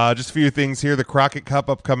 Just a few things here. The Crockett Cup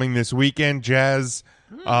upcoming this weekend. Jazz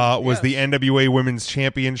was the NWA Women's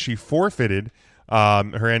Champion. She forfeited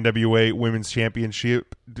her NWA Women's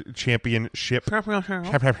Championship due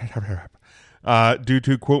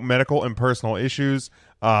to, quote, medical and personal issues.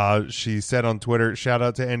 She said on Twitter, "Shout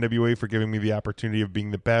out to NWA for giving me the opportunity of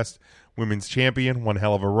being the best women's champion. One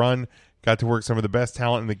hell of a run. Got to work some of the best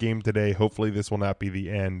talent in the game today. Hopefully this will not be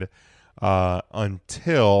the end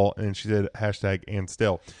until," and she said hashtag and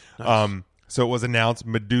still. Nice. So it was announced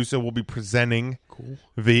Medusa will be presenting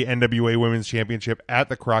the NWA Women's Championship at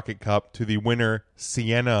the Crockett Cup to the winner,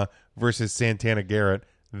 Sienna versus Santana Garrett.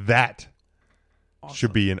 That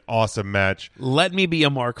should be an awesome match. Let me be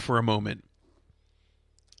a mark for a moment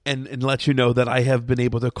and let you know that I have been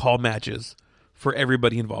able to call matches for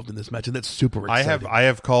everybody involved in this match, and that's super exciting. I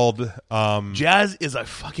have called Jazz is a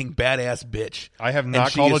fucking badass bitch. I have and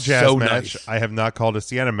not she called a is Jazz so match. nice. I have not called a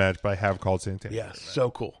Sienna match, but I have called Santana. Yeah, so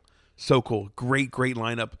cool. So cool. Great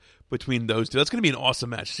lineup between those two. That's going to be an awesome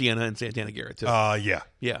match, Sienna and Santana Garrett, too. Yeah.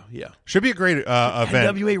 Yeah. Should be a great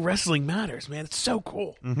event. NWA wrestling matters, man. It's so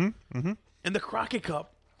cool. And the Crockett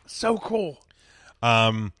Cup, so cool.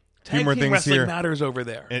 Few Tag more team things wrestling here. matters over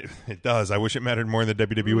there. It does. I wish it mattered more in the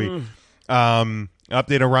WWE.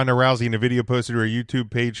 Update on Ronda Rousey in a video posted to her YouTube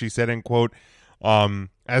page. She said, in quote,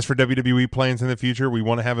 as for WWE plans in the future, we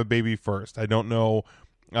want to have a baby first. I don't know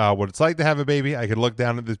what it's like to have a baby. I could look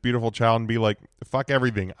down at this beautiful child and be like, fuck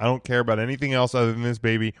everything. I don't care about anything else other than this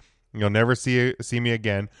baby. You'll never see me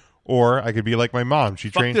again. Or I could be like my mom. She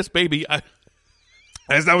Fuck trained this baby.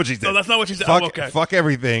 That's not what she said. No, that's not what she said. Fuck, Oh, okay. fuck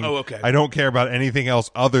everything. Oh, okay. I don't care about anything else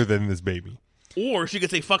other than this baby. Or she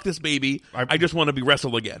could say, fuck this baby. I just want to be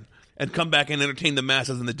wrestled again. And come back and entertain the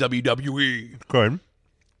masses in the WWE. Good.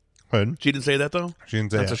 She didn't say that, though? She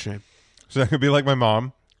didn't say That's that. a shame. So I could be like my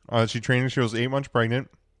mom. She trained when she was 8 months pregnant.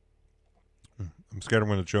 I'm scared I'm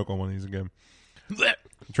going to choke on one of these again.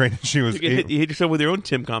 Trained when she was You hit yourself with your own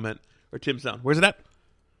Tim comment. Or Tim sound. Where's it at?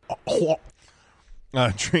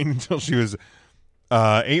 Trained until she was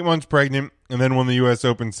 8 months pregnant, and then won the U.S.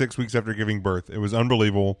 Open 6 weeks after giving birth. It was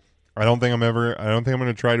unbelievable. I don't think I'm going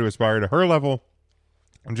to try to aspire to her level.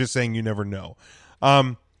 I'm just saying you never know.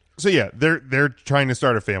 So yeah, they're trying to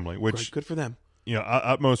start a family, which good for them. You know,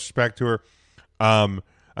 utmost respect to her.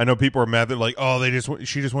 I know people are mad that like, oh,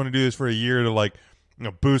 she just want to do this for a year to like, you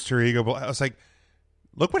know, boost her ego. But I was like,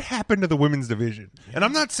 Look what happened to the women's division. And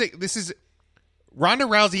I'm not saying this is Ronda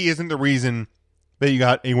Rousey isn't the reason that you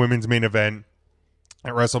got a women's main event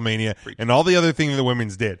at WrestleMania and all the other things the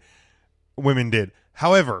women did.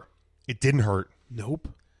 However, it didn't hurt. Nope.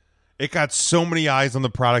 It got so many eyes on the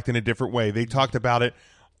product in a different way. They talked about it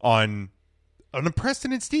on the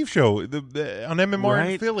Preston and Steve show, on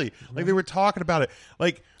MMR in Philly. Like they were talking about it.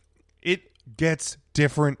 Like it gets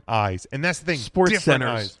different eyes. And that's the thing. Sports different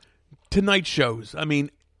centers. eyes. Tonight shows. I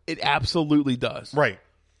mean, it absolutely does. Right.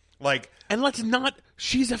 Like, and let's not.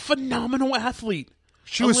 She's a phenomenal athlete.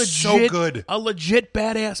 She was so good. A legit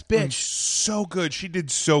badass bitch. So good. She did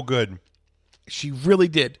so good. She really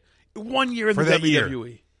did. 1 year in the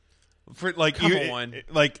WWE. For like, come on,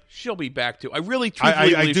 like she'll be back too. I really,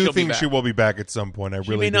 truthfully I believe do she'll think be back. she will be back at some point. I she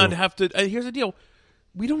really may do. not have to. Here's the deal: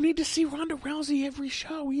 we don't need to see Ronda Rousey every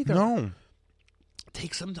show either. No.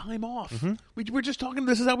 Take some time off. Mm-hmm. We're just talking.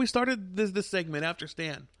 This is how we started this segment after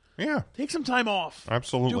Stan. Yeah. Take some time off.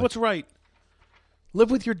 Absolutely. Do what's right.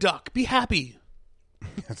 Live with your duck. Be happy.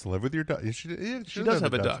 Let's live with your duck. She does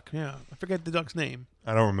have a duck. Yeah. I forget the duck's name.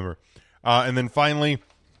 I don't remember. And then finally,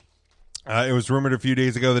 it was rumored a few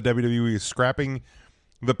days ago that WWE is scrapping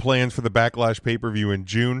the plans for the Backlash pay-per-view in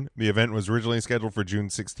June. The event was originally scheduled for June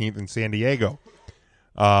 16th in San Diego.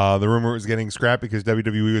 The rumor was getting scrapped because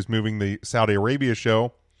WWE was moving the Saudi Arabia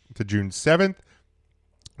show to June 7th,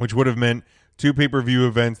 which would have meant 2 pay-per-view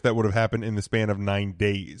events that would have happened in the span of 9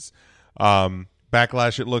 days.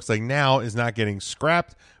 Backlash, it looks like now, is not getting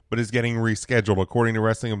scrapped, but is getting rescheduled. According to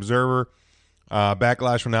Wrestling Observer,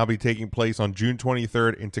 Backlash will now be taking place on June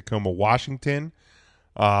 23rd in Tacoma, Washington.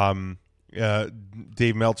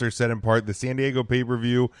 Dave Meltzer said in part, the San Diego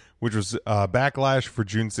pay-per-view, which was Backlash for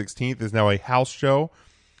June 16th, is now a house show.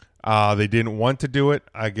 They didn't want to do it.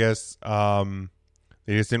 I guess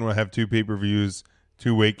they just didn't want to have 2 pay-per-views,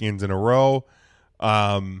 2 weekends in a row.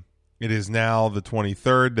 It is now the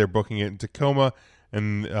 23rd. They're booking it in Tacoma,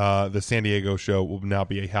 and the San Diego show will now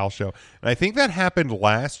be a house show. And I think that happened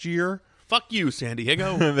last year. Fuck you, San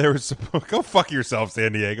Diego. Go fuck yourself,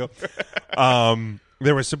 San Diego.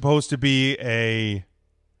 There was supposed to be a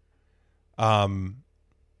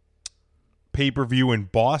pay-per-view in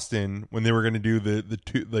Boston when they were going to do the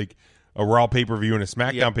 2, like a Raw pay-per-view and a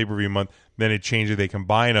SmackDown pay-per-view month. Then it changed it. They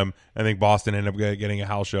combined them. I think Boston ended up getting a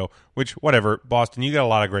house show, which, whatever. Boston, you got a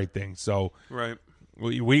lot of great things. So right.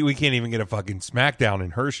 We can't even get a fucking SmackDown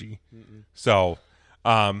in Hershey. Mm-mm. So,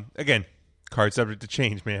 again, card subject to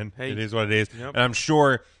change, man. Hey. It is what it is. Yep. And I'm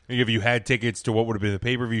sure if you had tickets to what would have been the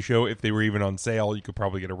pay-per-view show, if they were even on sale, you could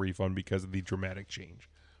probably get a refund because of the dramatic change.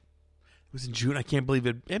 It was in June. I can't believe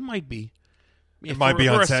it. It might be. It might be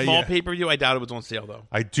on sale. For a small yeah. pay-per-view, I doubt it was on sale, though.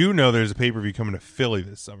 I do know there's a pay-per-view coming to Philly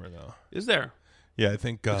this summer, though. Is there? Yeah, I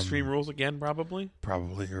think Extreme Rules again, probably.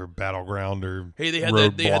 Probably, or Battleground, or hey, they had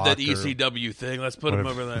that ECW thing. Let's put them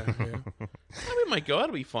over there. Yeah. We might go.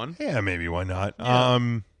 That'll be fun. Yeah, maybe. Why not? Yeah.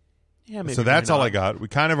 Maybe. So that's all I got. We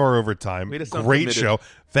kind of are over time. Great committed. show.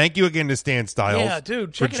 Thank you again to Stan Styles. Yeah,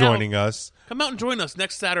 dude, for joining us. Come out and join us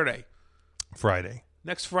next Saturday. Friday.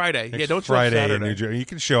 Next Friday. Next yeah, don't Friday show up Saturday. In New Jersey. You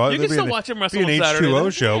can show up. You can still watch him wrestle on Saturday. An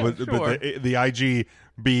H2O show, yeah, but sure. the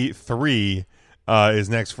IGB3 is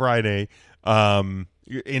next Friday.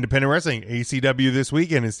 Independent Wrestling, ACW this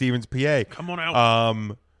weekend in Stevens, PA. Come on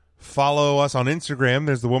out. Follow us on Instagram.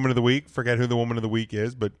 There's the Woman of the Week. Forget who the Woman of the Week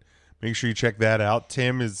is, but make sure you check that out.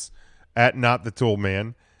 Tim is at Not the Tool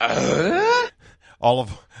Man. All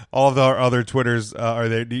of our other Twitters are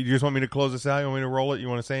there. Do you just want me to close this out? You want me to roll it? You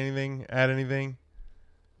want to say anything? Add anything?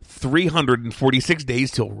 346 days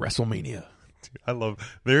till WrestleMania. Dude, I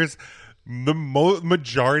love. There's the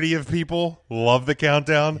majority of people love the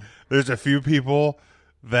countdown. There's a few people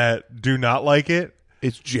that do not like it.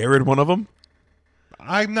 Is Jared one of them?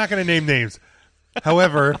 I'm not going to name names.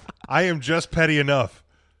 However, I am just petty enough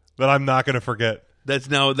that I'm not going to forget. That's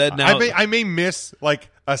now. I may miss like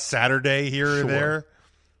a Saturday here or there,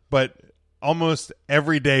 but almost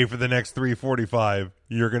every day for the next 345,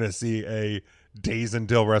 you're going to see a Days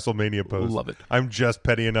Until WrestleMania post. Love it. I'm just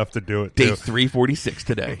petty enough to do it. Day 346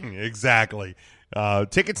 today. Exactly.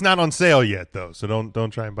 Tickets not on sale yet though, so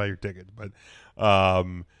don't try and buy your tickets. But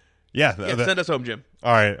send us home, Jim.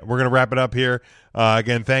 All right, we're gonna wrap it up here.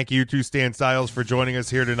 Again, thank you to Stan Styles for joining us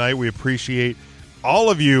here tonight. We appreciate all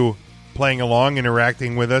of you playing along,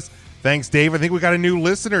 interacting with us. Thanks, Dave. I think we got a new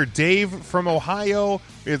listener, Dave from Ohio.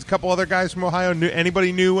 There's a couple other guys from Ohio.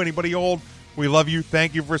 Anybody new? Anybody old? We love you.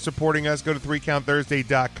 Thank you for supporting us. Go to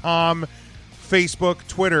 3countthursday.com, Facebook,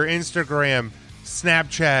 Twitter, Instagram,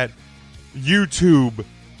 Snapchat, YouTube.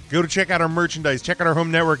 Go to check out our merchandise. Check out our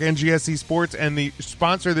home network, NGSC Sports, and the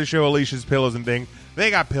sponsor of the show, Alicia's Pillows and Things.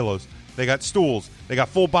 They got pillows. They got stools. They got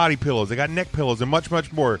full body pillows. They got neck pillows and much,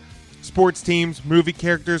 much more. Sports teams, movie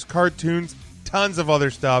characters, cartoons, tons of other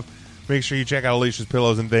stuff. Make sure you check out Alicia's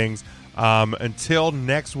Pillows and Things. Until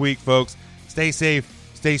next week, folks, stay safe,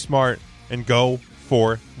 stay smart, and go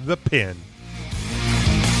for the pin.